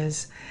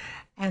languages,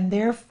 and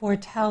therefore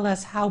tell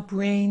us how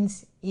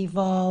brains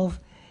evolve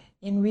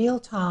in real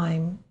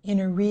time, in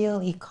a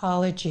real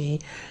ecology,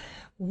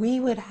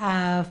 we would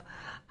have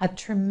a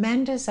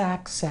tremendous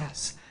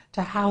access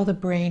to how the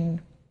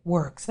brain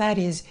works. That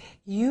is,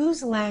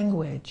 use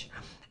language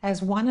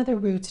as one of the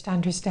routes to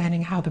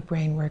understanding how the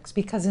brain works,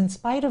 because in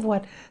spite of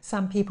what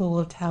some people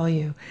will tell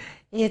you,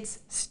 it's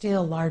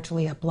still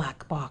largely a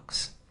black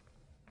box.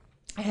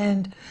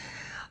 And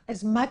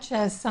as much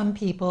as some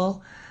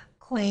people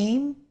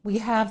claim we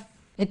have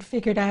it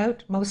figured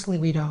out, mostly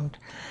we don't.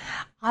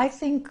 I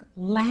think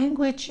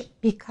language,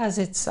 because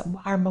it's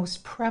our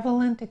most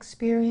prevalent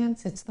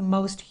experience, it's the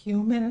most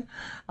human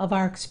of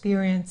our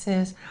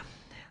experiences,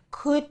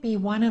 could be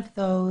one of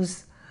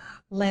those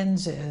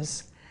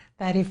lenses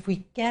that if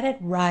we get it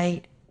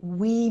right,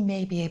 we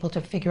may be able to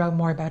figure out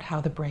more about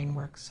how the brain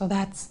works. So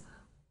that's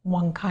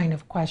one kind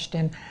of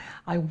question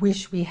I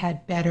wish we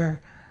had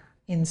better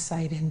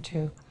insight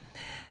into.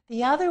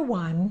 The other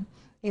one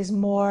is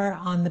more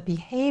on the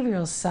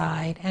behavioral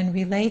side and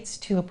relates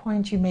to a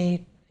point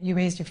you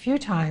raised a few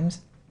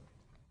times.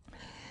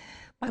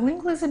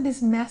 Bilingualism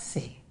is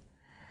messy.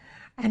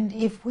 And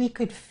if we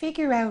could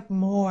figure out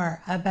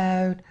more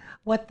about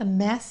what the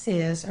mess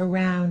is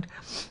around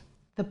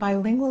the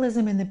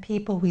bilingualism in the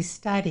people we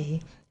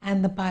study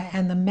and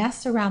the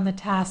mess around the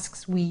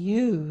tasks we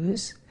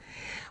use,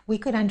 we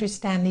could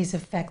understand these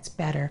effects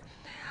better.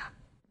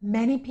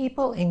 Many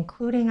people,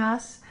 including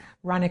us,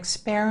 run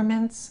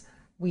experiments.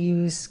 We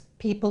use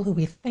people who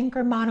we think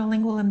are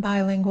monolingual and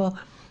bilingual.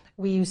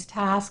 We use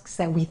tasks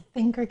that we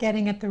think are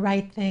getting at the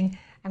right thing,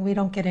 and we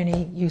don't get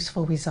any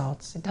useful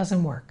results. It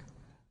doesn't work.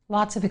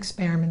 Lots of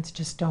experiments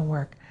just don't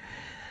work.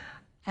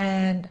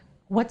 And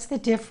what's the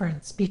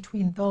difference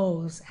between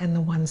those and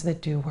the ones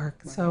that do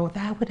work? So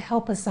that would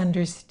help us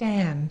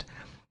understand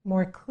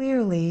more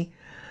clearly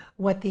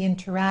what the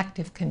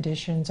interactive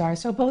conditions are.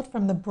 So both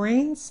from the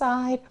brain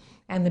side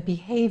and the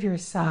behavior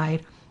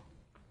side,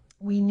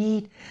 we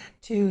need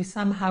to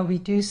somehow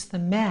reduce the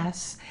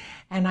mess.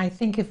 And I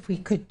think if we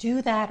could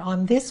do that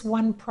on this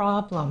one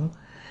problem,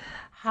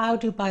 how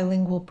do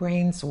bilingual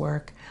brains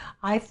work,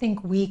 I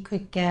think we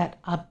could get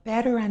a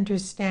better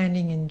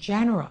understanding in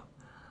general,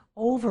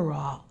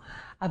 overall,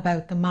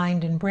 about the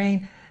mind and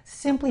brain,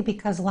 simply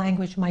because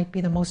language might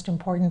be the most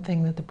important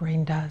thing that the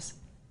brain does.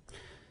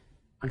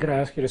 I'm going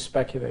to ask you to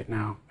speculate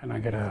now, and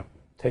I'm going to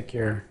take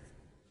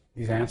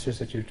these answers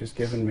that you've just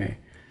given me.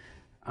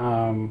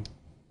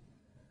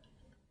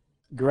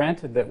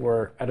 Granted that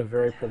we're at a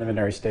very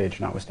preliminary stage,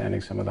 notwithstanding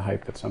some of the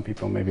hype that some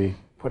people may be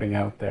putting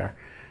out there,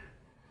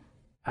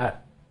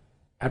 at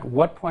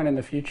what point in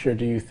the future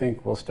do you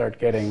think we'll start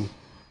getting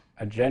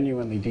a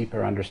genuinely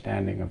deeper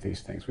understanding of these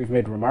things? We've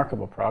made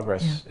remarkable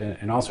progress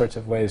in all sorts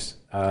of ways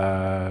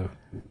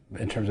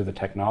in terms of the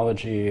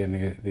technology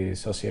and the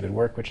associated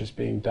work which is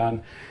being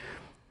done.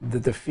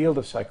 The field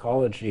of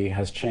psychology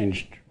has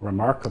changed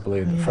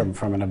remarkably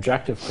from an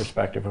objective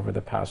perspective over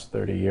the past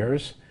 30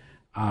 years.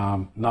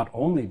 Not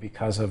only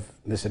because of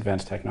this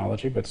advanced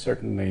technology, but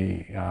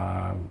certainly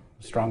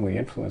strongly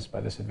influenced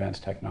by this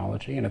advanced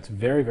technology. And it's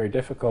very, very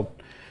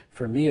difficult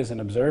for me as an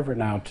observer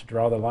now to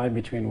draw the line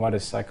between what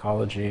is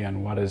psychology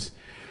and what is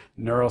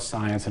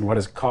neuroscience and what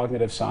is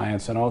cognitive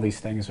science, and all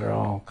these things are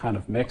all kind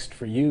of mixed.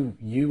 For you,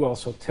 you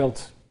also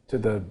tilt to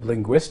the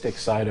linguistic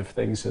side of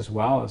things as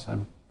well,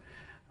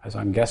 as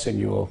I'm guessing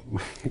you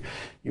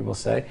will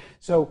say.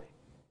 So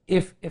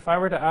if I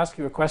were to ask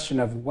you a question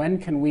of when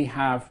can we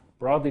have,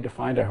 broadly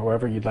defined or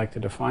however you'd like to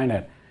define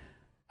it,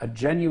 a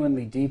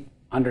genuinely deep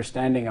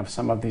understanding of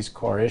some of these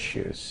core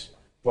issues,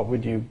 what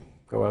would you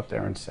go out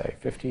there and say?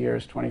 50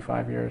 years,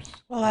 25 years?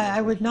 Well, I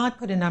would not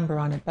put a number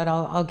on it, but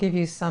I'll give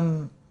you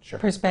some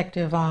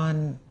perspective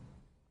on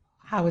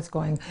how it's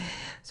going.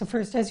 So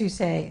first, as you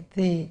say,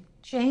 the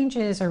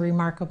changes are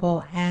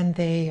remarkable and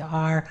they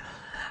are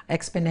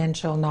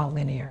exponential, not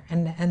linear,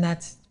 and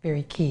that's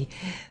very key.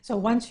 So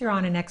once you're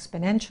on an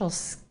exponential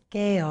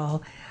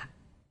scale,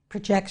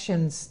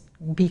 projections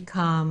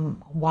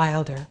become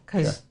wilder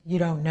because you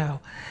don't know.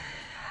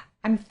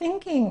 I'm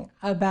thinking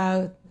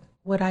about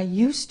what I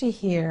used to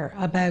hear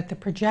about the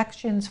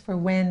projections for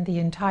when the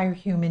entire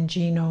human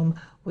genome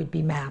would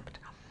be mapped.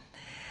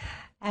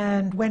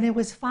 And when it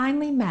was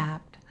finally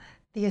mapped,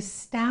 the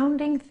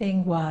astounding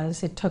thing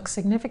was it took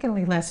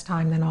significantly less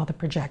time than all the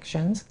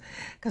projections,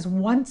 because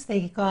once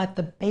they got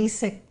the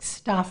basic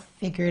stuff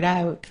figured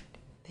out,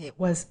 it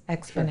was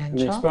exponential. And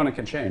the exponent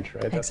can change,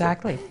 right?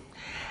 Exactly.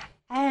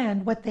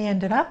 And what they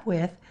ended up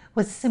with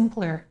was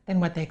simpler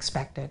than what they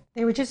expected.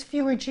 There were just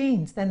fewer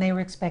genes than they were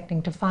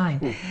expecting to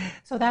find.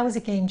 So that was a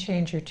game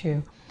changer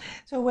too.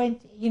 So when,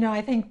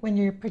 I think when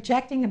you're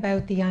projecting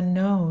about the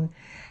unknown,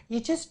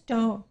 you just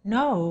don't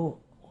know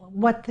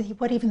what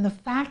even the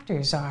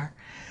factors are.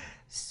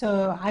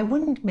 So I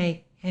wouldn't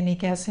make any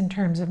guess in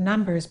terms of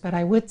numbers, but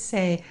I would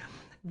say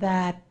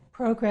that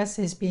progress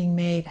is being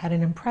made at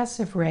an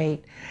impressive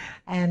rate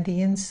and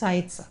the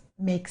insights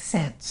make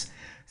sense.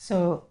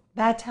 So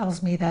that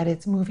tells me that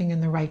it's moving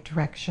in the right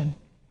direction.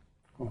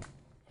 Cool.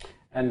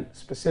 And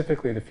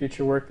specifically, the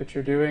future work that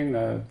you're doing,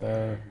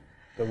 the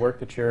work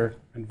that you're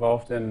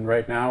involved in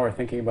right now or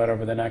thinking about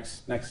over the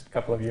next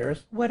couple of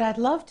years? What I'd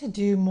love to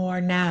do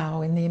more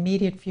now in the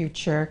immediate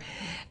future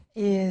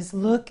is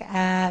look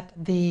at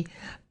the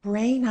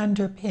brain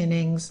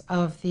underpinnings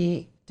of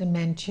the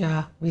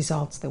dementia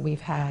results that we've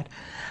had.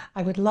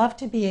 I would love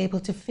to be able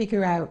to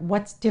figure out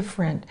what's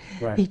different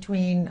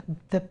between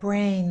the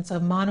brains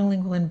of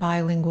monolingual and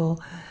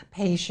bilingual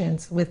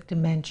patients with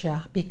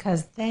dementia,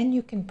 because then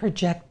you can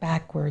project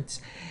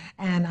backwards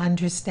and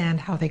understand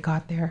how they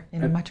got there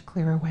in a much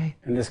clearer way.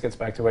 And this gets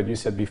back to what you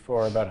said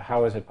before about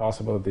how is it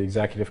possible that the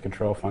executive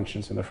control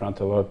functions in the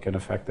frontal lobe can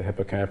affect the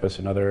hippocampus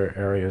and other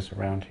areas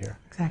around here.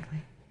 Exactly.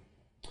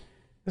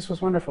 This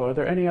was wonderful. Are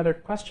there any other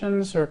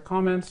questions or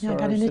comments or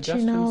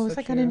suggestions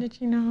I got an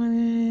itchy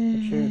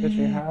nose. that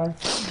you have?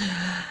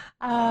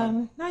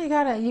 No,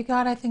 you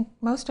got I think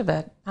most of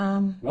it.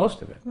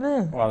 Most of it.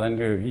 Yeah. Well, then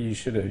you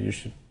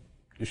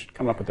should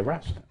come up with the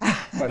rest.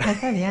 But, I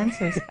got the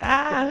answers.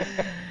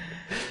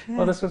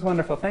 well, this was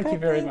wonderful. Thank you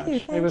very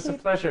much. It was a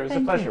pleasure. It was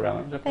a pleasure,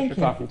 Ellen. It was a pleasure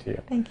talking to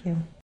you. Thank you.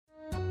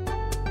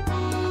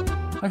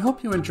 I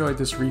hope you enjoyed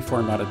this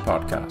reformatted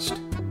podcast.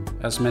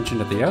 As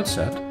mentioned at the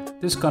outset,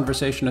 this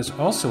conversation is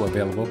also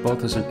available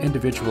both as an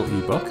individual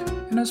ebook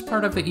and as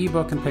part of the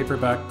ebook and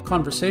paperback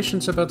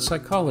Conversations About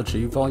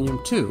Psychology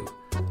Volume 2,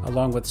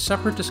 along with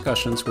separate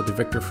discussions with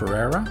Victor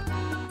Ferreira,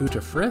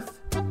 Uta Frith,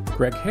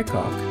 Greg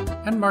Hickok,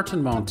 and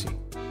Martin Monti.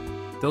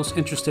 Those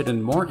interested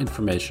in more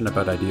information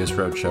about Ideas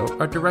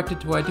Roadshow are directed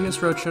to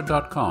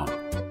ideasroadshow.com,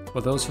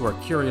 while those who are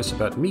curious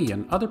about me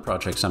and other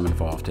projects I'm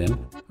involved in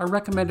are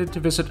recommended to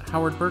visit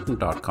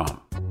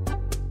howardburton.com.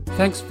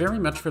 Thanks very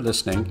much for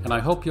listening, and I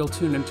hope you'll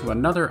tune into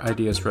another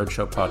Ideas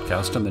Roadshow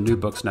podcast on the New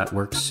Books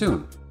Network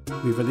soon.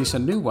 We release a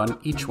new one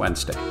each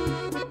Wednesday.